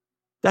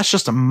that's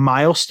just a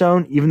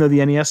milestone. Even though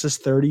the NES is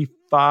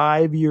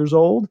 35 years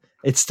old,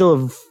 it's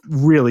still a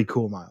really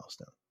cool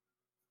milestone.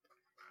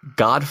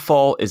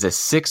 Godfall is a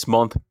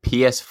 6-month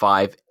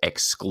PS5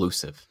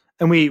 exclusive.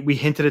 And we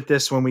hinted at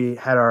this when we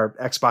had our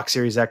Xbox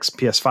Series X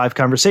PS5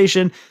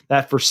 conversation,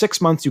 that for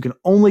 6 months you can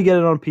only get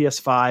it on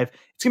PS5.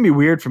 It's going to be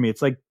weird for me.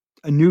 It's like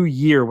a new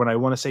year when I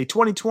want to say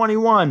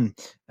 2021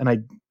 and I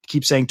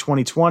keep saying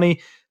 2020,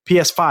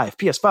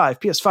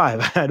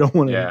 PS5. I don't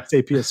want to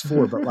say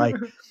PS4, but like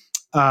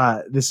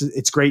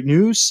it's great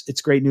news.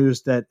 It's great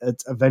news that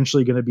it's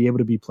eventually going to be able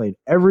to be played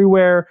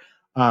everywhere.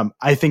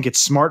 I think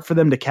it's smart for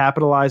them to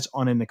capitalize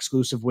on an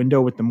exclusive window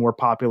with the more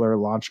popular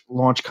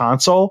launch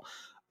console.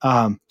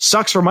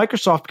 Sucks for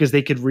Microsoft because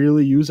they could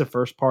really use a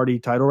first party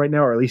title right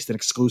now, or at least an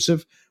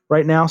exclusive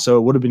right now. So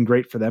it would have been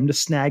great for them to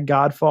snag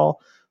Godfall,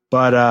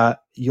 but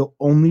you'll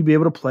only be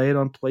able to play it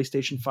on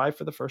PlayStation 5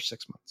 for the first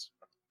 6 months.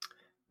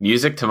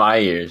 Music to my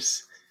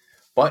ears.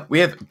 But we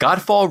have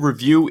Godfall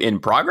review in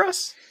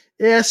progress.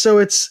 Yeah. So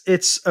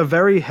it's a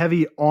very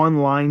heavy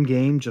online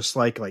game, just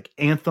like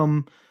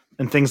Anthem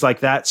and things like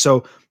that.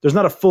 So there's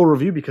not a full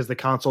review because the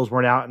consoles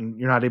weren't out and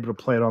you're not able to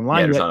play it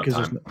online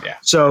yet.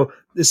 So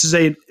this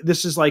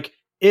is like,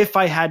 if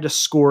I had to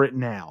score it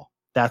now,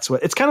 that's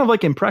what it's kind of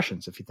like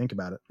Impressions. If you think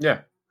about it.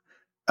 Yeah.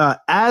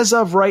 As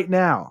of right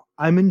now,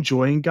 I'm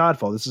enjoying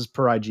Godfall. This is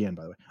per IGN,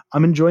 by the way.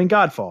 I'm enjoying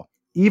Godfall,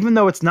 even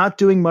though it's not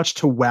doing much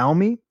to wow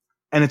me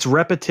and its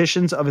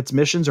repetitions of its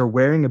missions are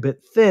wearing a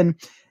bit thin.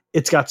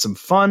 It's got some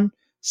fun,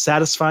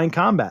 satisfying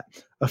combat,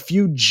 a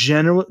few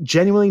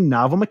genuinely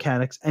novel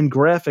mechanics, and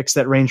graphics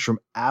that range from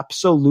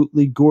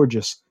absolutely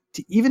gorgeous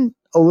to even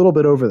a little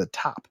bit over the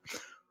top.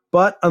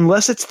 But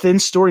unless its thin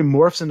story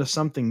morphs into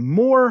something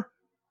more,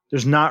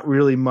 there's not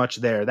really much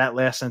there. That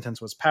last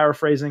sentence was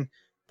paraphrasing,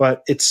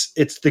 but it's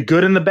the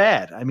good and the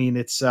bad. I mean,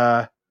 it's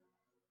at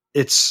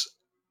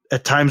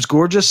times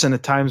gorgeous and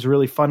at times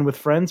really fun with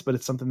friends, but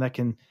it's something that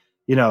can,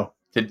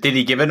 Did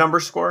he give a number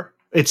score?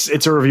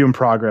 It's a review in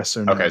progress.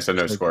 So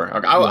no score.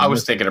 Okay. I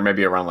was thinking it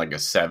maybe around like a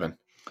 7.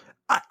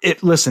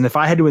 Listen, if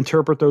I had to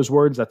interpret those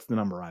words, that's the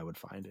number I would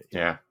find it.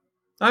 Yeah.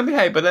 I mean,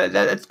 hey, but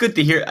that's good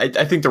to hear.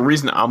 I think the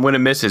reason I'm going to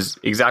miss is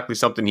exactly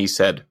something he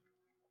said.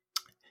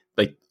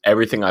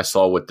 everything I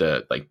saw with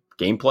the like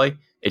gameplay,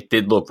 it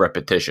did look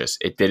repetitious.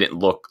 It didn't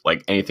look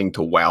like anything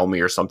to wow me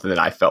or something that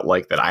I felt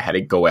like that I had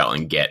to go out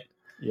and get.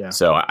 Yeah.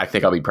 So I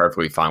think I'll be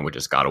perfectly fine with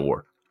just God of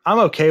War. I'm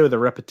okay with a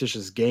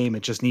repetitious game.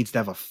 It just needs to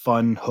have a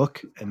fun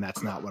hook, and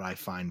that's not what I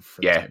find.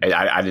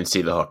 I didn't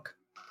see the hook.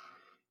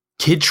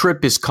 Kid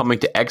Trip is coming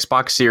to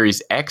Xbox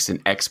Series X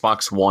and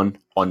Xbox One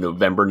on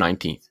November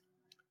 19th.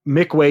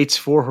 Mick Waits,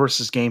 Four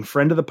Horses Game,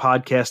 friend of the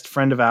podcast,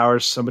 friend of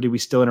ours, somebody we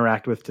still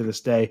interact with to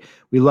this day.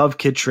 We love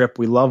Kid Trip.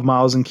 We love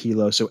Miles and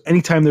Kilo. So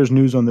anytime there's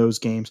news on those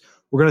games,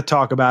 we're going to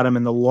talk about them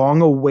in the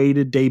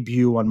long-awaited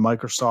debut on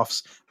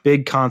Microsoft's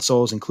big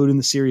consoles, including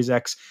the Series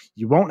X.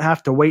 You won't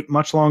have to wait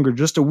much longer.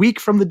 Just a week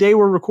from the day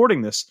we're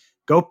recording this,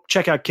 go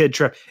check out Kid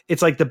Trip.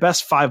 It's like the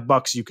best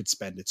 $5 you could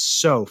spend. It's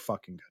so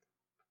fucking good.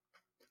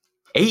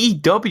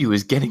 AEW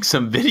is getting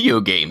some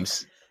video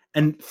games.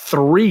 And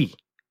 3.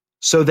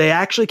 So they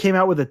actually came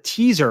out with a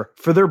teaser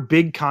for their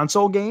big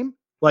console game.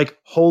 Like,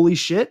 holy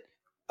shit.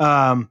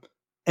 And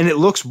it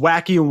looks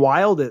wacky and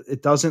wild.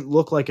 It doesn't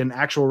look like an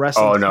actual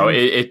wrestling. Oh, no,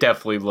 it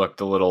definitely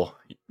looked a little...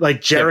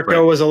 Like, Jericho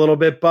different. Was a little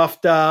bit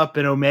buffed up,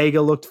 and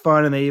Omega looked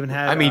fun, and they even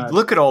had... I mean,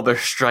 look at all their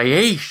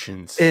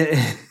striations.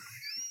 And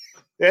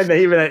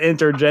they even had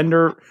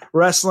intergender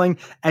wrestling.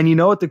 And you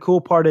know what the cool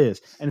part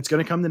is? And it's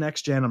going to come to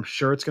next gen. I'm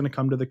sure it's going to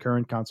come to the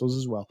current consoles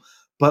as well.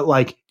 But,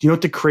 like, do you know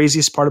what the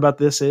craziest part about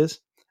this is?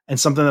 And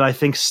something that I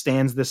think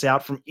stands this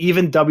out from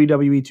even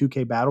WWE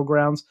 2K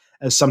Battlegrounds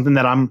as something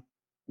that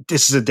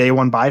this is a day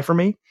one buy for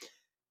me.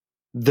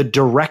 The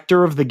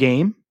director of the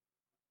game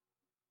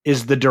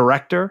is the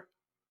director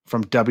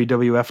from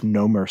WWF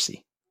No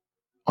Mercy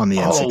on the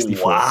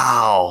N64.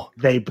 Wow.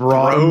 They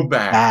brought him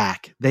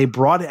back. They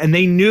brought it, and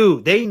they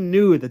knew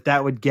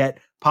that would get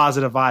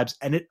positive vibes,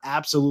 and it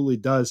absolutely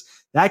does.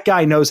 That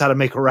guy knows how to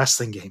make a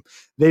wrestling game.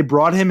 They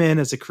brought him in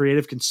as a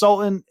creative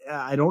consultant.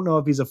 I don't know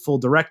if he's a full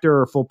director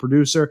or a full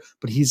producer,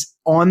 but he's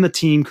on the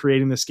team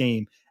creating this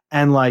game.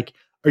 And like,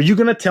 are you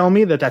going to tell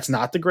me that that's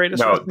not the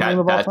greatest wrestling game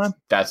of all time?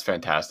 That's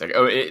fantastic.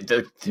 Oh,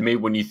 to me,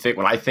 when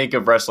I think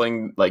of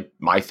wrestling, like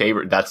my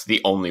favorite, that's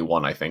the only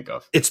one I think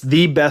of. It's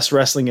the best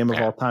wrestling game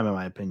of all time, in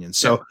my opinion.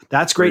 So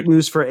that's great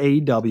news for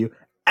AEW.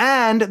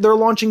 And they're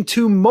launching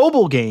 2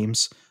 mobile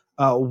games.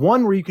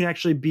 One where you can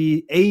actually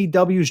be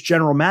AEW's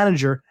general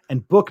manager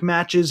and book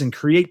matches and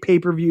create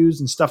pay-per-views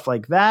and stuff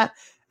like that.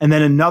 And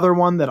then another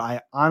one that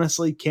I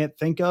honestly can't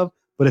think of,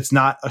 but it's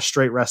not a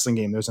straight wrestling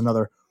game. There's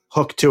another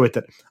hook to it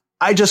that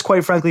I just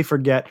quite frankly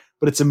forget,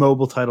 but it's a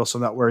mobile title, so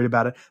I'm not worried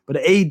about it. But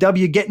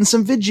AEW getting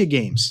some video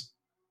games.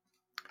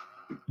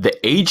 The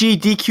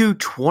AGDQ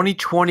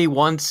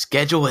 2021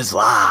 schedule is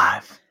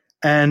live.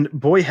 And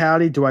boy,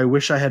 howdy, do I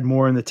wish I had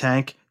more in the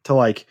tank to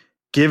like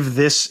give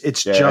this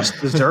its just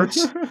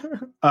desserts. Pick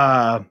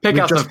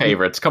out some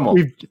favorites. Come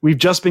on. We've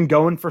just been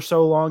going for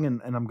so long,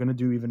 and I'm going to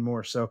do even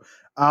more. So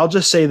I'll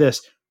just say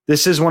this.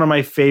 This is one of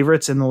my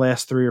favorites in the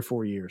last 3 or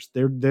 4 years.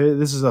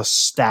 This is a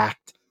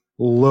stacked,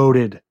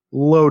 loaded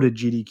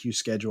GDQ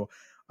schedule.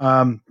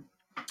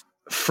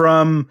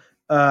 From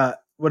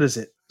what is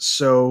it?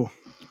 So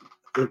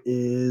it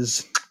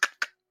is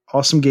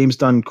Awesome Games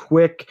Done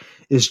Quick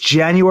is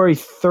January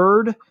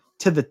 3rd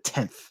to the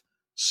 10th.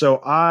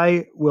 So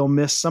I will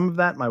miss some of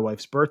that. My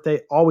wife's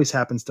birthday always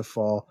happens to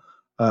fall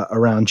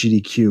around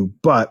GDQ.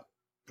 But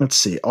let's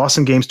see.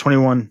 Awesome Games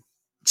 21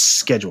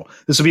 schedule.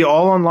 This will be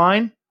all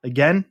online,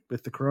 again,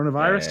 with the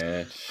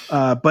coronavirus.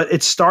 But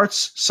it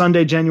starts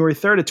Sunday, January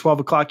 3rd at 12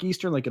 o'clock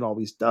Eastern, like it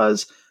always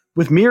does,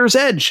 with Mirror's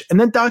Edge and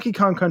then Donkey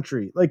Kong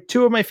Country. Like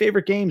 2 of my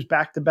favorite games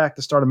back to back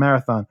to start a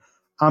marathon.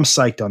 I'm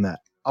psyched on that.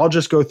 I'll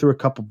just go through a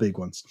couple big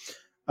ones.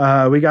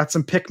 We got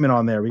some Pikmin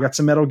on there. We got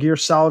some Metal Gear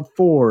Solid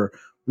 4.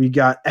 We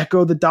got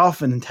Echo the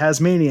Dolphin and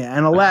Tasmania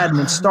and Aladdin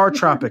and Star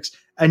Tropics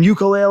and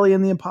Yooka-Laylee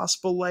and the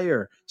Impossible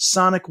Lair,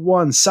 Sonic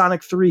 1,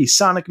 Sonic 3,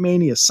 Sonic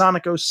Mania,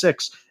 Sonic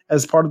 06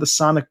 as part of the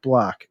Sonic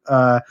block.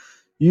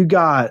 You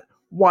got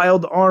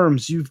Wild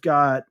Arms. You've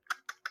got,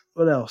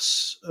 what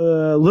else?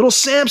 Little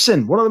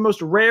Samson, one of the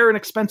most rare and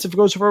expensive,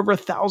 goes for over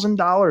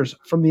 $1,000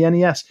 from the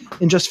NES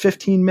in just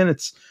 15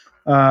 minutes.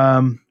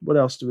 What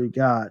else do we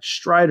got?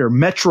 Strider,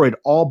 Metroid,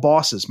 All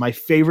Bosses, my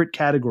favorite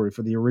category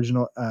for the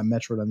original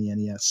Metroid on the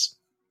NES.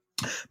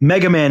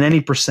 Mega Man Any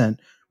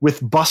Percent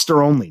with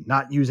Buster only,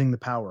 not using the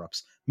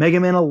power-ups. Mega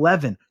Man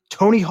 11,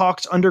 Tony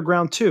Hawk's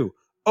Underground 2.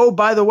 Oh,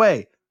 by the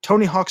way,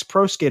 Tony Hawk's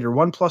Pro Skater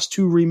 1+2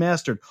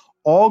 Remastered.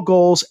 All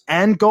goals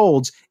and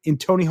golds in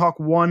Tony Hawk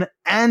 1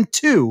 and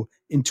 2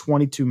 in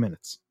 22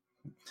 minutes.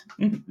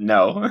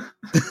 No.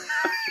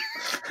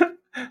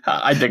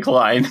 I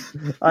decline.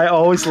 I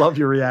always love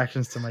your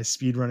reactions to my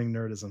speedrunning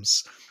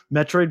nerdisms.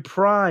 Metroid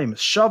Prime,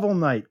 Shovel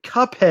Knight,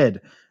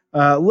 Cuphead,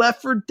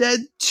 Left 4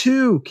 Dead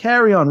 2,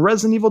 Carry On,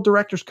 Resident Evil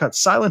Director's Cut,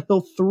 Silent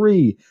Hill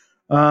 3,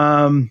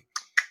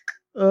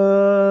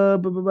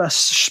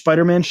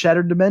 Spider-Man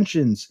Shattered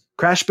Dimensions,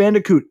 Crash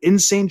Bandicoot,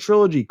 Insane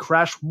Trilogy,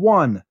 Crash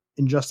 1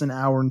 in just an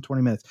hour and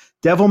 20 minutes,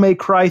 Devil May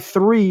Cry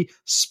 3,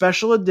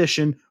 Special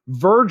Edition,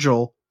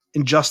 Virgil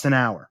in just an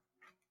hour.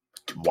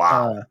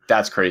 Wow,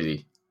 that's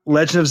crazy.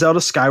 Legend of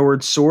Zelda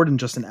Skyward Sword in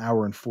just an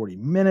hour and 40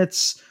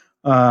 minutes.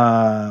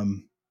 There's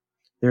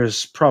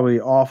probably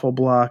awful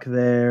block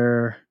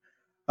there.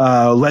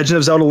 Legend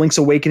of Zelda Link's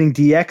Awakening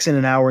DX in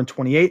 1 hour and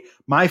 28.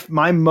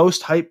 My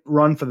most hype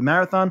run for the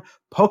marathon,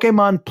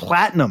 Pokemon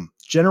Platinum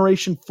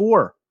Generation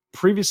 4.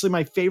 Previously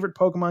my favorite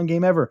Pokemon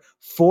game ever.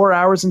 4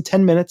 hours and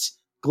 10 minutes,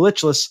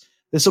 glitchless.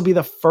 This will be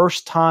the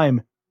first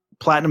time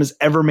Platinum has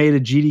ever made a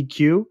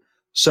GDQ.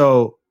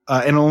 So,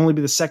 and it'll only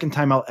be the second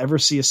time I'll ever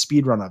see a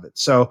speed run of it.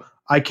 So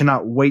I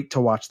cannot wait to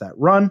watch that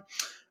run.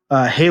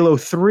 Halo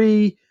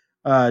 3,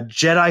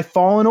 Jedi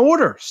Fallen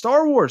Order,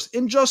 Star Wars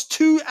in just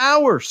 2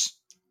 hours.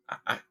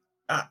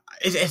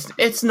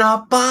 It's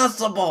not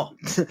possible.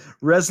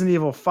 Resident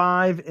Evil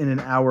 5 in 1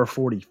 hour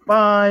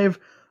 45.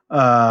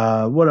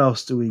 What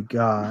else do we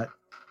got?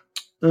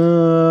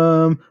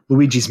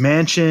 Luigi's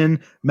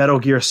Mansion, Metal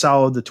Gear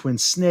Solid: The Twin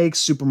Snakes,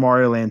 Super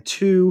Mario Land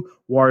 2,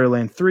 Wario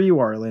Land 3,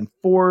 Wario Land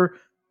 4,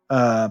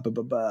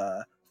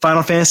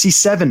 Final Fantasy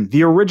 7,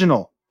 the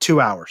original,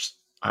 2 hours.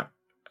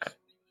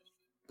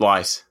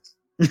 Lies.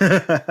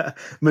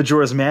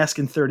 Majora's Mask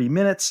in 30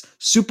 minutes,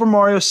 Super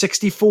Mario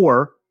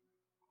 64,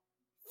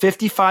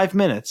 55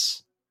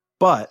 minutes,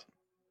 but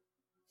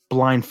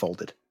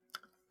blindfolded.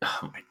 Oh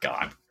my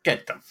God.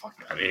 Get the fuck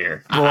out of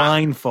here.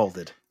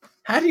 Blindfolded.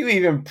 How do you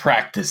even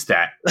practice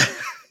that?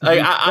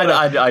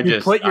 I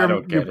just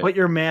don't get it. You put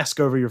your mask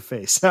over your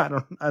face. I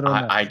don't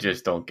know. I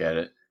just don't get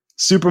it.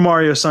 Super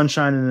Mario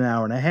Sunshine in 1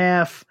 hour and a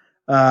half.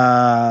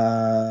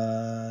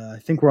 I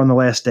think we're on the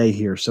last day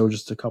here, so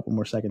just a couple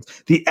more seconds.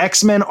 The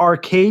X-Men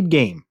arcade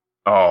game.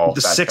 Oh,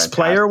 the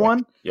 6-player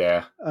one.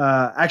 Yeah.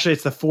 Actually,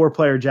 it's the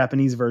 4-player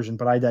Japanese version,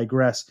 but I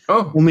digress.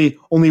 Oh,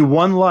 only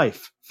one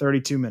life.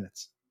 32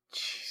 minutes.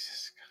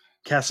 Jesus God.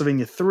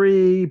 Castlevania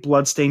 3,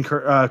 Bloodstained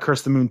Curse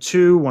of the Moon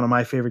 2, one of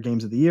my favorite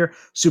games of the year.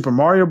 Super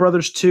Mario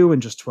Brothers 2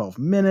 in just 12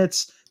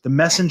 minutes. The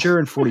Messenger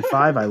in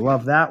 45. I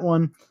love that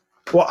one.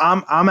 Well,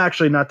 I'm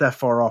actually not that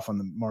far off on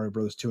the Mario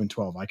Brothers 2 and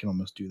 12. I can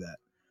almost do that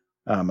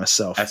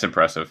myself. That's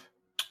impressive.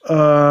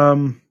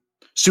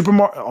 Super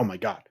Mario. Oh my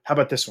God. How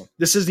about this one?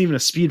 This isn't even a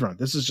speed run.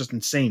 This is just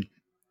insane.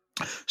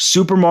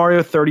 Super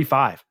Mario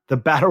 35, the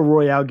Battle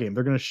Royale game.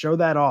 They're going to show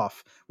that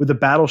off with the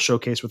battle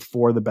showcase with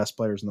 4 of the best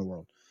players in the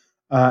world.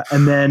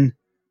 And then,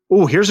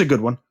 here's a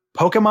good one.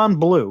 Pokemon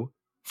Blue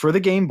for the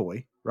Game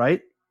Boy,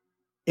 right?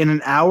 In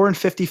 1 hour and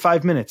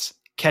 55 minutes,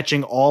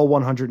 catching all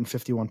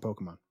 151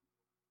 Pokemon.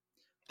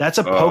 That's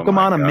a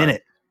Pokemon a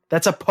minute.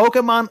 That's a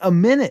Pokemon a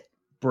minute,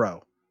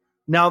 bro.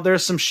 Now,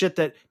 there's some shit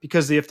that,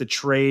 because they have to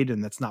trade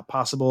and that's not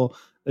possible,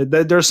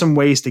 there's some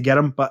ways to get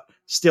them, but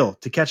still,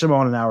 to catch them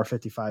all in 1 hour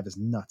 55 is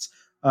nuts.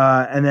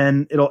 And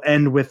then it'll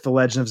end with The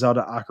Legend of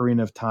Zelda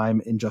Ocarina of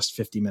Time in just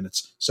 50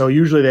 minutes. So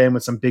usually they end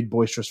with some big,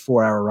 boisterous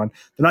 4-hour run.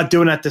 They're not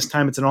doing that this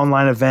time. It's an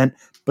online event,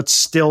 but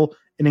still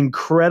an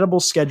incredible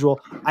schedule.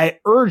 I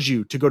urge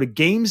you to go to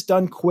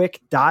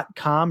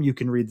gamesdonequick.com. You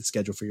can read the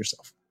schedule for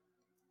yourself.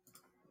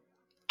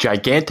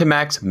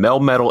 Gigantamax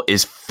Melmetal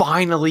is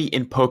finally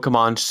in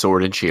Pokemon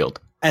Sword and Shield.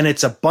 And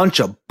it's a bunch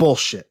of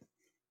bullshit.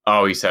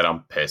 Oh, he said I'm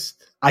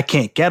pissed. I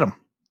can't get them.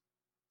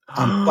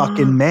 I'm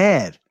fucking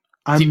mad.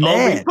 I'm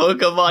mad. Only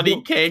Pokemon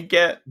he can't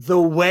get. The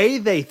way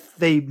they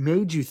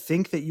made you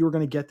think that you were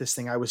going to get this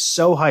thing, I was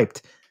so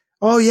hyped.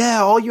 Oh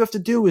yeah, all you have to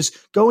do is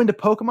go into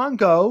Pokemon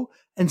Go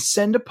and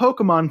send a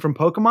Pokemon from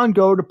Pokemon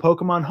Go to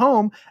Pokemon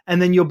Home, and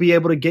then you'll be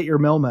able to get your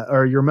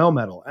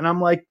Melmetal. And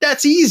I'm like,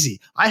 that's easy.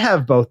 I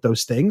have both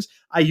those things.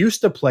 I used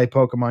to play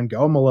Pokemon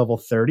Go. I'm a level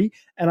 30,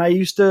 and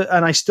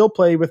I still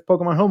play with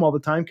Pokemon Home all the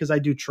time because I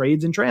do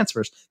trades and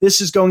transfers. This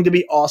is going to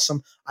be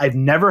awesome. I've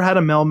never had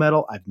a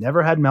Melmetal. I've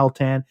never had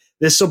Meltan.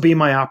 This will be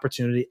my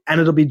opportunity, and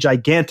it'll be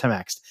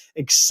Gigantamaxed.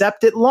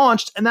 Except it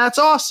launched, and that's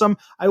awesome.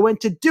 I went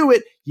to do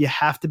it. You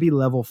have to be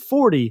level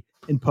 40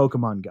 in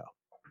Pokemon Go.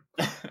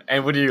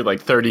 And what are you, like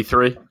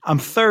 33? I'm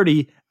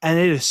 30, and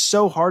it is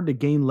so hard to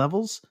gain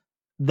levels.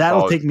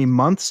 That'll take me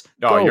months.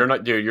 No, you're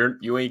not, dude.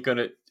 You ain't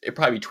gonna. It'll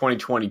probably be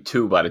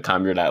 2022 by the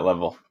time you're that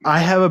level. I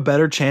have a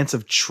better chance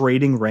of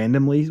trading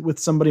randomly with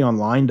somebody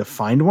online to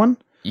find one.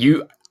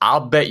 I'll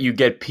bet you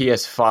get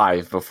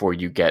PS5 before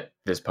you get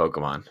this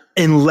Pokemon.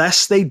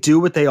 Unless they do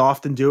what they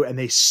often do and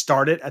they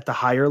start it at the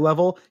higher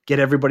level, get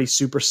everybody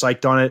super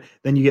psyched on it.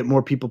 Then you get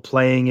more people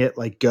playing it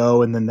like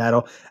Go, and then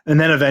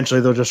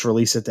eventually they'll just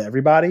release it to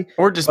everybody.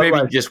 Or just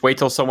just wait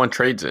till someone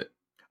trades it.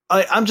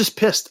 I'm just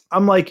pissed.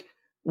 I'm like,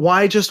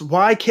 why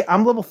can't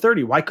I'm level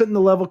 30? Why couldn't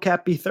the level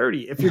cap be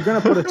 30? If you're going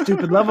to put a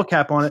stupid level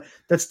cap on it,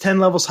 that's 10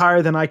 levels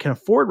higher than I can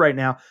afford right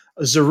now.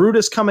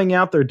 Zaruda's coming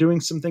out. They're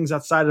doing some things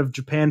outside of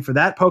Japan for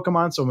that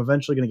Pokemon, so I'm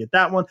eventually going to get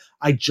that one.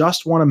 I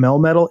just want a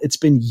Melmetal. It's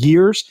been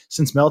years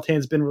since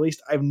Meltan's been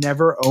released. I've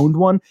never owned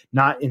one,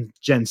 not in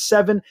Gen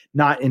 7,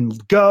 not in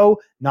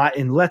Go, not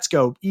in Let's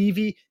Go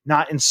Eevee,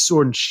 not in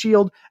Sword and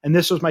Shield, and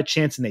this was my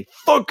chance, and they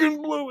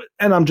fucking blew it.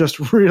 And I'm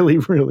just really,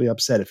 really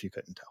upset if you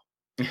couldn't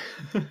tell.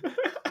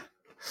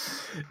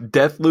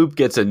 Deathloop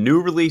gets a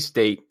new release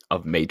date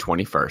of May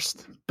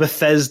 21st.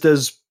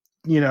 Bethesda's,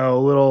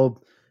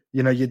 little,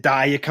 you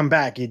die, you come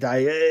back, you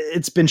die.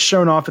 It's been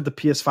shown off at the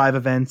PS5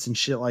 events and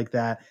shit like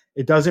that.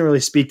 It doesn't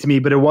really speak to me,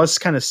 but it was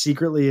kind of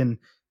secretly and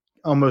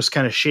almost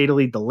kind of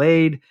shadily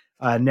delayed.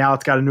 Now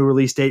it's got a new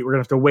release date. We're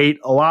going to have to wait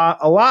a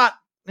lot,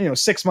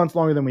 6 months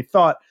longer than we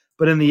thought.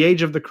 But in the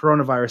age of the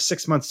coronavirus,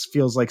 6 months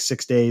feels like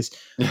 6 days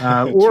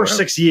or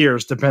 6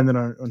 years, depending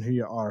on who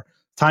you are.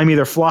 Time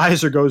either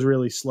flies or goes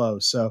really slow.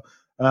 So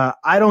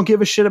I don't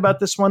give a shit about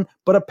this one.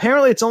 But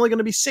apparently it's only going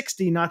to be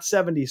 60, not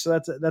 70. So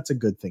that's a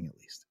good thing, at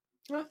least.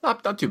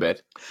 Not too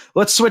bad.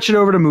 Let's switch it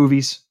over to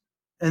movies.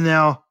 And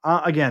now,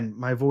 again,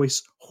 my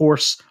voice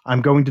hoarse.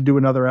 I'm going to do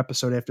another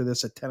episode after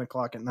this at 10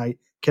 o'clock at night.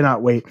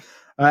 Cannot wait.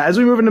 As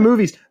we move into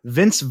movies,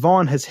 Vince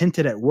Vaughn has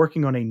hinted at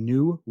working on a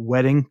new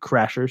Wedding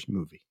Crashers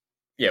movie.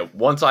 Yeah,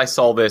 once I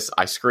saw this,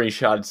 I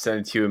screenshotted,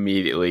 sent it to you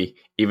immediately.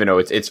 Even though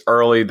it's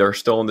early, they're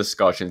still in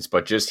discussions.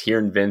 But just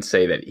hearing Vince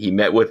say that he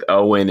met with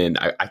Owen, and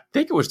I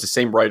think it was the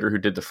same writer who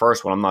did the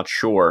first one. I'm not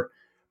sure.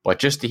 But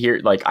just to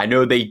hear, I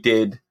know they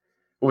did,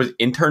 what was it,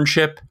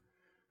 Internship?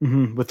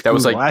 Mm-hmm, with that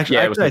Google. was Actually,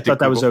 I thought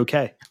that was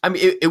okay. I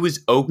mean, it was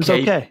okay, It was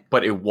okay,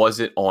 but it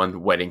wasn't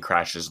on Wedding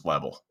Crashers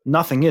level.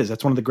 Nothing is.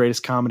 That's one of the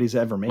greatest comedies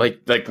ever made.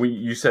 Like when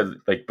you said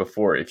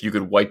before, if you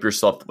could wipe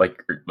yourself,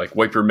 like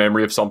wipe your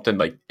memory of something,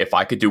 like if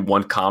I could do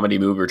one comedy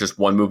movie or just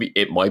one movie,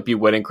 it might be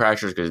Wedding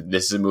Crashers, because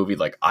this is a movie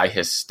I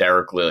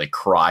hysterically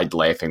cried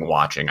laughing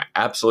watching. I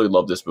absolutely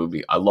love this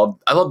movie. I love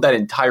that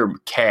entire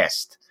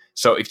cast.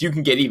 So if you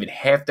can get even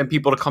half them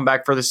people to come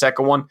back for the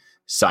second one,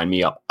 sign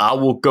me up. I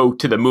will go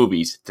to the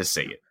movies to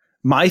see it.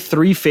 My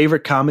 3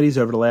 favorite comedies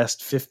over the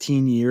last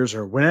 15 years,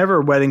 or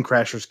whenever Wedding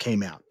Crashers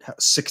came out,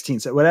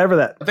 16, whatever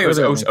that. I think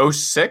it was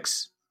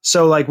 06.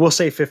 So we'll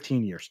say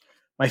 15 years.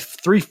 My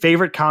 3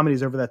 favorite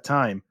comedies over that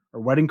time are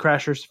Wedding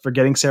Crashers,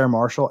 Forgetting Sarah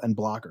Marshall, and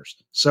Blockers.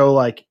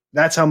 So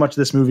that's how much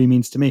this movie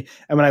means to me.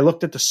 And when I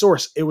looked at the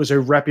source, it was a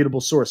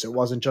reputable source. It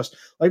wasn't just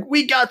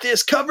we got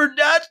this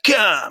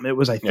covered.com. It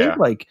was, I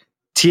think,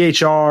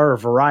 THR or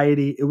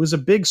Variety. It was a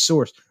big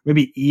source,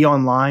 maybe E!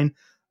 Online.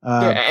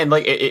 And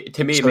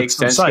to me, it makes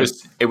sense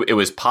because it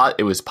was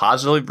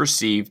positively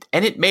received,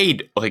 and it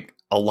made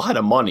a lot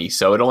of money.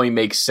 So it only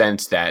makes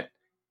sense that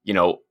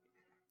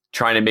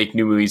trying to make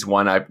new movies.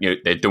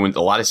 They're doing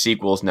a lot of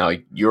sequels now.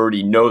 You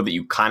already know that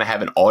you kind of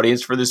have an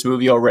audience for this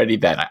movie already.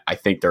 That I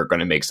think they're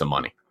going to make some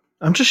money.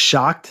 I'm just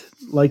shocked,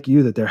 like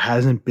you, that there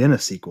hasn't been a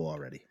sequel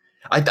already.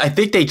 I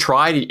think they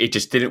tried. It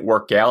just didn't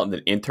work out. And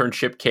the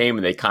Internship came,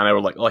 and they kind of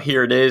were like, well,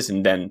 here it is.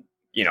 And then,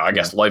 I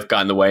guess life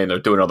got in the way, and they're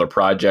doing other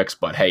projects.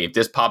 But hey, if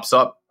this pops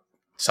up,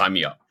 sign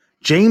me up.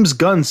 James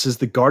Gunn says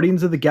the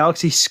Guardians of the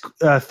Galaxy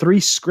 3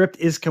 script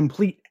is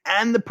complete,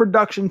 and the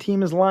production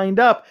team is lined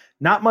up.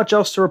 Not much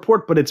else to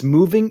report, but it's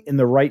moving in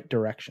the right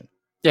direction.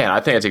 Yeah, and I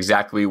think that's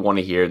exactly what we want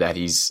to hear. That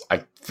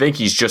I think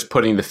he's just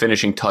putting the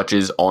finishing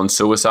touches on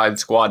Suicide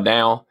Squad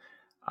now.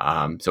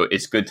 So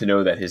it's good to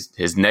know that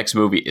his next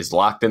movie is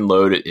locked and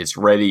loaded. It's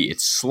ready.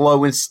 It's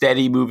slow and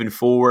steady moving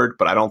forward,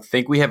 but I don't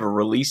think we have a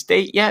release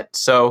date yet.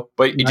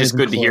 But it's just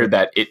good to hear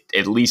that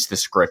at least the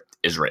script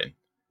is written.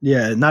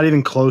 Yeah, not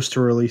even close to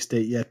a release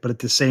date yet, but at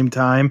the same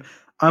time,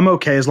 I'm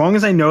okay. As long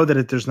as I know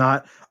that there's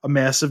not a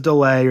massive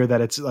delay or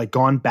that it's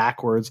gone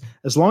backwards,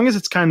 as long as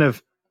it's kind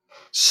of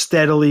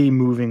steadily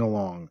moving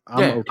along.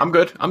 Okay. I'm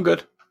good. I'm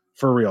good.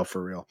 For real.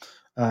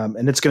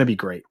 And it's going to be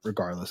great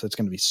regardless. It's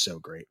going to be so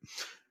great.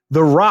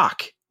 The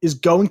Rock is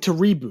going to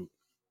reboot.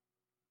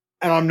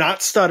 And I'm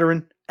not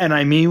stuttering, and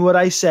I mean what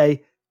I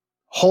say.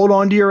 Hold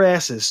on to your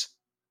asses.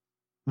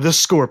 The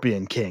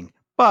Scorpion King.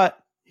 But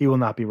he will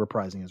not be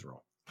reprising his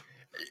role.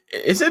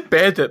 Is it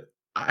bad that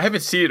I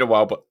haven't seen it in a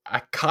while, but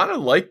I kind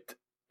of liked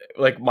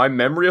my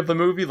memory of the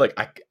movie?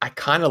 I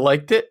kind of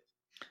liked it.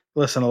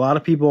 Listen, a lot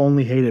of people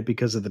only hate it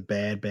because of the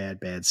bad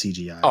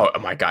CGI. Oh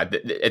my God.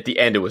 At the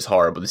end, it was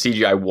horrible. The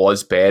CGI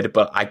was bad,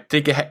 but I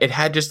think it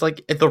had just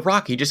The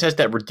Rock. He just has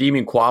that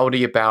redeeming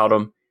quality about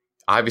him.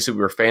 Obviously, we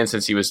were fans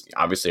since he was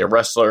obviously a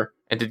wrestler.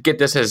 And to get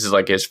this as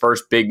his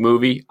first big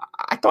movie,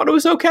 I thought it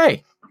was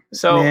okay.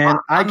 So man,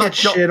 I get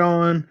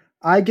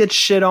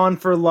shit on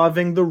for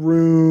loving The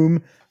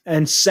Room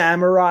and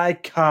Samurai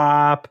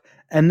Cop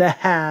and The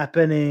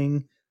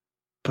Happening.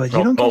 But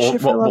you don't get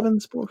shit for loving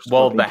sports.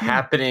 Well, The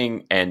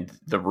Happening and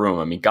The Room,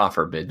 I mean, God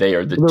forbid, they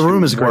are the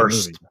Room is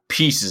worst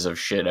pieces of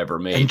shit ever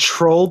made. And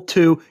Troll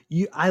 2,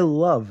 I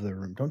love The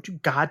Room. Don't you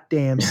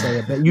goddamn say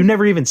it. You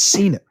never even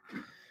seen it.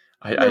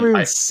 I've never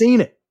even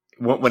seen it.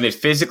 When it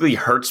physically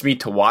hurts me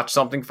to watch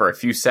something for a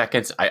few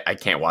seconds, I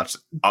can't watch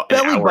an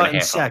Belly hour button and a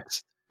half.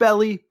 Sex.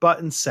 Belly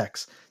button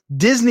sex.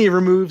 Disney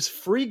removes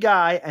Free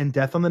Guy and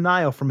Death on the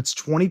Nile from its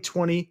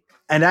 2020,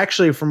 and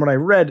actually from what I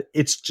read,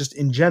 it's just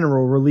in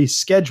general release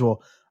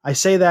schedule. I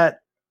say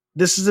that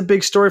this is a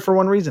big story for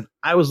one reason.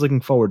 I was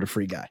looking forward to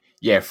Free Guy.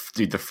 Yeah,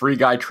 dude, the Free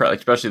Guy trailer,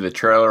 especially the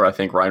trailer, I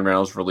think Ryan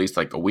Reynolds released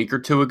a week or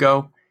two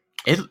ago.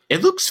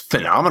 It looks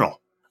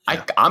phenomenal.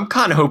 Yeah. I'm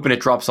kind of hoping it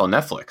drops on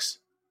Netflix.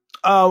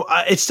 Oh,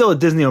 it's still a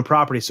Disney-owned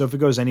property, so if it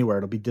goes anywhere,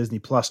 it'll be Disney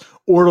Plus,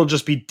 or it'll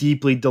just be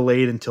deeply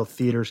delayed until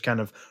theaters kind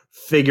of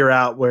figure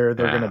out where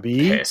they're going to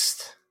be.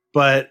 Pissed.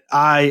 But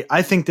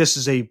I think this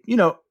is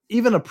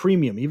even a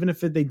premium, even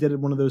if they did it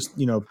one of those,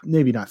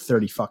 maybe not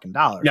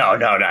 $30 No.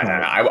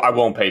 I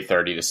won't pay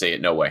 30 to see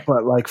it. No way.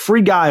 But like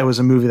Free Guy was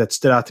a movie that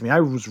stood out to me. I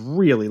was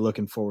really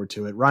looking forward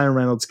to it. Ryan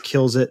Reynolds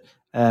kills it,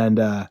 and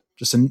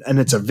and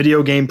it's a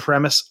video game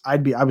premise. I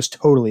was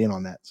totally in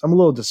on that. So I'm a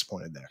little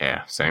disappointed there.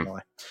 Yeah, same.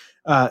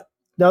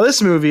 Now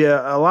this movie,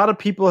 a lot of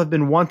people have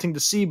been wanting to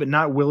see, but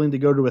not willing to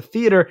go to a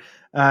theater.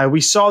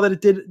 We saw that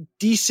it did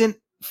decent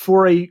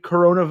for a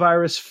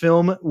coronavirus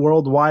film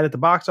worldwide at the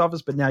box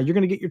office, but now you're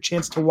going to get your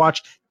chance to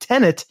watch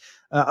Tenet,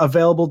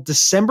 available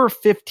December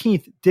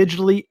 15th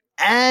digitally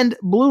and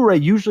Blu-ray.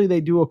 Usually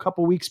they do a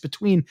couple weeks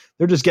between.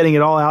 They're just getting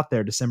it all out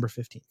there December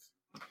 15th.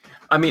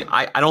 I mean,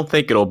 I don't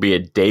think it'll be a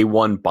day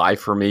one buy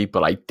for me,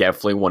 but I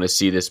definitely want to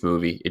see this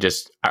movie. It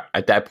just,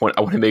 at that point,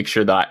 I want to make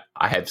sure that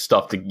I have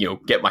stuff to,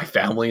 get my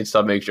family and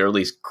stuff, make sure at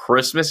least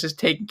Christmas is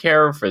taken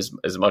care of as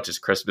much as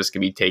Christmas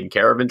can be taken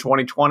care of in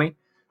 2020.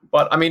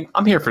 But I mean,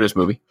 I'm here for this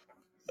movie.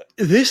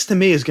 This to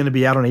me is going to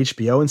be out on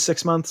HBO in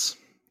 6 months.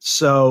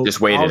 So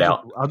just wait it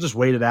out. I'll just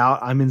wait it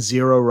out. I'm in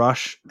zero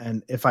rush.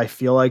 And if I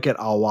feel like it,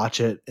 I'll watch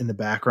it in the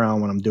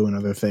background when I'm doing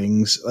other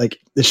things. Like,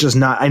 it's just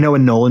not, I know a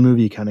Nolan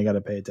movie you kind of got to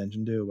pay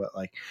attention to, but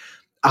like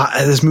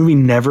this movie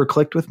never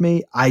clicked with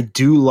me. I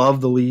do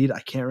love the lead.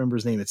 I can't remember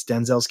his name. It's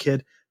Denzel's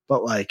kid,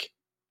 but like,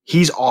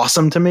 he's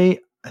awesome to me.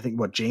 I think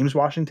James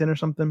Washington or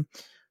something,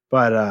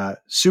 but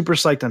super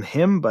psyched on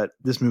him. But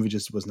this movie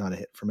just was not a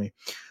hit for me.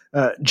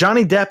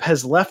 Johnny Depp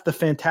has left the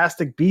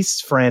Fantastic Beasts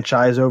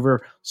franchise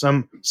over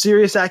some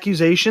serious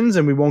accusations,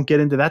 and we won't get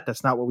into that.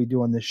 That's not what we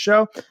do on this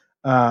show.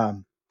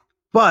 But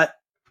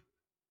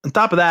on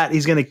top of that,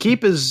 he's going to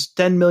keep his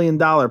 $10 million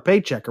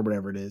paycheck or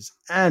whatever it is.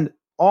 And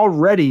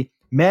already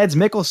Mads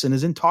Mikkelsen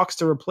is in talks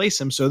to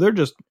replace him. So they're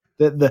just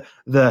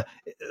the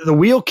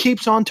wheel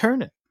keeps on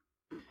turning.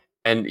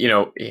 And,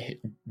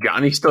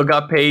 Johnny still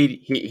got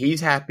paid.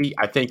 He's happy.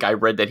 I think I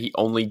read that he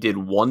only did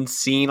one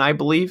scene, I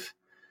believe.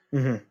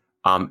 Mm-hmm.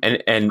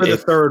 And for the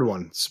third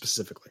one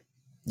specifically.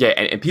 Yeah,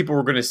 and people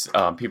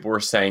were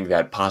saying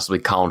that possibly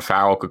Colin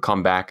Farrell could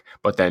come back,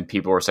 but then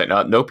people were saying,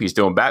 nope, he's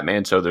doing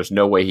Batman, so there's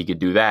no way he could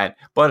do that.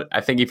 But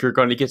I think if you're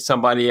going to get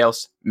somebody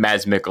else,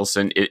 Mads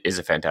Mikkelsen is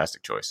a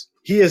fantastic choice.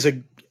 He's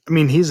in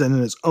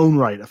his own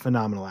right a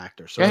phenomenal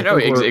actor. So yeah,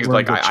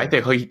 I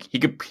think he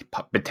could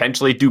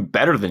potentially do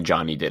better than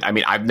Johnny did. I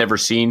mean, I've never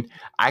seen.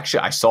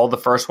 Actually, I saw the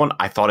first one.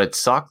 I thought it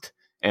sucked,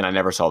 and I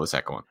never saw the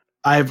second one.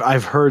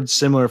 I've heard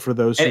similar for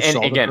those who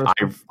saw again,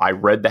 I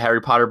read the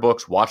Harry Potter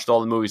books, watched all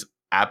the movies,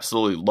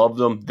 absolutely loved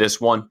them. This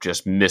one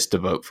just missed a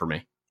vote for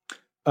me.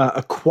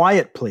 A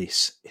Quiet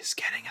Place is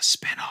getting a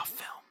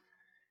spin-off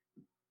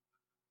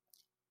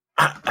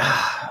film.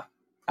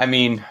 I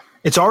mean,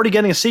 it's already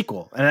getting a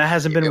sequel, and it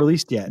hasn't been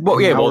released yet. Well,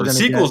 the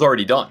sequel's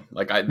already done.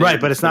 Right,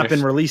 but it's not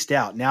been released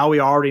out. Now we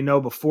already know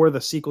before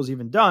the sequel's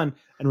even done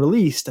and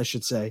released, I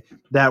should say,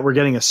 that we're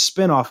getting a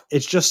spin-off. It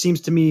just seems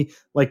to me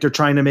like they're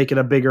trying to make it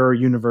a bigger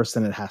universe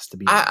than it has to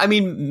be. I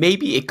mean,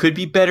 maybe it could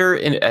be better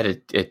at a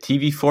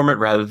TV format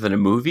rather than a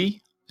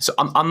movie. So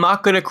I'm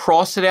not going to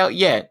cross it out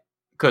yet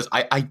because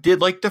I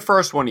did like the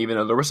first one, even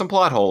though there were some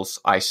plot holes.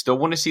 I still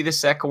want to see the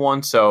second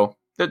one, so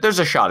there's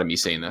a shot of me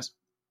seeing this.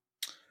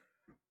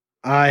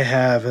 I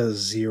have a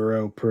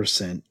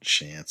 0%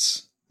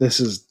 chance. This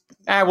is.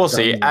 We'll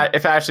see.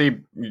 If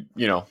Ashley,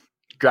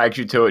 drags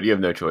you to it, you have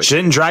no choice. She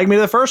didn't drag me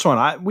to the first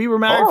one. We were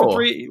married for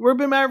 3. We've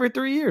been married for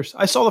 3 years.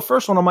 I saw the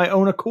first one on my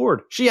own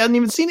accord. She hadn't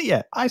even seen it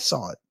yet. I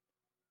saw it.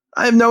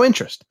 I have no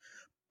interest.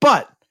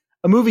 But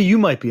a movie you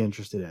might be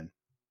interested in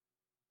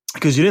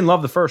because you didn't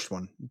love the first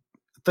one. I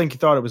think you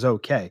thought it was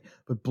okay.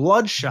 But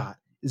Bloodshot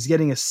is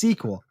getting a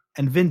sequel,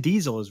 and Vin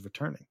Diesel is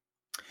returning.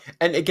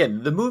 And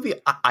again, the movie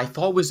I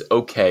thought was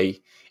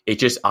okay. It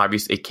just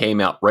obviously it came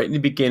out right in the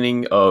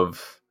beginning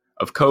of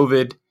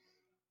COVID.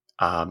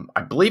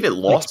 I believe it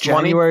lost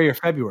January or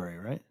February,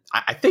 right?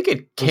 I think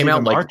it came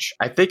out like March?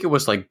 I think it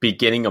was like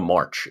beginning of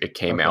March. It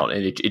came out,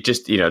 and it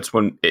just it's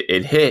when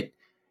it hit.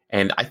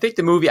 And I think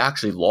the movie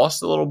actually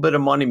lost a little bit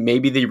of money.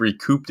 Maybe they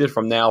recouped it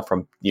from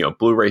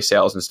Blu-ray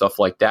sales and stuff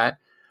like that.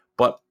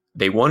 But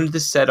they wanted to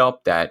set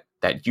up that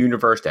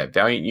universe, that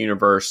Valiant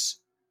universe.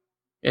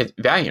 It's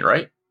Valiant,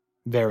 right?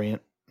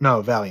 Valiant.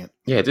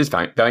 Yeah, it is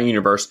Valiant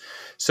universe.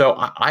 So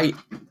I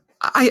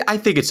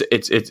think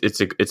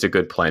it's a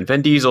good plan.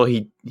 Vin Diesel,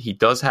 he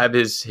does have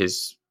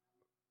his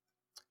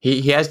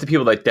he has the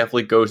people that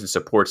definitely goes and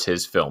supports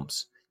his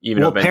films.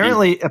 Even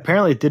apparently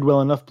it did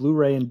well enough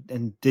Blu-ray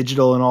and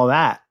digital and all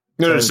that.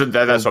 No, so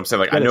that's what I'm saying.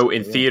 Like I know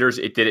in theaters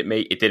it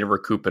didn't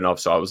recoup enough,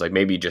 so I was like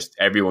maybe just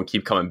everyone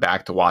keep coming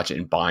back to watch it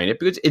and buying it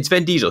because it's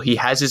Vin Diesel. He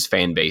has his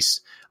fan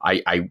base.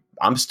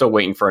 I'm still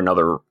waiting for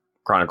another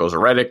Chronicles of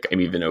Riddick. I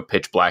mean, even though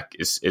Pitch Black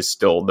is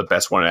still the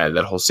best one out of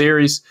that whole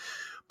series.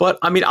 But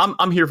I mean,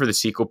 I'm here for the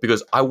sequel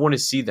because I want to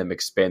see them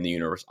expand the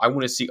universe. I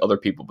want to see other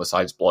people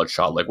besides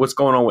Bloodshot. Like what's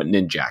going on with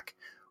Ninjak?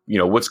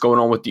 What's going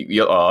on with the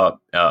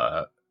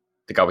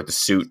guy with the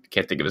suit?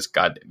 Can't think of his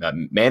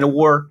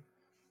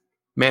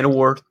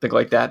Manowar, thing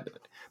like that.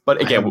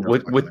 But again,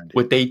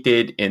 what they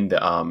did in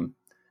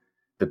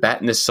the the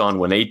Bat and the Sun,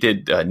 when they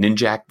did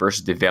Ninjak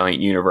versus the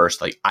Valiant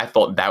Universe, like I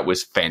thought that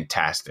was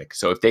fantastic.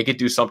 So if they could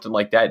do something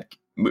like that,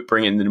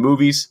 bring it into the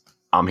movies,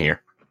 I'm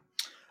here.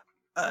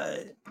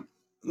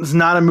 It's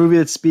not a movie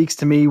that speaks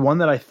to me. One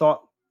that I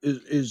thought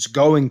is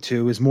going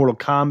to is Mortal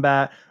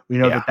Kombat. We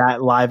know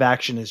that live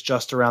action is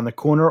just around the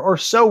corner, or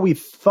so we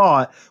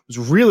thought. Was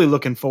really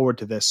looking forward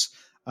to this,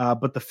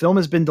 but the film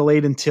has been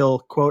delayed until,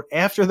 quote,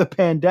 after the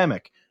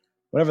pandemic.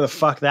 Whatever the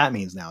fuck that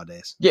means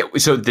nowadays. Yeah.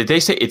 So did they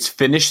say it's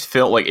finished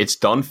film? Like it's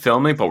done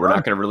filming, but we're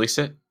not going to release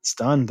it? It's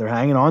done. They're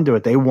hanging on to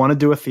it. They want to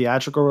do a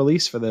theatrical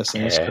release for this.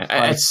 And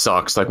it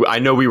sucks. Like I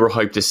know we were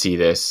hyped to see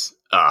this.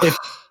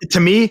 To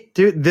me,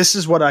 dude, this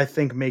is what I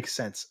think makes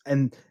sense.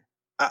 And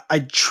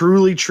I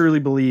truly, truly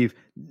believe,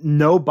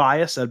 no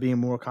bias at being a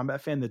Mortal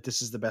Kombat fan, that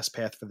this is the best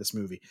path for this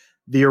movie.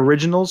 The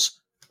originals,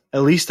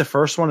 at least the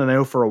first one, and I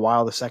know for a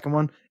while the second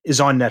one,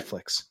 is on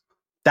Netflix.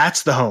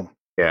 That's the home.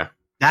 Yeah.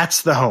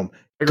 That's the home.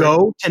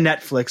 Go to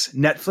Netflix.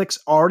 Netflix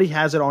already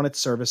has it on its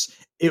service.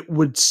 It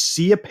would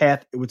see a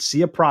path. It would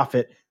see a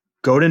profit.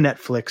 Go to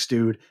Netflix,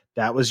 dude.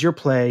 That was your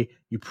play.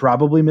 You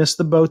probably missed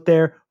the boat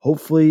there.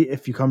 Hopefully,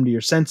 if you come to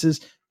your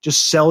senses,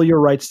 just sell your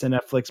rights to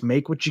Netflix.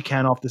 Make what you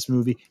can off this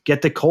movie.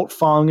 Get the cult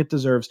following it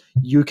deserves.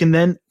 You can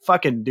then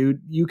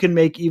dude, you can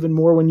make even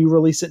more when you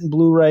release it in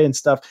Blu-ray and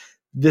stuff.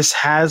 This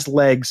has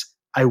legs.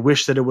 I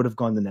wish that it would have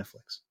gone to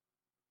Netflix.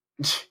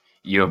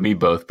 You and me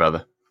both,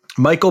 brother.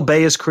 Michael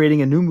Bay is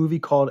creating a new movie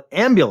called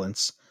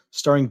Ambulance,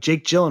 starring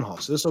Jake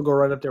Gyllenhaal. So this will go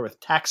right up there with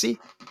Taxi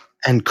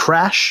and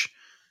Crash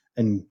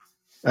and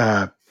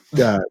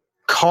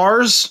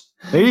Cars.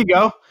 There you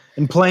go.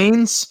 And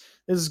Planes.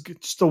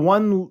 It's the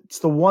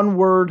one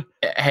word.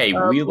 Hey,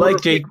 we like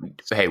Jake.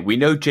 Hey, we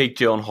know Jake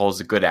Gyllenhaal is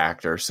a good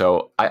actor,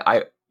 so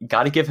I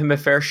got to give him a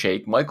fair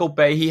shake. Michael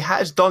Bay, he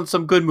has done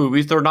some good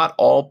movies. They're not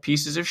all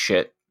pieces of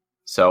shit.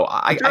 So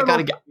I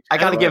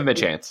gotta give him a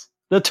chance.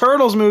 The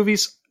Turtles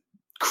movies,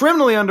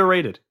 criminally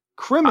underrated.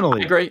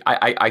 Criminally. I agree.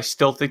 I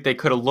still think they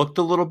could have looked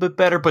a little bit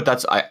better,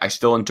 but I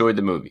still enjoyed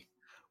the movie.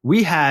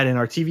 We had in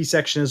our TV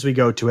section, as we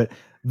go to it,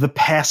 The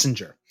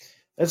Passenger.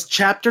 That's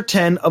chapter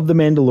 10 of The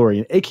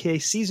Mandalorian, aka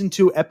season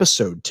 2,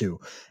 episode 2.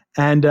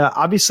 And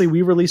obviously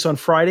we release on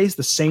Fridays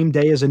the same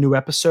day as a new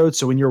episode.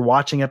 So when you're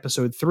watching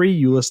episode 3,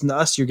 you listen to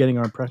us, you're getting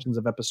our impressions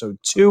of episode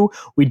 2.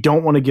 We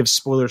don't want to give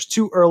spoilers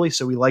too early,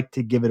 so we like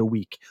to give it a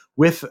week.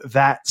 With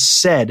that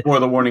said,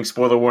 spoiler warning,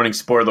 spoiler warning,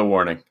 spoiler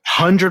warning.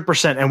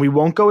 100%. And we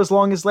won't go as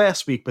long as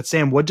last week. But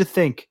Sam, what'd you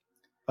think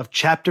of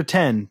chapter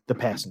 10, The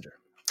Passenger?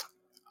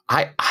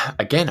 I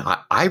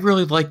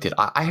really liked it.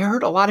 I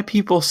heard a lot of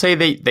people say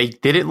they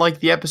didn't like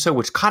the episode,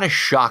 which kind of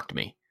shocked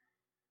me.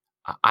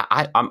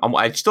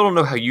 I still don't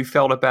know how you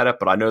felt about it,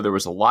 but I know there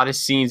was a lot of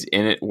scenes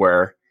in it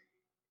where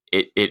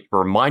it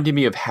reminded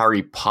me of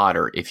Harry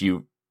Potter. If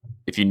you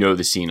know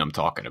the scene I'm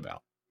talking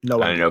about. No,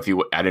 I don't know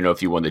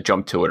if you wanted to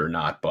jump to it or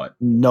not, but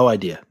no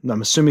idea.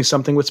 I'm assuming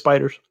something with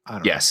spiders. I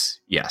don't know. Yes.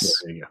 Yeah,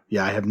 there you go.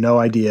 Yeah, I have no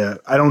idea.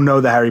 I don't know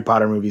the Harry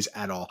Potter movies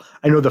at all.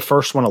 I know the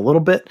first one a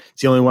little bit.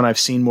 It's the only one I've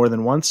seen more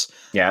than once.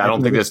 Yeah, I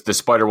don't think it's the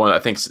Spider one. I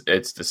think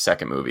it's the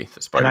second movie.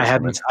 The Spider.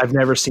 And I've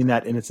never seen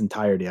that in its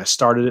entirety. I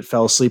started it,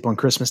 fell asleep on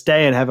Christmas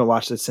Day, and haven't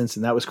watched it since.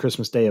 And that was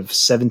Christmas Day of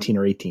 17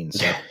 or 18.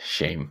 So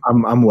shame.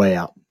 I'm way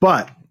out.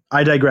 But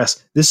I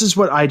digress. This is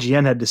what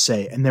IGN had to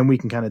say, and then we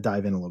can kind of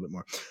dive in a little bit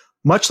more.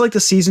 Much like the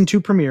season 2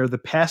 premiere, The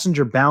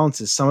Passenger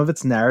balances some of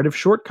its narrative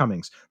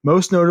shortcomings,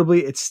 most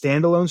notably its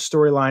standalone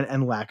storyline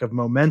and lack of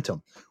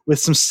momentum, with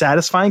some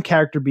satisfying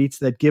character beats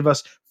that give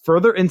us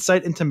further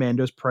insight into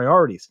Mando's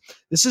priorities.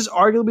 This is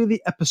arguably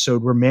the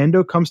episode where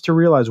Mando comes to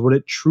realize what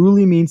it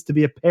truly means to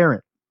be a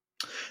parent.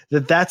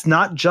 That's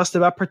not just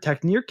about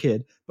protecting your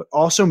kid, but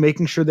also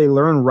making sure they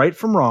learn right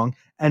from wrong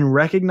and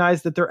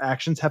recognize that their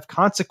actions have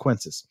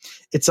consequences.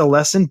 It's a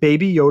lesson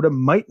Baby Yoda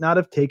might not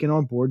have taken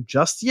on board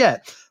just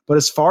yet, but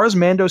as far as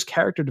Mando's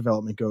character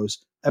development goes,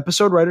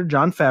 episode writer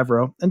Jon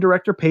Favreau and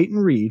director Peyton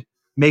Reed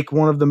make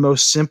the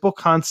most of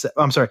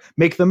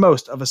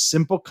a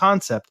simple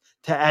concept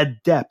to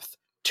add depth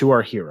to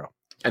our hero.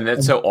 And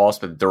that's so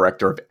awesome. The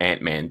director of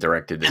Ant-Man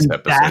directed this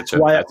episode. That's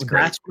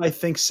what I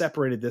think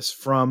separated this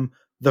from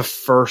the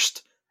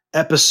first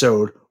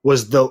episode,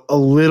 was a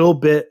little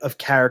bit of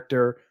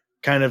character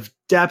kind of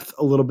depth,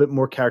 a little bit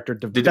more character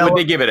development. Would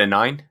they give it a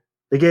 9?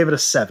 They gave it a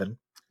 7.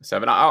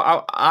 7.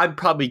 I'd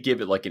probably give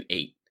it like an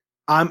 8.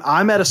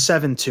 I'm at a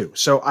 7 too.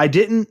 So I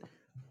didn't.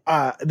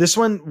 This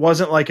one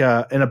wasn't like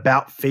an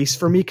about face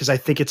for me, because I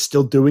think it's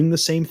still doing the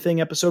same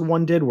thing episode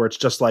 1 did, where it's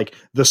just like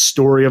the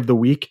story of the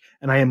week.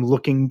 And I am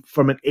looking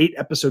from an 8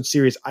 episode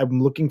series.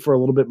 I'm looking for a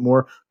little bit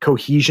more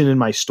cohesion in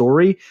my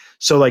story.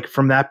 So like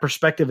from that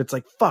perspective, it's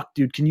like, fuck,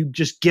 dude, can you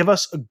just give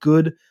us a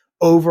good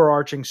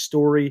overarching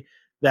story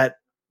that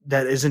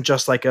isn't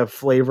just like a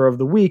flavor of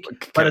the week,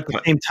 but at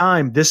the same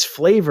time, this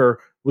flavor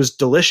was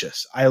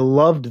delicious. I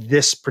loved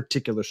this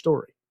particular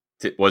story.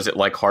 Was it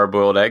like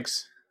hard-boiled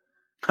eggs?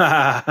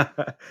 Oh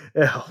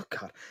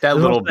God, that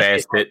little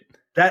bastard.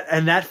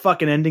 That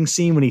fucking ending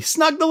scene when he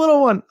snuck the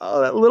little one.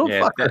 Oh, that little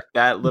fucker.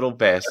 That little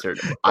bastard.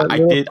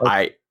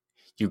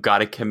 You got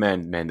to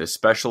commend, man, the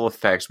special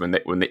effects when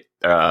they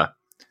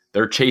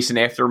they're chasing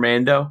after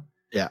Mando.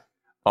 Yeah.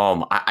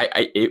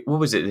 What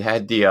was it? It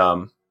had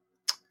the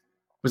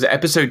was it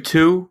episode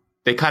 2?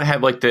 They kind of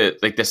had like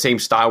the same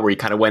style where he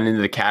kind of went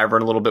into the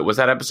cavern a little bit. Was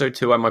that episode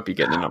 2? I might be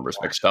getting the numbers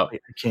mixed up. I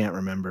can't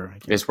remember.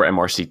 It's where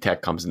MRC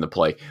Tech comes into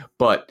play.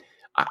 But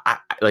I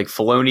like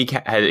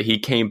Filoni he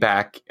came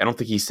back. I don't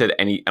think he's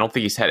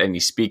had any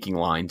speaking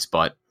lines,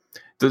 but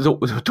at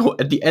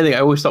the ending I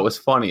always thought was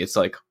funny. It's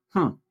like,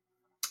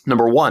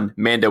 number one,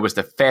 Mando was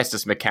the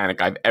fastest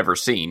mechanic I've ever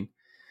seen.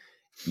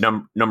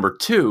 Number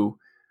two,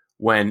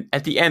 when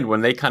at the end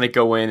when they kind of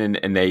go in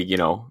and they, you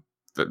know,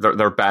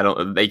 their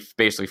battle, they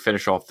basically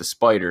finish off the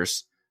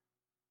spiders.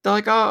 They're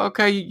like, oh,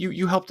 okay,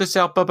 you helped us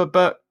out,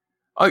 but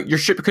oh, your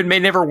ship may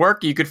never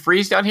work. You could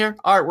freeze down here.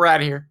 All right, we're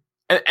out of here,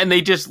 and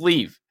they just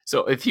leave.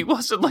 So if he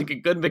wasn't like a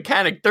good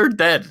mechanic, they're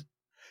dead.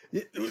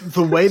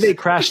 The way they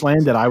crash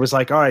landed, I was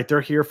like, all right,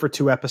 they're here for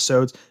 2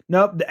 episodes.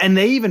 Nope. And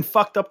they even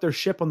fucked up their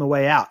ship on the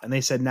way out. And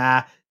they said,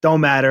 nah,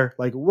 don't matter.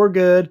 Like, we're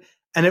good.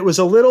 And it was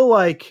a little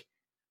like,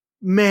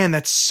 man,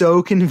 that's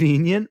so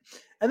convenient.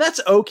 And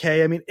that's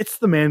okay. I mean, it's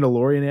The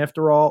Mandalorian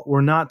after all.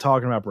 We're not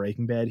talking about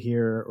Breaking Bad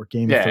here or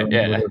Game of Thrones.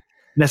 Yeah.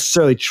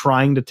 Necessarily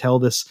trying to tell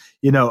this,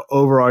 you know,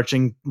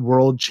 overarching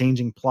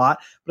world-changing plot.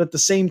 But at the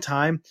same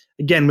time,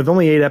 again, with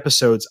only 8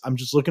 episodes, I'm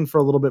just looking for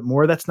a little bit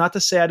more. That's not to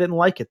say I didn't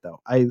like it,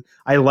 though.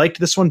 I liked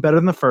this one better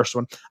than the first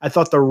one. I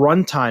thought the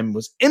runtime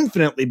was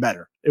infinitely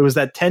better. It was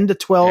that 10 to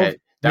 12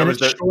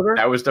 minutes shorter.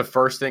 That was the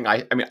first thing.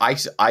 I mean,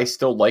 I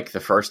still like the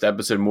first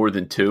episode more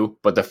than 2,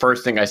 but the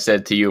first thing I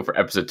said to you for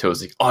episode 2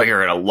 was like, oh,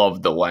 you're going to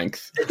love the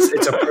length.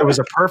 It was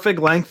a perfect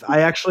length.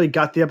 I actually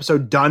got the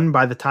episode done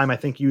by the time I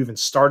think you even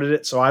started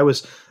it. So I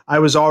was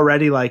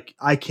already like,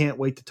 I can't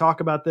wait to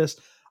talk about this.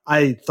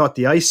 I thought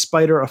the ice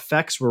spider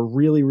effects were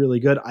really, really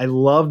good. I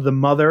loved the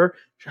mother.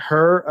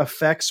 Her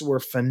effects were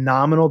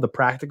phenomenal. The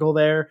practical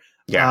there.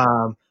 Yeah.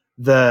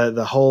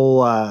 The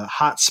whole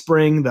hot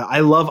spring, I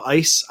love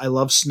ice, I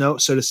love snow.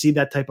 So to see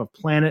that type of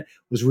planet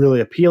was really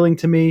appealing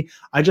to me.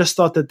 I just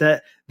thought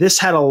that this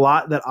had a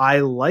lot that I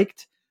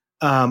liked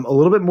a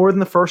little bit more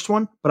than the first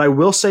one. But I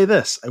will say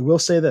this.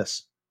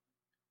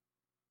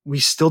 We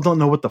still don't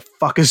know what the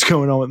fuck is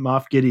going on with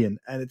Moff Gideon.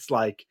 And it's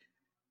like,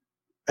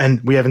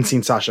 and we haven't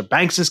seen Sasha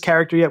Banks's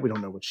character yet. We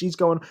don't know what she's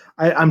going.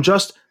 I'm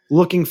just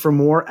looking for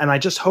more, and I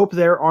just hope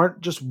there aren't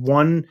just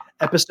one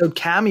episode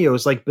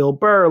cameos like Bill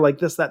Burr, like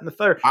this, that, and the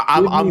third.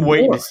 I'm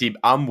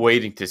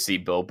waiting to see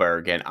Bill Burr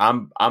again.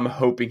 I'm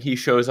hoping he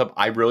shows up.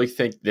 I really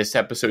think this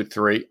episode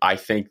 3. I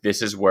think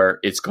this is where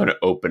it's going to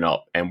open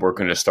up, and we're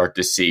going to start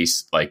to see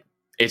like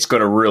it's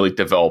going to really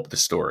develop the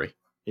story.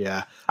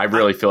 Yeah, I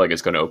really feel like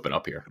it's going to open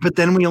up here. But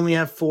then we only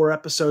have 4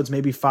 episodes,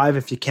 maybe 5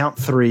 if you count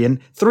 3, and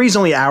 3 is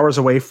only hours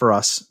away for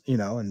us, you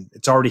know, and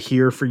it's already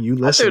here for you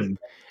listening.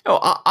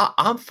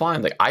 I'm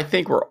fine. Like I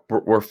think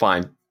we're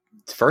fine.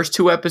 The first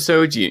 2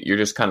 episodes, you're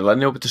just kind of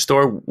letting know what the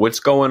story, what's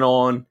going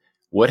on,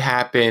 what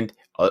happened,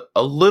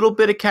 a little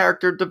bit of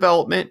character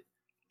development.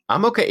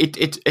 I'm okay.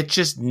 It's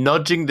just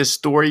nudging the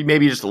story,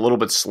 maybe just a little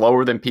bit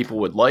slower than people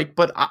would like,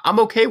 but I'm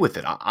okay with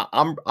it.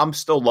 I'm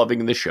still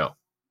loving the show.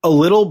 A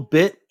little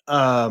bit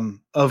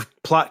of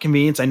plot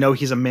convenience. I know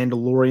he's a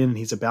Mandalorian and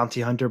he's a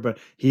bounty hunter, but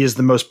he is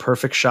the most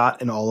perfect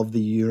shot in all of the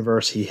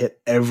universe. He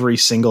hit every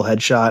single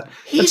headshot.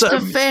 He's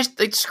the fast.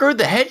 Like, screw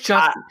the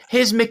headshot.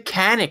 His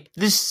mechanic,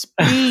 the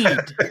speed.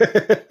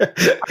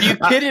 Are you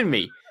kidding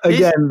me?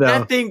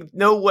 That thing,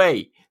 no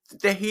way.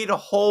 They hit a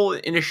hole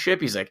in a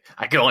ship. He's like,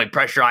 I can only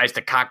pressurize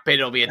the cockpit.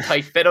 It'll be a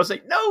tight fit. I was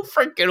like, no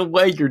freaking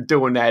way you're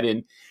doing that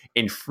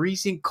in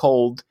freezing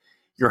cold.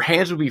 Your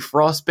hands will be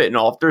frostbitten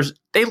off.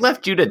 They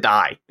left you to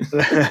die.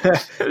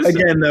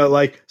 Again, though,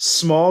 like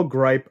small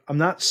gripe. I'm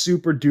not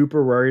super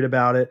duper worried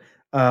about it.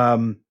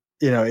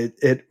 You know,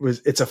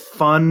 it's a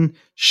fun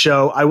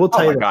show. I will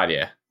tell you. Oh my God,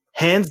 yeah.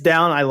 Hands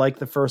down, I like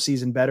the first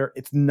season better.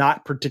 It's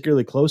not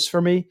particularly close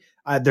for me.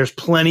 There's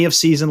plenty of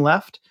season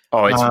left.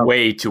 Oh, it's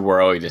way too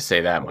early to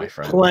say that, my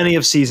friend. Plenty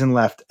of season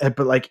left,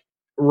 but like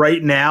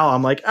right now,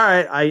 I'm like, all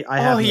right. I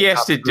have. All he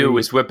has to do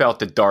is whip out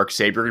the dark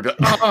saber.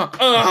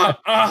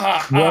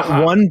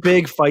 One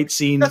big fight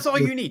scene. That's all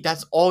you need.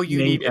 That's all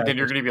you need, and then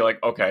you're going to be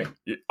like, okay,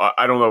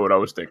 I don't know what I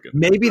was thinking.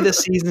 Maybe this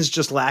season is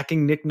just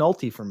lacking Nick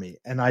Nolte for me,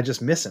 and I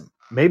just miss him.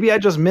 Maybe I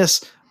just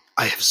miss.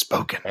 I have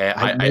spoken.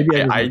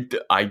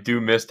 I do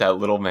miss that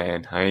little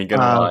man. I ain't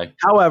gonna lie.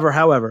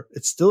 However,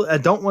 it's still. I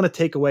don't want to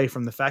take away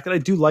from the fact that I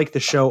do like the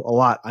show a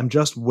lot. I'm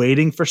just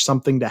waiting for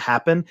something to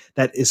happen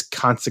that is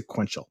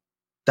consequential.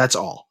 That's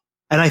all.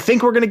 And I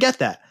think we're going to get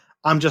that.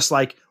 I'm just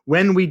like,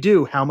 when we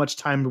do, how much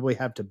time do we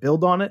have to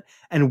build on it?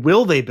 And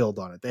will they build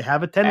on it? They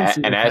have a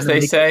tendency. And as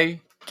they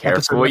say,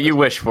 careful what you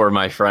wish for,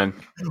 my friend.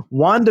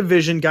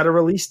 WandaVision got a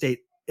release date.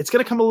 It's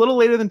going to come a little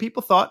later than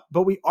people thought,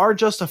 but we are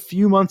just a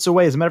few months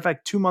away. As a matter of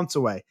fact, 2 months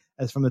away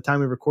as from the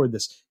time we record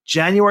this.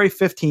 January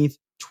 15th,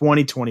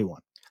 2021.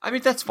 I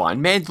mean, that's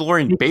fine.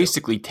 Mandalorian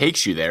basically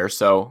takes you there,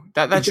 so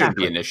that shouldn't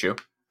be an issue.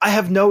 I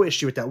have no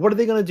issue with that. What are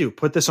they going to do?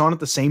 Put this on at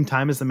the same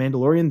time as The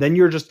Mandalorian? Then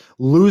you're just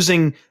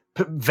losing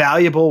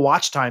valuable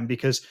watch time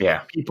because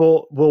Yeah.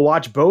 people will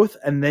watch both,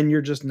 and then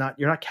you're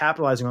not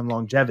capitalizing on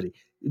longevity.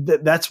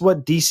 That's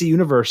what DC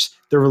Universe,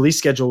 the release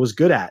schedule, was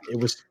good at. It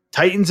was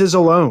Titans is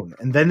alone,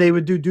 and then they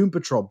would do Doom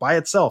Patrol by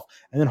itself,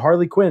 and then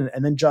Harley Quinn,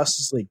 and then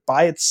Justice League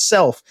by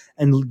itself,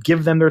 and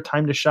give them their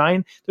time to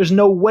shine. There's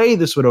no way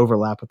this would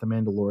overlap with The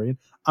Mandalorian.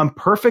 I'm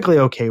perfectly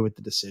okay with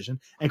the decision,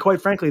 and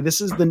quite frankly,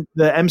 this is the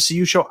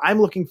MCU show I'm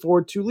looking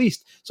forward to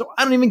least. So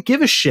I don't even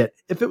give a shit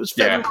if it was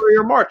February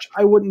or March.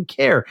 I wouldn't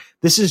care.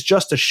 This is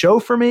just a show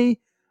for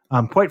me.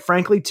 Quite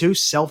frankly, too,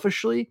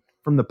 selfishly,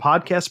 from the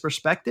podcast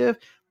perspective,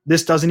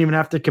 this doesn't even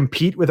have to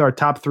compete with our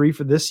top 3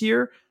 for this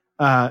year.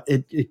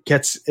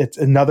 It's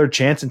another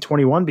chance in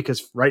 21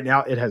 because right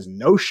now it has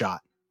no shot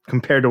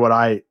compared to what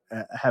I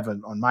have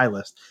on my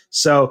list.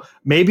 So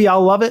maybe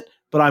I'll love it,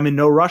 but I'm in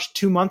no rush.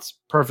 2 months,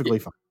 perfectly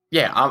fine.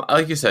 Yeah,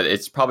 like you said,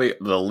 it's probably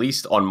the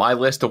least on my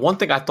list. The one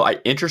thing I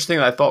thought interesting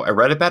that I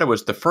read about it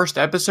was the first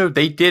episode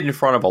they did in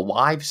front of a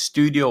live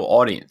studio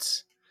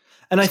audience.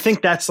 And I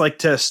think that's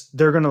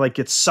they're going to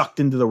get sucked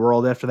into the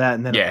world after that.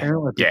 And then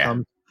apparently it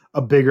becomes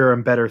a bigger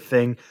and better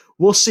thing.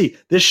 We'll see.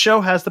 This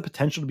show has the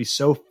potential to be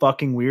so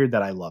fucking weird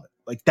that I love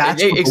it.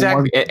 That's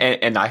exactly.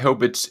 And I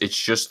hope it's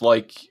just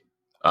like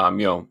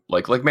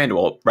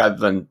Mandalorian, rather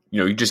than,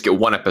 you just get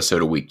 1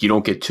 episode a week. You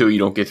don't get 2, you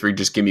don't get 3,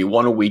 just give me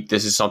 1 a week.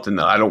 This is something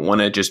that I don't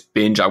want to just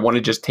binge. I want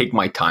to just take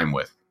my time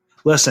with.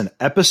 Listen,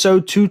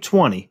 episode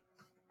 220,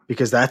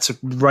 because that's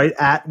right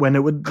at when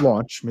it would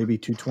launch, maybe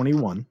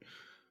 221.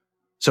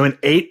 So in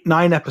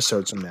 8-9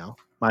 episodes from now,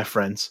 my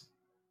friends,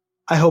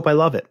 I hope I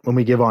love it when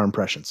we give our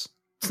impressions.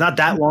 It's not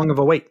that long of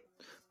a wait.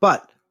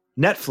 But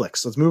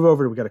Netflix, let's move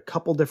over. We got a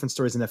couple different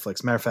stories in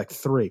Netflix. Matter of fact,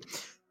 3.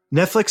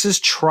 Netflix is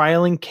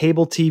trialing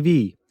cable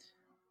TV.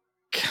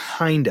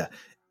 Kinda.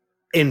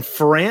 In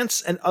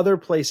France and other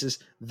places,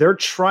 they're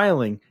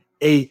trialing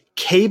a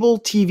cable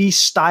TV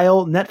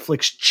style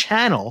Netflix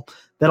channel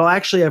that'll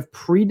actually have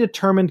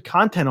predetermined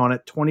content on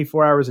it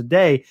 24 hours a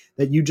day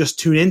that you just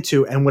tune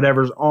into, and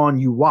whatever's on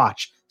you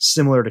watch,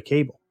 similar to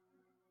cable.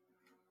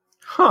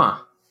 Huh.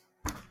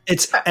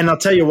 And I'll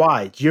tell you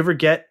why. Do you ever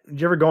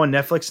go on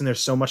Netflix and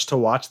there's so much to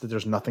watch that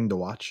there's nothing to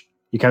watch?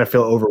 You kind of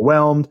feel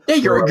overwhelmed. Yeah,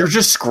 you're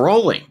just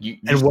scrolling.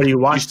 What do you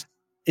watch?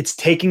 It's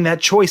taking that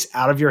choice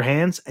out of your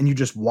hands and you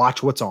just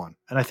watch what's on.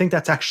 And I think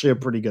that's actually a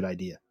pretty good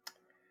idea.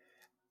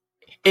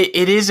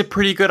 It is a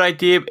pretty good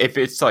idea. If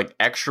it's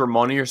extra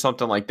money or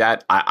something like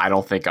that, I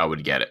don't think I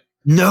would get it.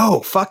 No,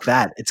 fuck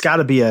that. It's got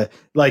to be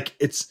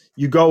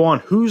you go on,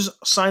 who's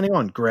signing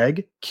on?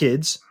 Greg,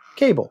 kids,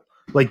 cable.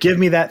 Give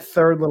me that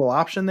third little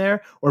option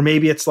there. Or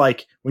maybe it's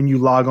when you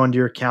log onto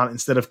your account,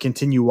 instead of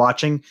continue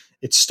watching,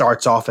 it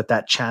starts off at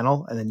that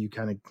channel and then you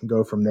kind of can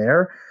go from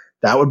there.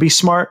 That would be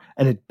smart.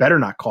 And it better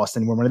not cost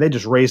any more money. They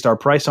just raised our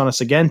price on us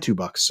again,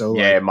 $2. So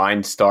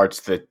mine starts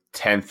the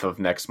 10th of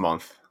next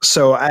month.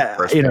 So I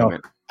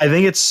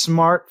think it's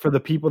smart for the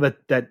people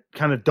that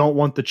kind of don't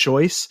want the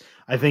choice.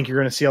 I think you're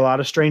going to see a lot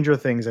of Stranger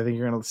Things. I think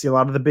you're going to see a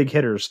lot of the big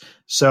hitters.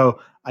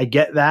 So I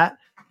get that.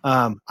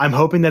 I'm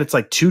hoping that it's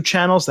 2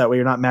 channels. That way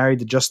you're not married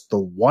to just the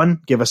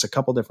one. Give us a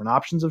couple different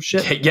options of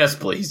shit. Yes,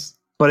 please.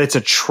 But it's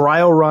a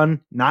trial run,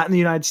 not in the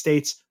United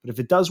States. But if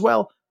it does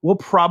well, we'll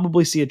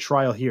probably see a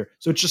trial here.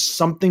 So it's just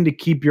something to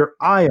keep your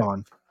eye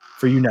on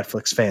for you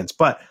Netflix fans.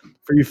 But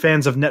for you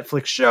fans of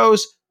Netflix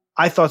shows,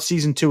 I thought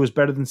season 2 was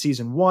better than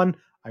season 1.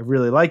 I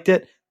really liked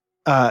it.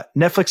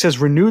 Netflix has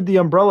renewed the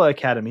Umbrella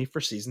Academy for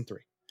season 3.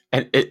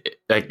 And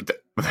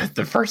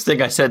the first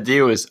thing I said to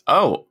you is,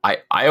 I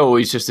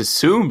always just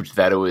assumed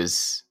that it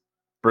was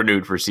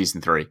renewed for season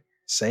 3.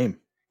 Same.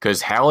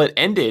 Because how it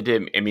ended,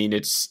 I mean,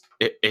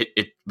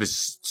 it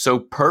was so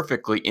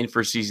perfectly in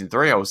for season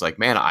 3. I was like,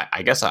 man,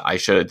 I guess I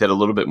should have did a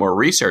little bit more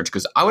research,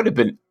 because I would have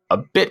been a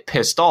bit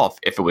pissed off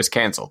if it was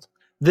canceled.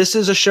 This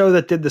is a show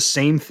that did the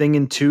same thing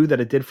in 2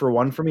 that it did for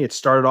 1 for me. It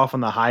started off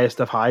on the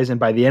highest of highs, and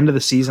by the end of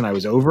the season, I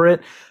was over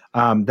it.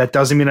 That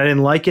doesn't mean I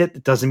didn't like it.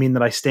 It doesn't mean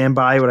that I stand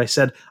by what I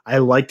said. I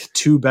liked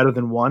 2 better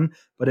than 1,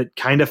 but it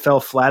kind of fell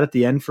flat at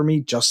the end for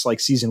me, just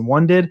like season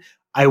 1 did.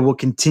 I will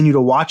continue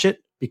to watch it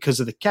because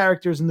of the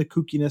characters and the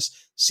kookiness.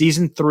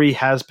 Season 3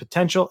 has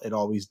potential. It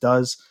always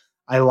does.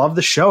 I love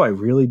the show. I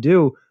really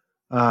do.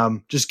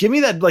 Just give me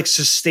that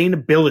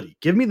sustainability.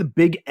 Give me the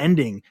big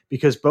ending,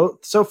 because both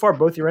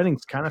your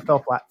endings kind of fell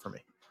flat for me.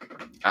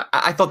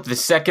 I thought the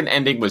second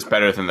ending was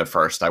better than the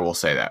first. I will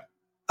say that.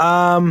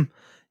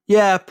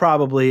 Yeah,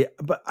 probably.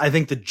 But I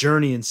think the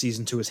journey in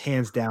season 2 is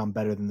hands down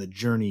better than the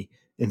journey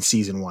in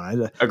season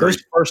 1. Agreed.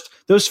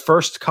 Those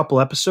first couple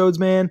episodes,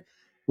 man,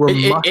 were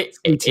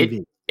must-see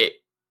TV.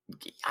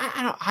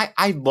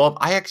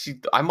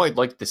 I might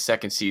like the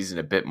second season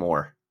a bit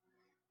more.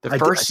 The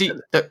first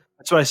season.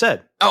 That's what I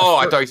said.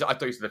 I thought you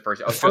said the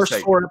first. The first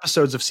 4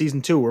 episodes of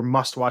season 2 were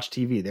must-watch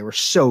TV. They were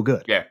so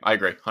good. Yeah, I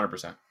agree,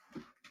 100%.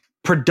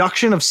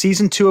 Production of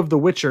season 2 of The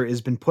Witcher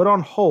has been put on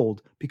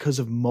hold because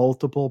of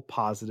multiple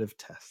positive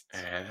tests.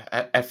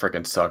 That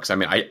freaking sucks. I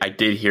mean, I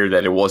did hear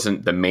that it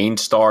wasn't the main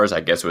stars.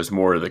 I guess it was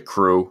more of the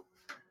crew.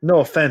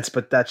 No offense,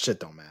 but that shit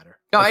don't matter.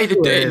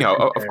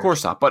 No, of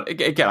course not. But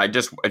again,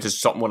 it's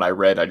just something when I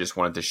read, I just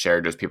wanted to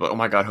share. Just people, oh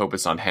my god, hope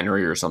it's not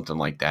Henry or something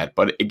like that.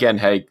 But again,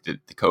 hey, the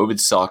COVID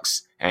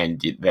sucks, and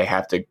they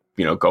have to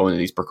go into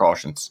these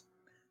precautions.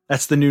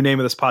 That's the new name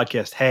of this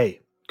podcast.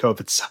 Hey,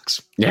 COVID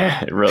sucks.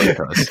 Yeah, it really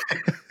does.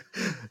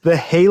 The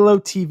Halo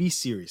TV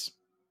series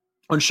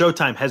on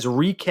Showtime has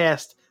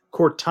recast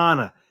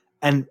Cortana,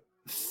 and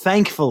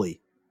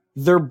thankfully,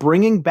 they're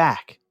bringing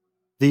back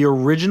the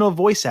original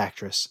voice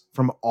actress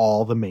from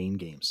all the main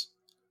games.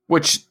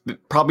 Which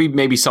probably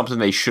maybe something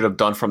they should have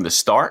done from the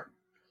start.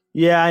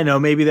 Yeah, I know.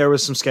 Maybe there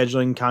was some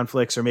scheduling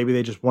conflicts, or maybe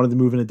they just wanted to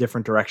move in a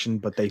different direction,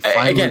 but they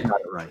finally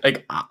got it right.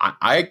 Like,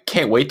 I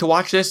can't wait to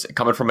watch this.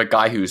 Coming from a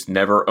guy who's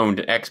never owned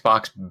an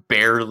Xbox,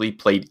 barely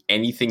played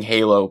anything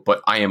Halo,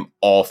 but I am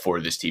all for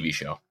this TV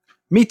show.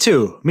 Me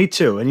too.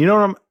 And you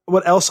know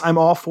what else I'm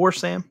all for,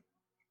 Sam?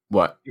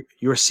 What?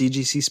 Your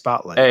CGC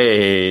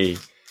Spotlight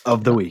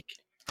of the week.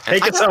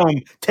 Take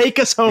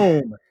us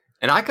home.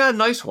 And I got a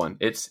nice one.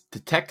 It's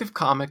Detective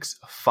Comics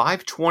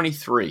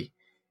 523.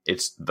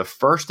 It's the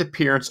first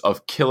appearance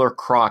of Killer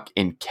Croc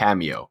in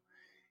Cameo.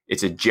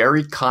 It's a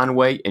Jerry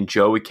Conway and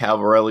Joey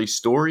Calvarelli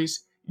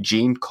stories.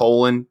 Gene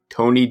Colan,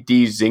 Tony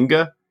D.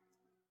 Zinga,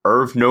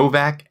 Irv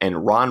Novak,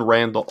 and Ron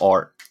Randall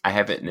art. I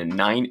have it in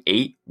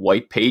 9/8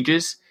 white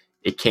pages.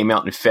 It came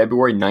out in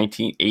February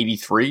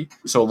 1983,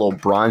 so a little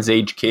Bronze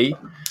Age key.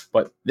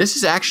 But this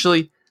is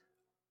actually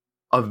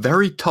a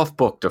very tough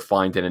book to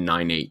find in a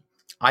 9/8.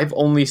 I've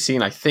only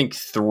seen, I think,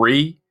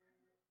 3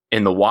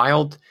 in the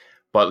wild,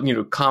 but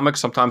comics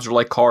sometimes are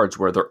like cards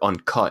where they're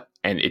uncut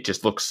and it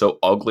just looks so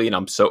ugly, and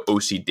I'm so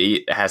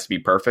OCD, it has to be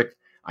perfect.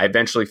 I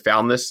eventually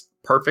found this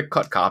perfect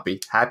cut copy.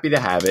 Happy to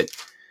have it.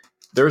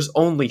 There's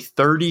only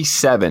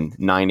 37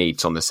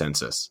 9/8s on the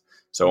census,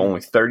 so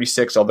only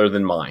 36 other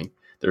than mine.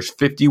 There's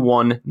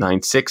 51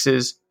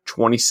 9/6s,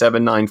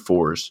 27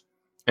 9/4s,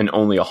 and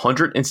only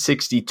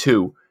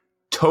 162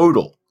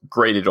 total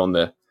graded on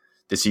the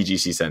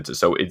CGC census.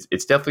 So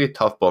it's definitely a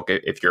tough book.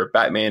 If you're a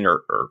Batman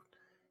or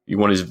you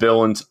want his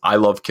villains, I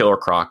love Killer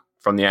Croc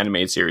from the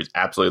animated series.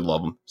 Absolutely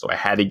love him. So I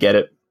had to get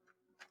it.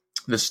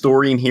 The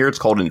story in here, it's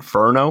called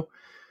Inferno.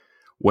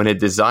 When a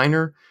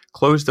designer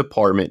closed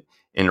department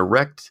is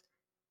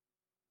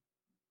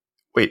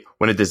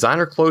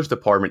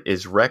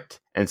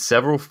wrecked and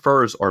several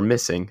furs are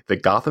missing, the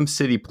Gotham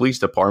City Police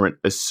Department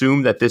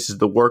assume that this is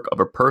the work of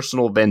a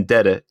personal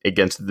vendetta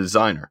against the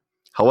designer.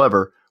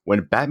 However,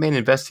 when Batman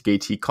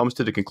investigates, he comes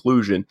to the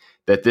conclusion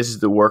that this is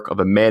the work of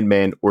a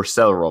madman or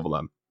seller of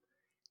them.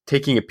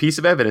 Taking a piece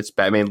of evidence,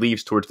 Batman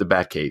leaves towards the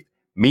Batcave.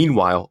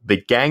 Meanwhile, the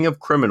gang of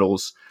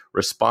criminals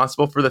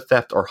responsible for the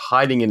theft are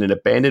hiding in an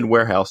abandoned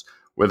warehouse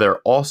where they're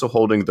also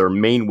holding their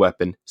main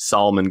weapon,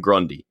 Solomon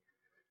Grundy.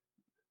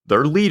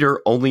 Their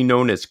leader, only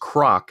known as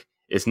Croc,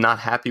 is not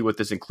happy with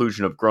this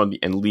inclusion of Grundy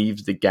and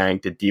leaves the gang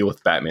to deal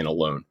with Batman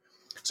alone.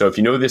 So if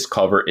you know this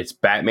cover, it's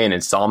Batman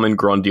and Solomon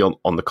Grundy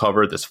on the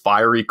cover, this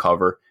fiery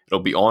cover. It'll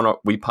be on our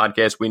We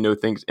Podcast, We Know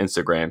Things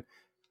Instagram.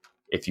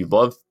 If you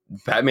love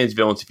Batman's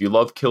villains, if you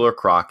love Killer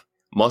Croc,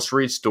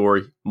 must-read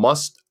story,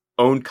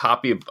 must-own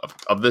copy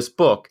of this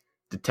book,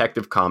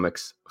 Detective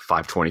Comics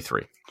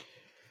 523.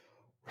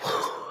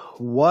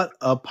 What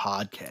a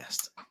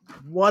podcast.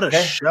 What a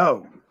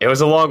show. It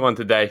was a long one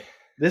today.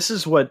 This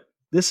is what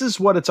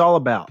it's all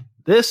about.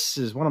 This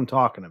is what I'm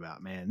talking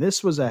about, man.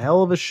 This was a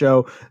hell of a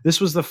show.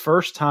 This was the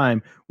first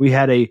time we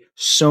had a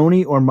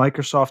Sony or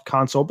Microsoft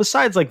console,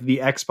 besides like the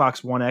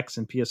Xbox One X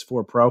and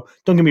PS4 Pro.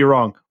 Don't get me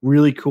wrong,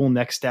 really cool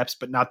next steps,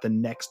 but not the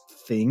next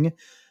thing.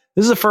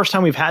 This is the first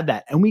time we've had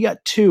that. And we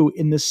got 2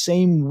 in the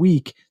same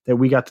week that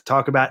we got to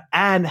talk about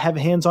and have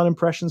hands-on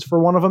impressions for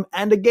one of them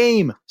and a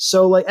game.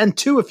 So and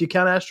 2 if you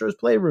count Astro's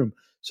Playroom.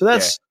 So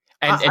that's... Yeah.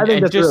 I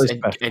think that's really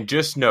special. And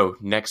just know,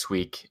 next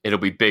week, it'll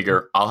be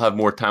bigger. I'll have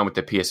more time with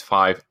the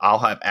PS5. I'll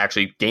have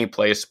actually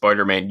gameplay of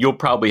Spider-Man. You'll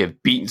probably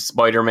have beaten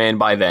Spider-Man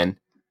by then.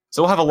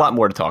 So we'll have a lot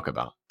more to talk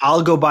about.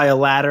 I'll go buy a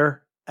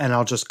ladder, and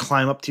I'll just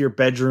climb up to your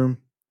bedroom,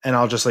 and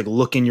I'll just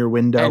look in your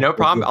window. Hey, no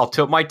problem. I'll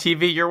tilt my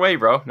TV your way,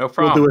 bro. No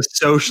problem. We'll do a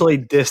socially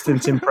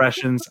distanced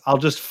impressions. I'll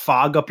just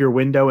fog up your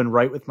window and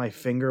write with my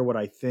finger what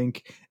I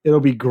think. It'll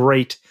be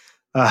great.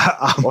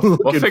 We'll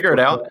figure it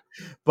out.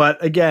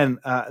 But again,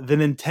 the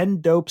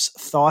Nintendope's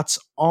thoughts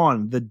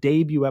on the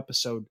debut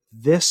episode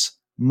this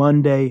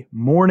Monday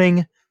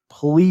morning.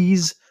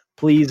 Please,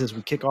 as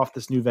we kick off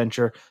this new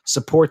venture,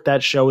 support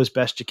that show as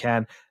best you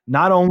can.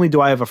 Not only do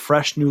I have a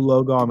fresh new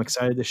logo I'm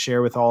excited to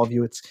share with all of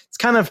you, it's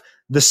kind of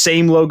the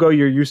same logo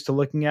you're used to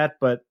looking at,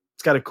 but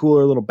it's got a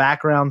cooler little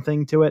background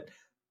thing to it.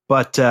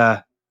 But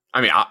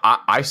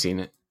I've seen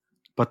it.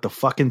 But the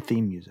fucking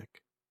theme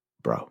music,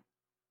 bro.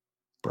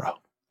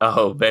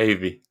 Oh,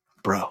 baby.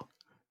 Bro,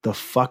 the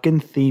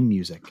fucking theme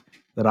music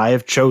that I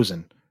have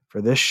chosen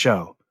for this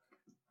show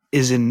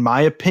is, in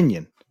my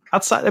opinion,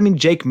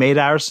 Jake made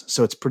ours,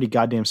 so it's pretty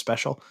goddamn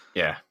special.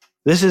 Yeah.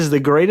 This is the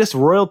greatest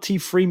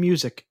royalty-free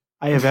music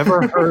I have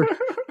ever heard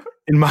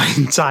in my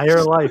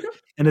entire life.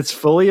 And it's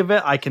fully of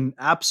it. I can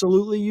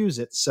absolutely use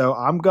it. So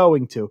I'm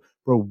going to.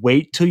 Bro,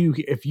 wait till you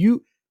hear. If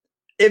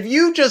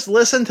you just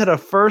listen to the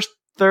first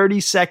 30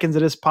 seconds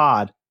of this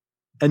pod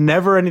and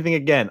never anything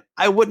again,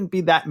 I wouldn't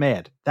be that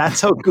mad.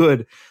 That's how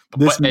good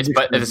this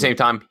but at the same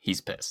time,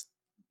 he's pissed.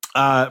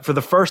 For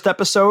the first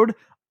episode,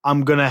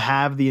 I'm going to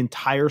have the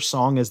entire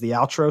song as the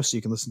outro so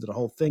you can listen to the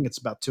whole thing. It's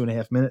about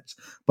 2.5 minutes.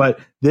 But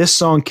this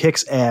song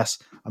kicks ass.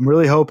 I'm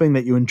really hoping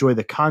that you enjoy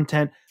the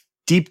content.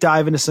 Deep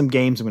dive into some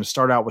games. I'm going to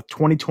start out with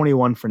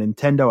 2021 for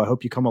Nintendo. I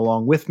hope you come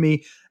along with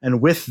me.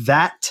 And with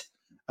that,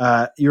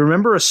 you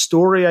remember a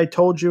story I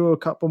told you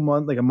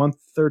a month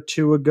or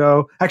two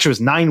ago? Actually, it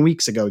was 9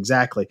 weeks ago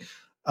exactly,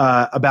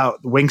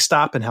 about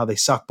Wingstop and how they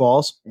suck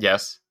balls.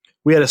 Yes.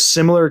 We had a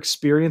similar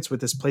experience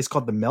with this place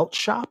called the Melt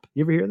Shop.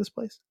 You ever hear of this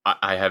place?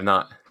 I have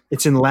not.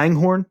 It's in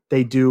Langhorne.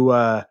 They do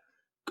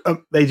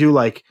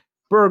like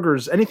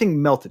burgers,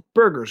 anything melted,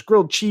 burgers,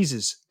 grilled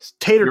cheeses,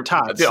 tater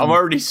tots. Dude, I'm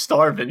already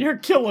starving. You're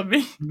killing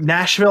me.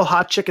 Nashville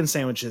hot chicken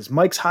sandwiches,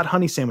 Mike's hot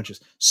honey sandwiches.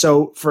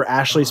 So for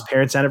Ashley's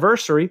parents'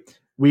 anniversary,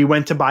 we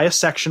went to buy a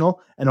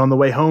sectional, and on the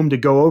way home to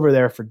go over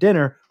there for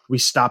dinner, we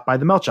stopped by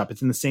the Melt Shop.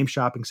 It's in the same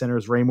shopping center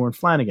as Raymore and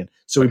Flanagan.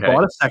 So we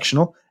bought a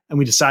sectional, and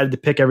we decided to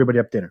pick everybody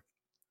up dinner.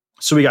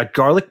 So we got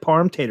garlic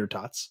parm tater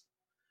tots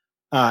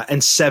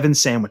and 7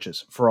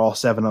 sandwiches for all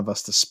 7 of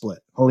us to split.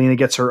 Helena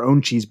gets her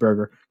own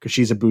cheeseburger because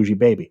she's a bougie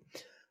baby.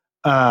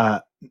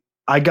 I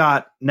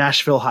got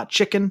Nashville hot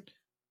chicken.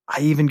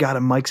 I even got a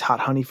Mike's hot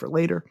honey for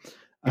later.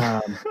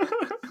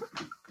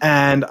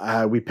 And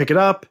we pick it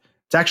up.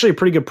 It's actually a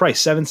pretty good price.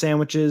 7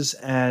 sandwiches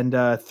and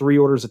 3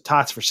 orders of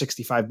tots for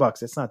 $65.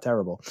 That's not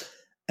terrible.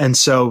 And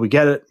so we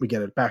get it. We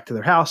get it back to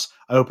their house.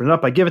 I open it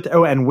up. I give it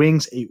to, and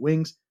wings, 8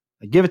 wings.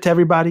 I give it to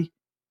everybody.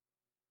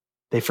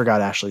 They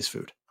forgot Ashley's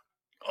food.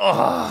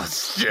 Oh,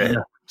 shit.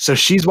 Yeah. So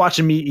she's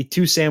watching me eat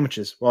 2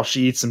 sandwiches while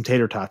she eats some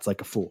tater tots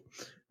like a fool.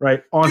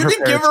 Right? On you her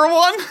didn't give her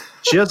one?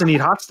 She doesn't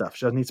eat hot stuff.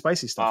 She doesn't eat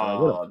spicy stuff.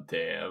 Oh,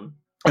 damn.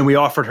 And we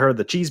offered her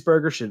the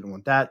cheeseburger. She didn't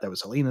want that. That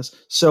was Helena's.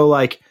 So,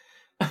 like,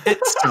 it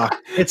sucked.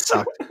 It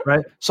sucked,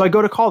 right? So I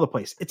go to call the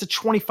place. It's a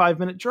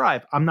 25-minute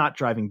drive. I'm not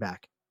driving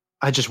back.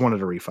 I just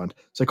wanted a refund.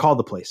 So I called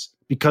the place.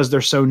 Because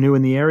they're so new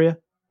in the area,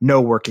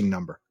 no working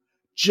number.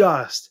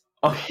 Just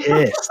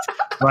pissed,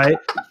 right?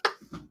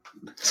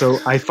 So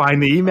I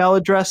find the email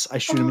address, I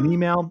shoot him an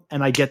email,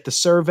 and I get the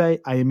survey.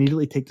 I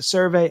immediately take the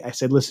survey. I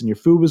said, listen, your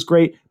food was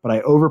great, but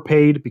I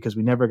overpaid because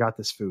we never got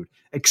this food.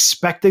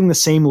 Expecting the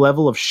same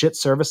level of shit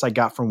service I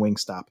got from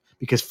Wingstop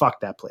because fuck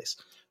that place,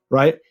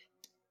 right?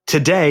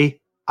 Today,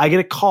 I get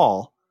a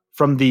call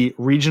from the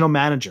regional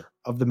manager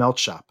of the Melt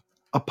Shop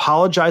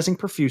apologizing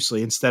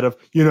profusely instead of,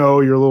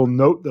 your little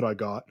note that I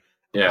got.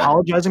 Yeah.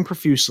 Apologizing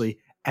profusely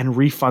and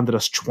refunded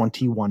us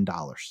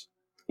 $21.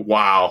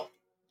 Wow.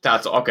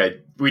 That's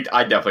okay.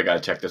 I definitely got to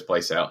check this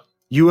place out.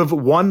 You have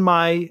won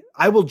I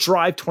will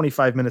drive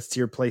 25 minutes to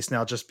your place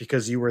now just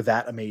because you were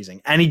that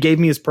amazing. And he gave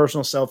me his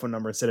personal cell phone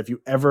number and said, if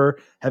you ever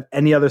have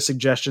any other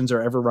suggestions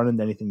or ever run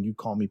into anything, you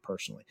call me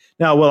personally.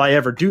 Now, will I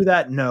ever do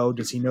that? No.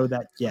 Does he know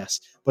that? Yes.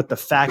 But the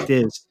fact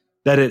is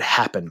that it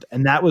happened.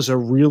 And that was a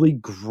really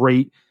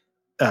great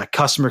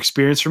customer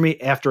experience for me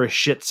after a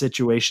shit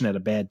situation at a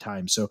bad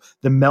time. So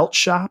the Melt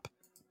Shop,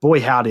 boy,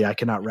 howdy, I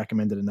cannot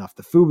recommend it enough.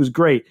 The food was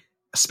great,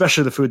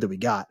 especially the food that we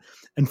got.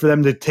 And for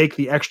them to take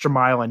the extra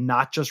mile and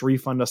not just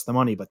refund us the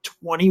money, but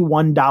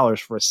 $21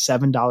 for a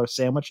 $7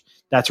 sandwich,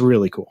 that's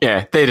really cool.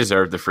 Yeah, they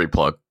deserve the free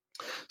plug.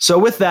 So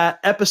with that,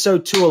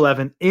 episode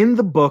 211 in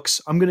the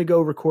books. I'm going to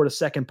go record a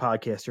second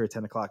podcast here at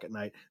 10 o'clock at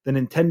night. The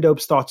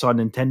Nintendope's thoughts on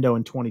Nintendo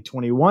in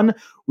 2021.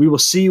 We will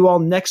see you all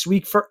next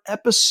week for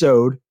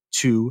episode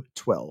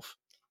 212.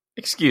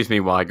 Excuse me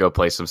while I go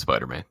play some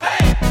Spider-Man.